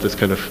you have this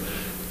kind of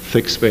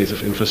thick space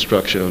of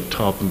infrastructure on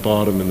top and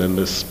bottom, and then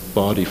this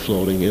body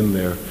floating in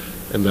there,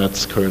 and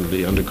that's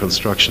currently under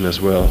construction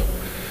as well.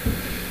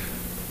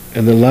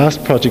 And the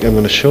last project I'm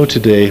going to show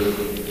today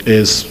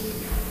is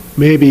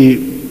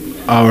maybe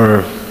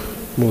our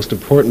most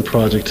important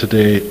project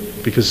today,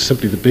 because it's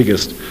simply the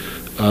biggest,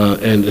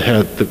 and it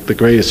had the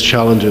greatest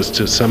challenges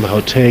to somehow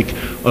take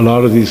a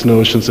lot of these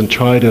notions and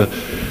try to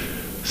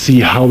see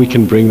how we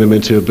can bring them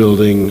into a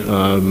building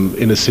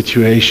in a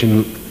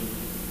situation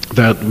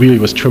that really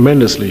was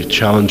tremendously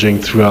challenging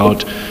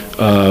throughout,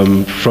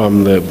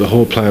 from the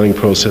whole planning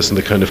process and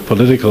the kind of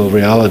political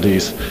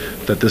realities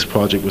that this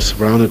project was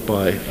surrounded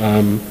by.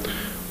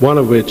 One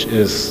of which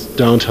is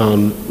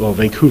downtown, well,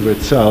 Vancouver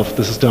itself.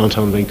 This is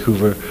downtown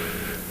Vancouver.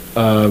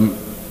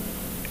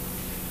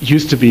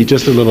 Used to be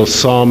just a little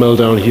sawmill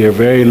down here,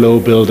 very low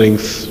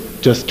buildings.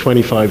 Just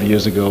 25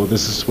 years ago,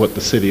 this is what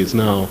the city is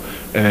now.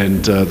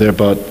 And there are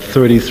about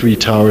 33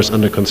 towers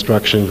under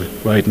construction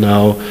right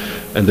now.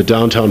 And the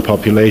downtown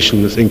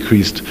population has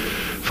increased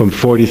from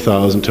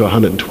 40,000 to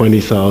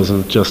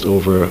 120,000 just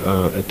over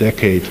a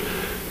decade.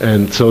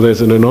 And so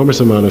there's an enormous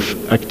amount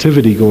of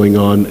activity going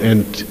on,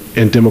 and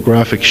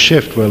demographic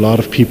shift, where a lot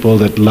of people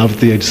that love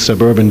the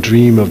suburban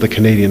dream of the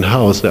Canadian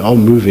house, they're all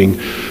moving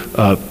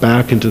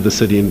back into the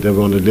city, and they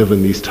want to live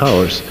in these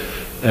towers.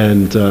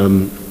 And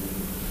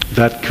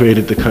that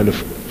created the kind of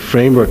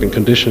framework and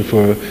condition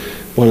for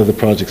one of the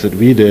projects that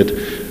we did.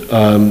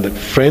 The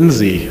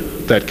frenzy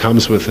that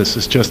comes with this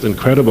is just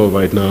incredible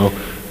right now.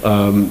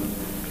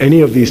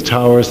 Any of these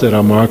towers that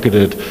are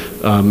marketed,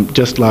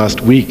 just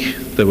last week,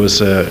 there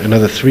was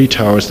another 3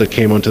 towers that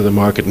came onto the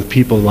market, and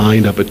people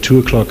lined up at 2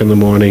 o'clock in the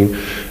morning,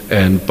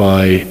 and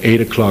by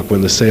 8 o'clock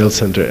when the sales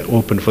center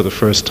opened for the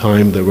first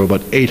time, there were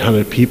about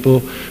 800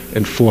 people,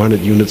 and 400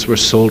 units were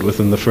sold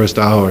within the first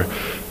hour.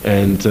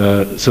 And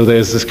so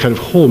there's this kind of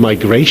whole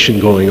migration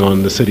going on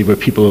in the city where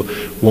people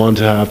they want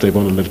to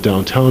live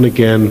downtown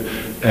again.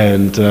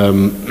 And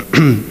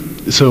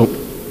so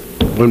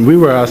when we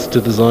were asked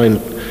to design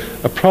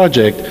a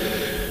project,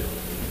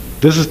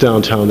 this is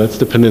downtown, that's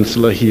the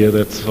peninsula here,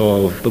 that's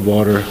all the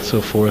water,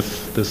 so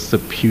forth. This is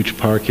a huge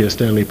park here,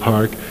 Stanley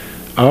Park.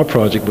 Our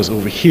project was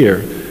over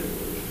here,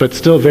 but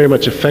still very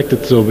much affected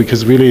though,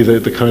 because really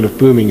the kind of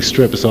booming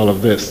strip is all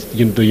of this.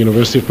 The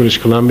University of British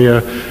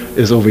Columbia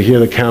is over here,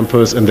 the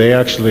campus, and they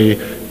actually,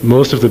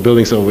 most of the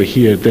buildings over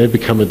here, they've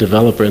become a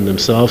developer in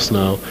themselves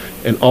now,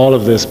 and all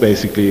of this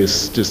basically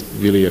is just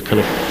really a kind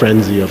of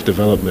frenzy of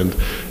development.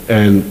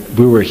 And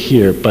we were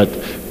here, but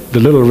the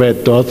little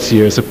red dots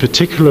here is a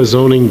particular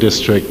zoning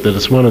district that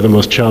is one of the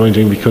most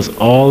challenging, because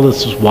all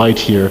this white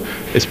here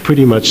is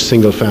pretty much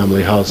single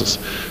family houses.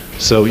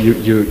 So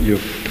you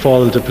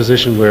fall into a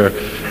position where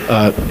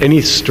any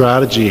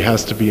strategy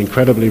has to be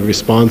incredibly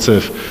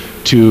responsive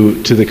to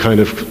the kind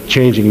of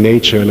changing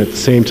nature, and at the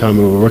same time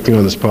we were working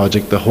on this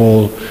project, the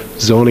whole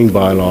zoning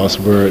bylaws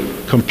were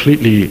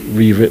completely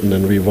rewritten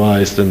and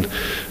revised. And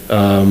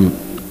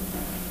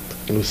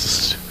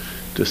let's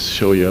just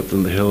show you up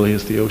on the hill,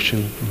 here's the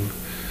ocean.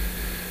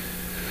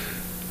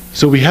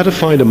 So we had to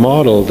find a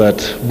model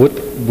that would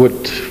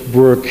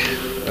work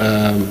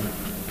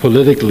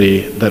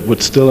politically, that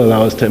would still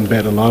allow us to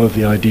embed a lot of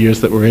the ideas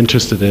that we're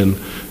interested in,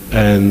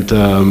 and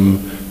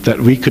that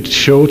we could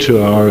show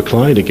to our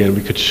client again.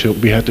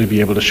 We had to be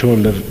able to show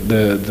them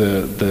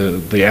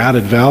the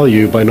added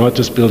value by not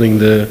just building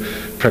the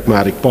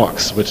pragmatic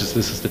box, this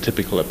is the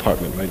typical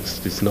apartment, right?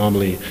 It's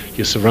normally,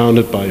 you're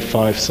surrounded by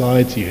 5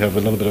 sides, you have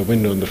a little bit of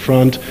window in the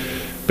front,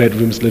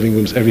 bedrooms, living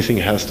rooms, everything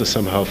has to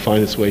somehow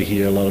find its way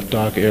here, a lot of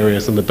dark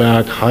areas in the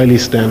back, highly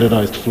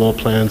standardized floor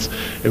plans,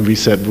 and we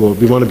said, well,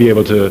 we want to be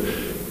able to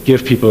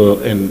give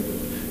people an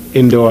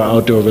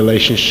indoor-outdoor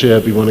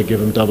relationship, we want to give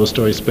them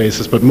double-story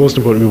spaces, but most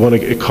importantly, we want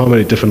to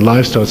accommodate different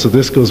lifestyles. So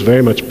this goes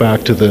very much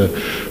back to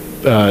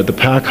the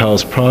pack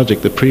house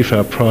project, the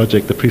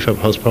prefab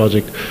house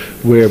project,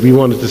 where we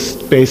wanted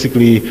to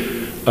basically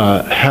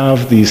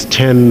have these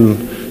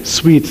 10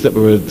 suites that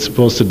we were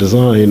supposed to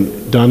design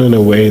done in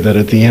a way that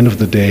at the end of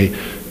the day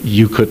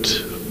you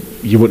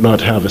would not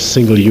have a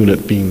single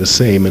unit being the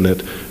same in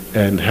it,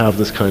 and have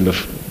this kind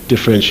of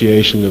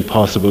differentiation and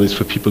possibilities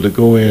for people to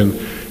go in,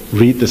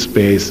 read the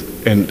space,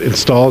 and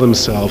install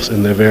themselves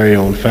in their very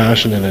own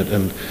fashion in it.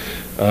 And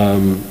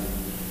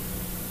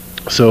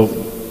so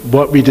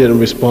what we did in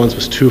response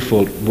was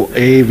twofold.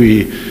 A,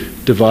 we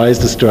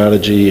devised a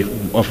strategy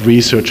of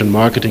research and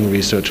marketing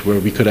research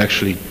where we could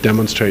actually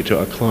demonstrate to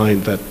our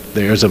client that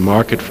there's a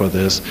market for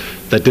this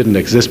that didn't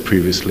exist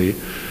previously.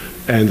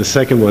 And the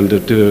second one, to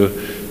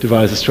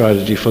devise a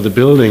strategy for the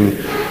building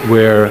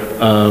where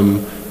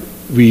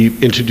we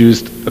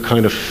introduced a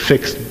kind of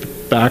fixed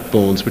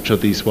backbones, which are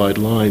these white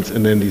lines,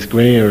 and then these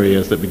gray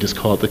areas that we just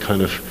called the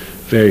kind of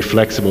very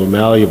flexible,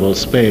 malleable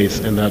space,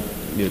 and that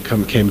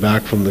came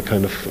back from the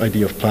kind of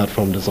idea of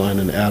platform design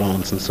and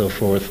add-ons and so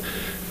forth.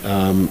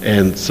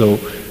 And so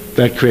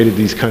that created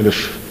these kind of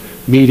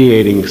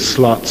mediating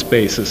slot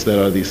spaces that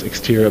are these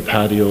exterior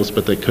patios,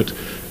 but they could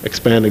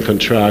expand and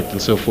contract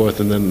and so forth,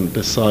 and then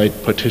the side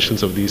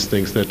partitions of these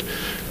things that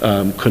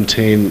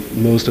contain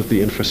most of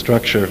the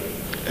infrastructure.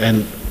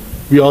 And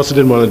we also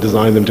didn't want to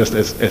design them just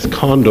as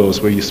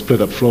condos where you split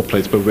up floor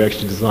plates, but we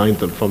actually designed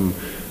them from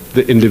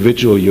the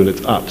individual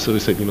units up. So we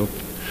said,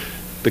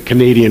 the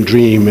Canadian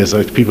dream is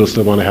that people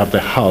still want to have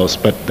their house,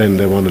 but then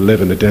they want to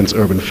live in a dense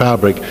urban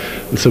fabric.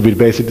 And so we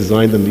basically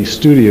designed them these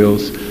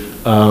studios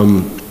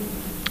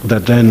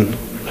that then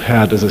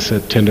had, as I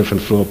said, 10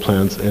 different floor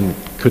plans and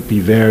could be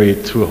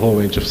varied through a whole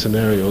range of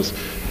scenarios.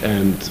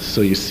 And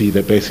so you see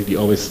that basically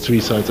always 3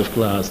 sides of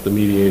glass, the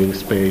mediating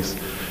space,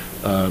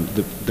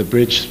 the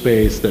bridge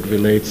space that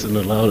relates and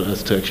allowed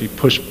us to actually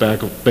push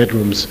back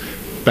bedrooms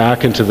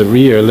back into the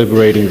rear,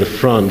 liberating the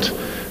front.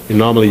 And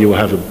normally you will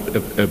have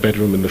a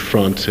bedroom in the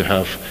front to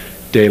have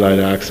daylight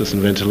access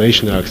and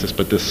ventilation access,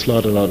 but this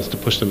slot allowed us to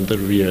push them to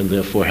the rear and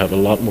therefore have a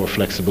lot more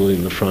flexibility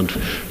in the front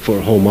for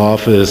a home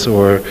office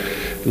or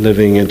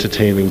living,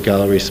 entertaining,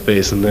 gallery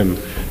space. And then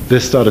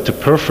this started to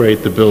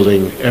perforate the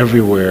building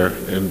everywhere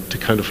and to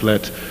kind of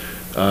let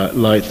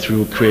light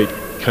through, create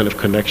kind of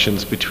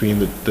connections between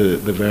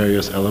the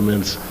various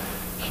elements.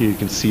 Here you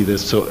can see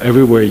this. So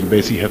everywhere you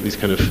basically have these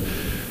kind of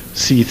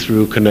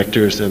see-through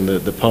connectors, and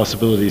the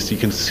possibilities. You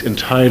can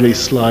entirely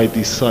slide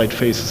these side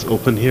faces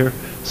open here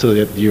so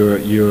that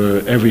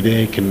your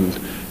everyday can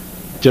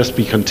just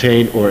be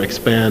contained or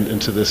expand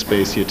into this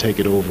space. You take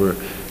it over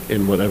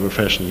in whatever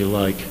fashion you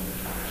like.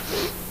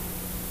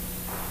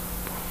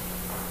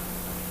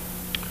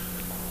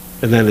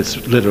 And then it's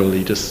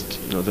literally just,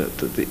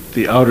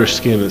 the outer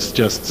skin is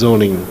just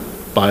zoning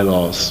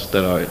bylaws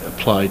that are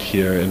applied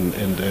here, and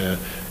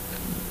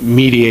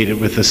mediated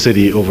with the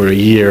city over a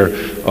year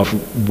of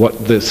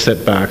what the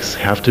setbacks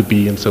have to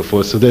be and so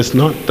forth. So there's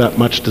not that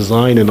much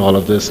design in all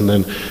of this, and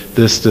then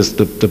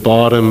the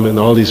bottom and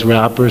all these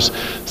wrappers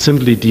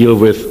simply deal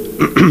with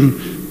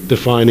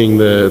defining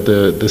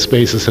the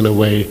spaces in a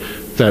way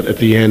that at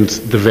the end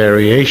the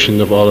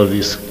variation of all of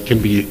these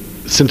can be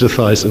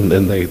synthesized, and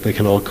they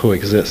can all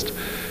coexist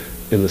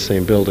in the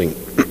same building.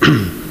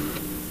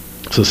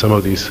 So some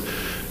of these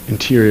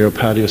interior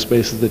patio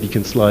spaces that you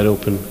can slide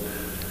open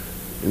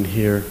in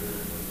here,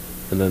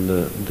 and then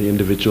the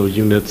individual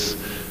units,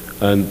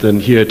 and then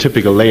here a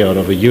typical layout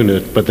of a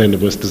unit, but then it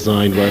was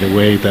designed right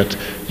away that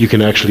you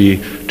can actually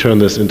turn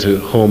this into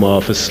home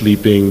office,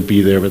 sleeping,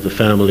 be there with the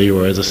family,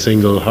 or as a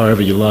single,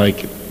 however you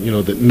like. You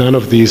know, that none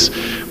of these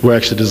were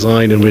actually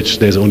designed in which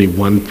there's only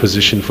one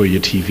position for your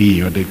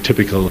TV, or the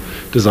typical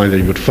design that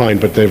you would find,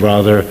 but they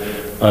rather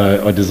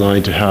are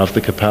designed to have the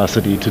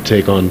capacity to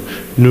take on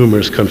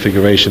numerous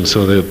configurations.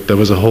 So there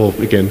was a whole,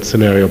 again,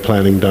 scenario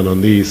planning done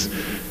on these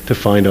to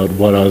find out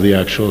what are the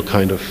actual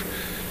kind of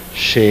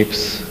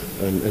shapes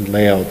and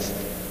layouts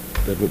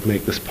that would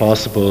make this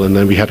possible. And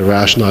then we had to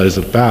rationalize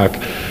it back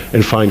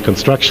and find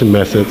construction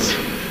methods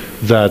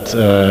that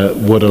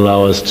would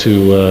allow us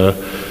to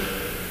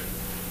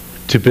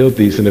build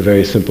these in a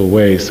very simple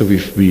way. So we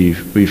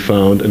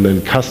found and then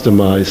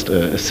customized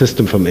a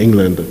system from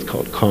England that's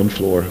called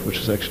Confloor, which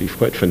is actually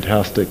quite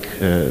fantastic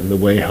in the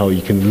way how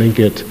you can link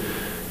it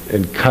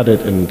and cut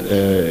it, and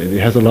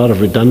it has a lot of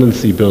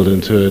redundancy built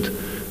into it,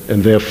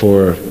 and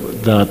therefore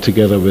that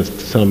together with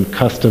some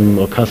custom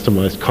or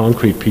customized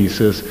concrete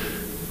pieces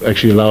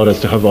actually allowed us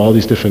to have all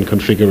these different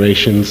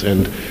configurations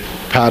and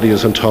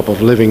patios on top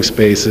of living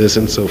spaces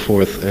and so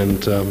forth.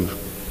 And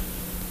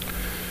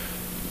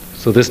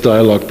so this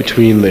dialogue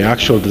between the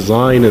actual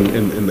design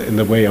and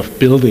the way of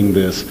building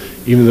this,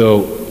 even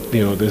though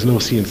there's no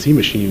CNC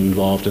machine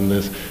involved in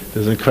this,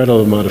 there's an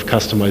incredible amount of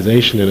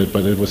customization in it,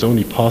 but it was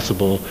only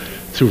possible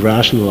through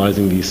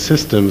rationalizing these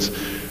systems,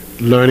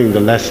 learning the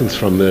lessons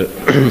from the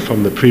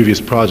from the previous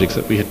projects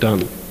that we had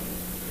done.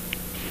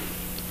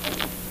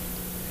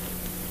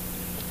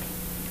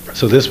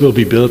 So this will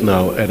be built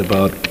now at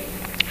about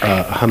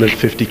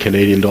 150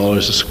 Canadian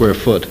dollars a square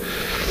foot,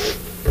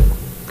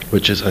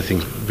 which is, I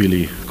think,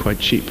 really quite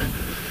cheap.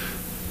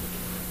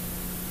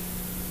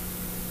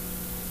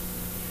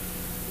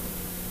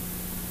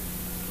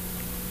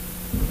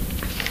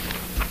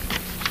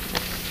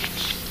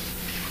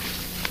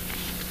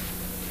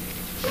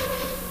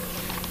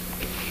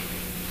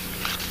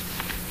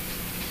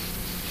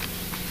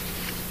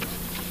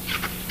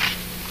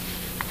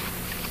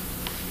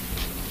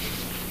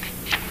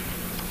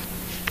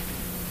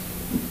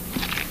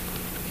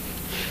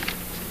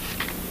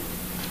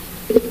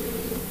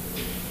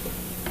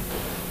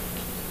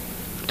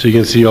 So you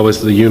can see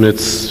always the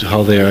units,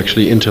 how they are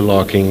actually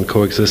interlocking,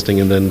 coexisting,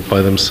 and then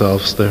by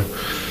themselves there.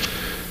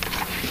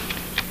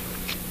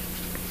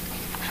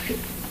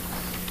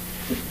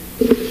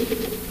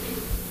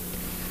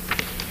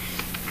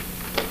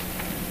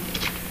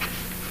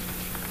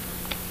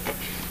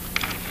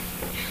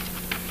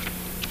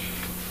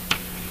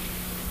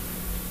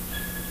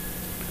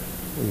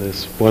 And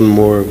there's one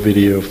more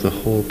video of the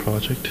whole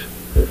project.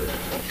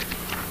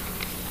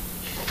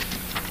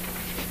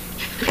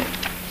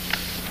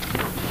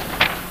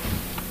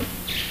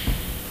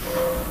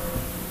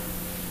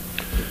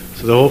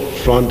 So the whole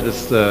front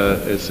is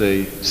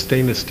a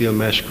stainless steel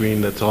mesh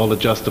screen that's all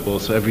adjustable.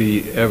 So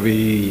every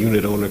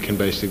unit owner can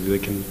basically,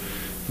 they can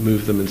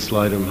move them and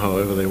slide them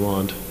however they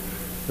want,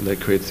 and that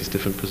creates these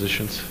different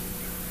positions.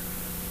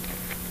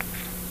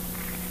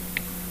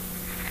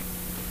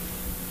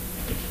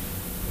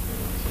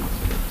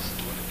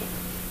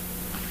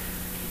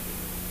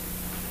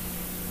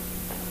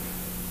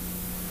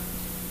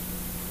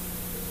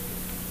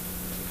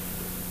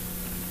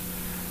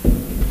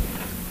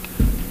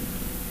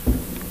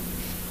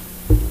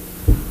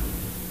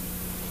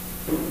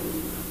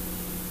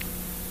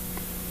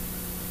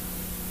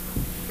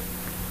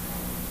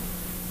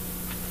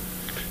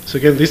 So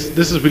again, this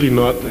is really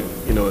not,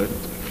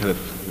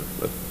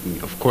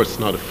 of course,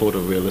 not a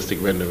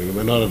photorealistic rendering.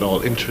 We're not at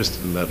all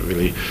interested in that,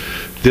 really.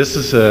 This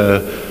is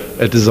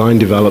a design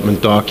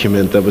development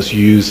document that was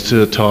used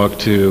to talk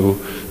to.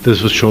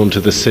 This was shown to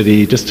the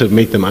city just to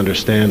make them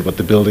understand what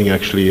the building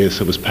actually is.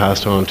 It was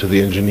passed on to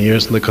the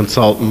engineers and the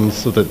consultants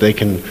so that they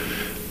can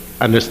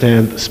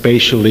understand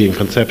spatially and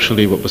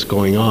conceptually what was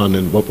going on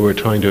and what we were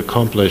trying to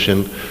accomplish.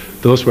 And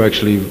those were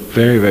actually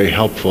very, very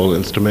helpful,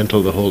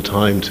 instrumental the whole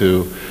time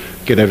to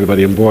get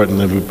everybody on board. And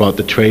then we brought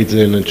the trades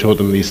in and showed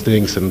them these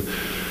things, and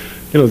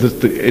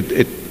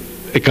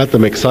it got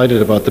them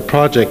excited about the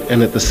project,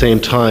 and at the same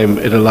time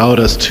it allowed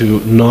us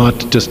to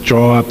not just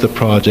draw up the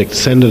project,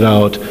 send it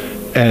out,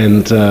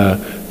 and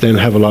then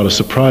have a lot of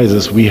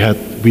surprises. We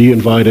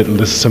invited, and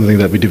this is something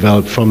that we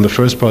developed from the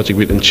first project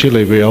in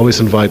Chile, we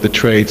always invite the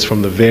trades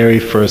from the very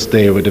first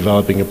day we're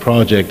developing a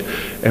project,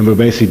 and we're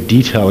basically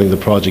detailing the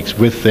projects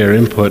with their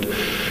input.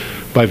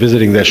 by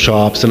visiting their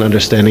shops and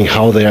understanding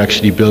how they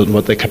actually build and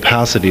what their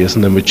capacity is,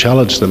 and then we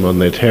challenge them on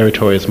their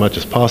territory as much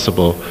as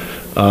possible.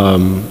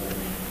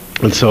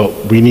 And so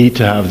we need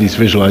to have these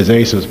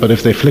visualizations, but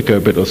if they flicker a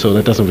bit or so,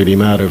 that doesn't really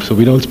matter. So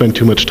we don't spend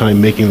too much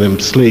time making them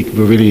sleek.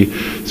 We really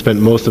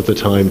spend most of the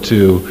time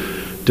to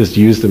just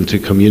use them to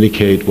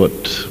communicate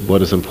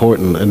what is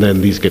important, and then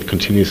these get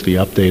continuously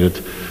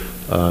updated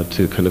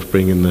to kind of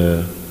bring in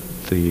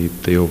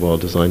the overall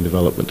design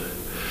development.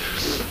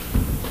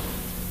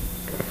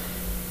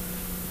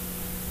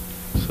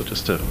 So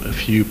just a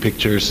few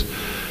pictures.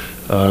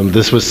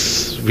 This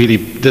was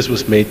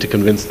made to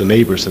convince the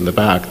neighbors in the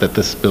back that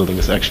this building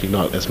is actually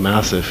not as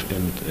massive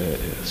and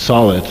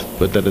solid,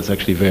 but that it's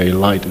actually very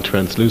light and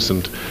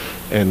translucent,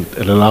 and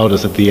it allowed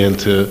us at the end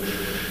to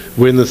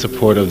win the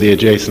support of the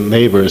adjacent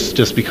neighbors,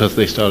 just because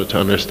they started to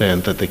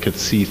understand that they could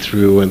see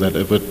through, and that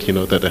it would,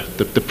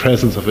 that the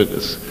presence of it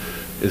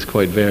is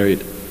quite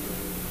varied.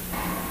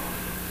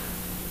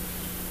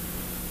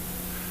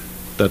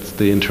 That's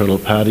the internal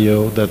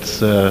patio.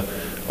 That's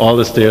all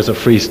the stairs are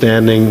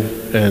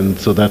freestanding, and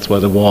so that's why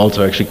the walls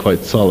are actually quite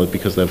solid,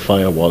 because they're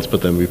firewalls,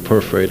 but then we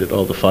perforated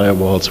all the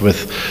firewalls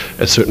with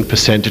a certain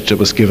percentage that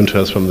was given to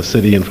us from the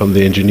city and from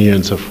the engineer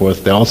and so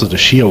forth. They're also the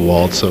shear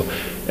walls, so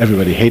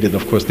everybody hated,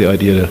 of course, the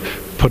idea to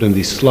put in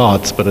these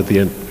slots, but at the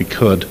end we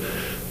could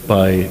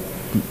by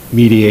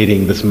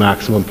mediating this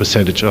maximum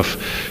percentage of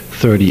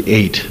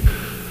 38.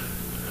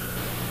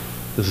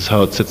 This is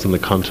how it sits in the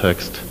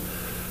context,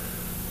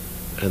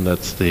 and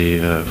that's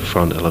the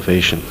front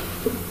elevation.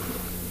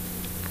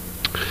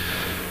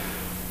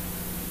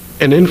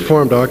 An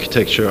informed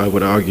architecture, I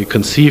would argue,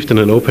 conceived in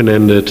an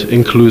open-ended,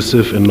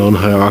 inclusive, and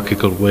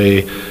non-hierarchical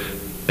way,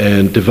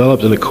 and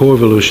developed in a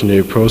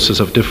co-evolutionary process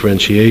of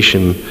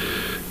differentiation,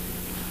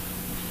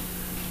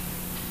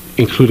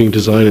 including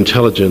design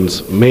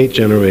intelligence, may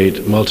generate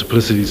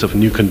multiplicities of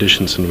new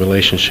conditions and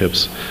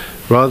relationships.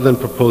 Rather than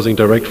proposing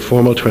direct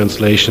formal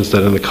translations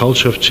that in the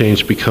culture of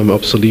change become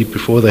obsolete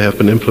before they have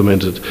been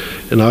implemented,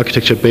 an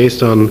architecture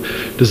based on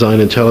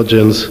design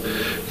intelligence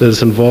that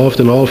is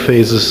involved in all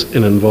phases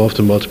and involved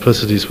in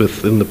multiplicities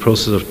within the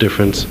process of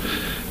difference,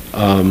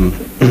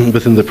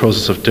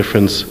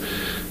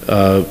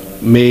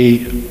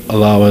 may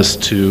allow us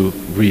to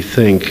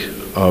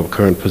rethink our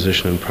current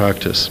position in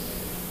practice.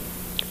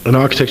 An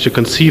architecture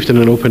conceived in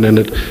an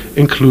open-ended,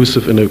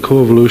 inclusive, and a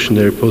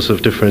co-evolutionary process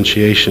of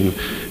differentiation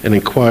and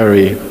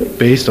inquiry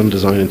based on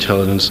design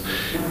intelligence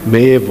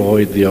may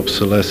avoid the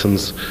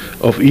obsolescence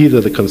of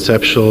either the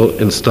conceptual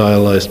and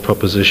stylized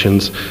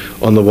propositions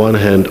on the one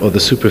hand or the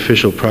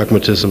superficial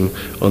pragmatism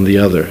on the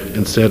other.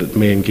 Instead, it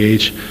may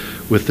engage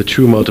with the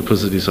true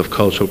multiplicities of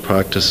cultural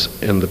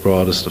practice in the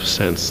broadest of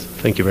sense.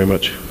 Thank you very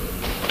much.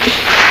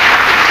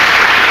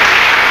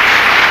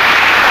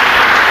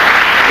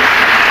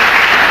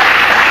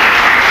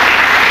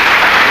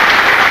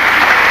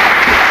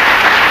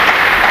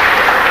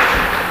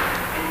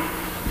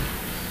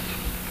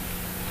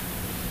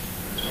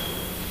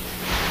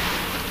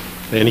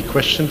 Any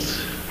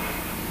questions?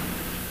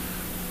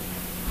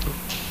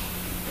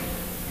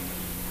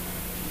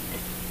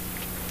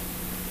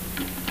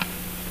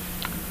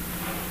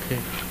 Okay,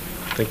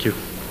 thank you.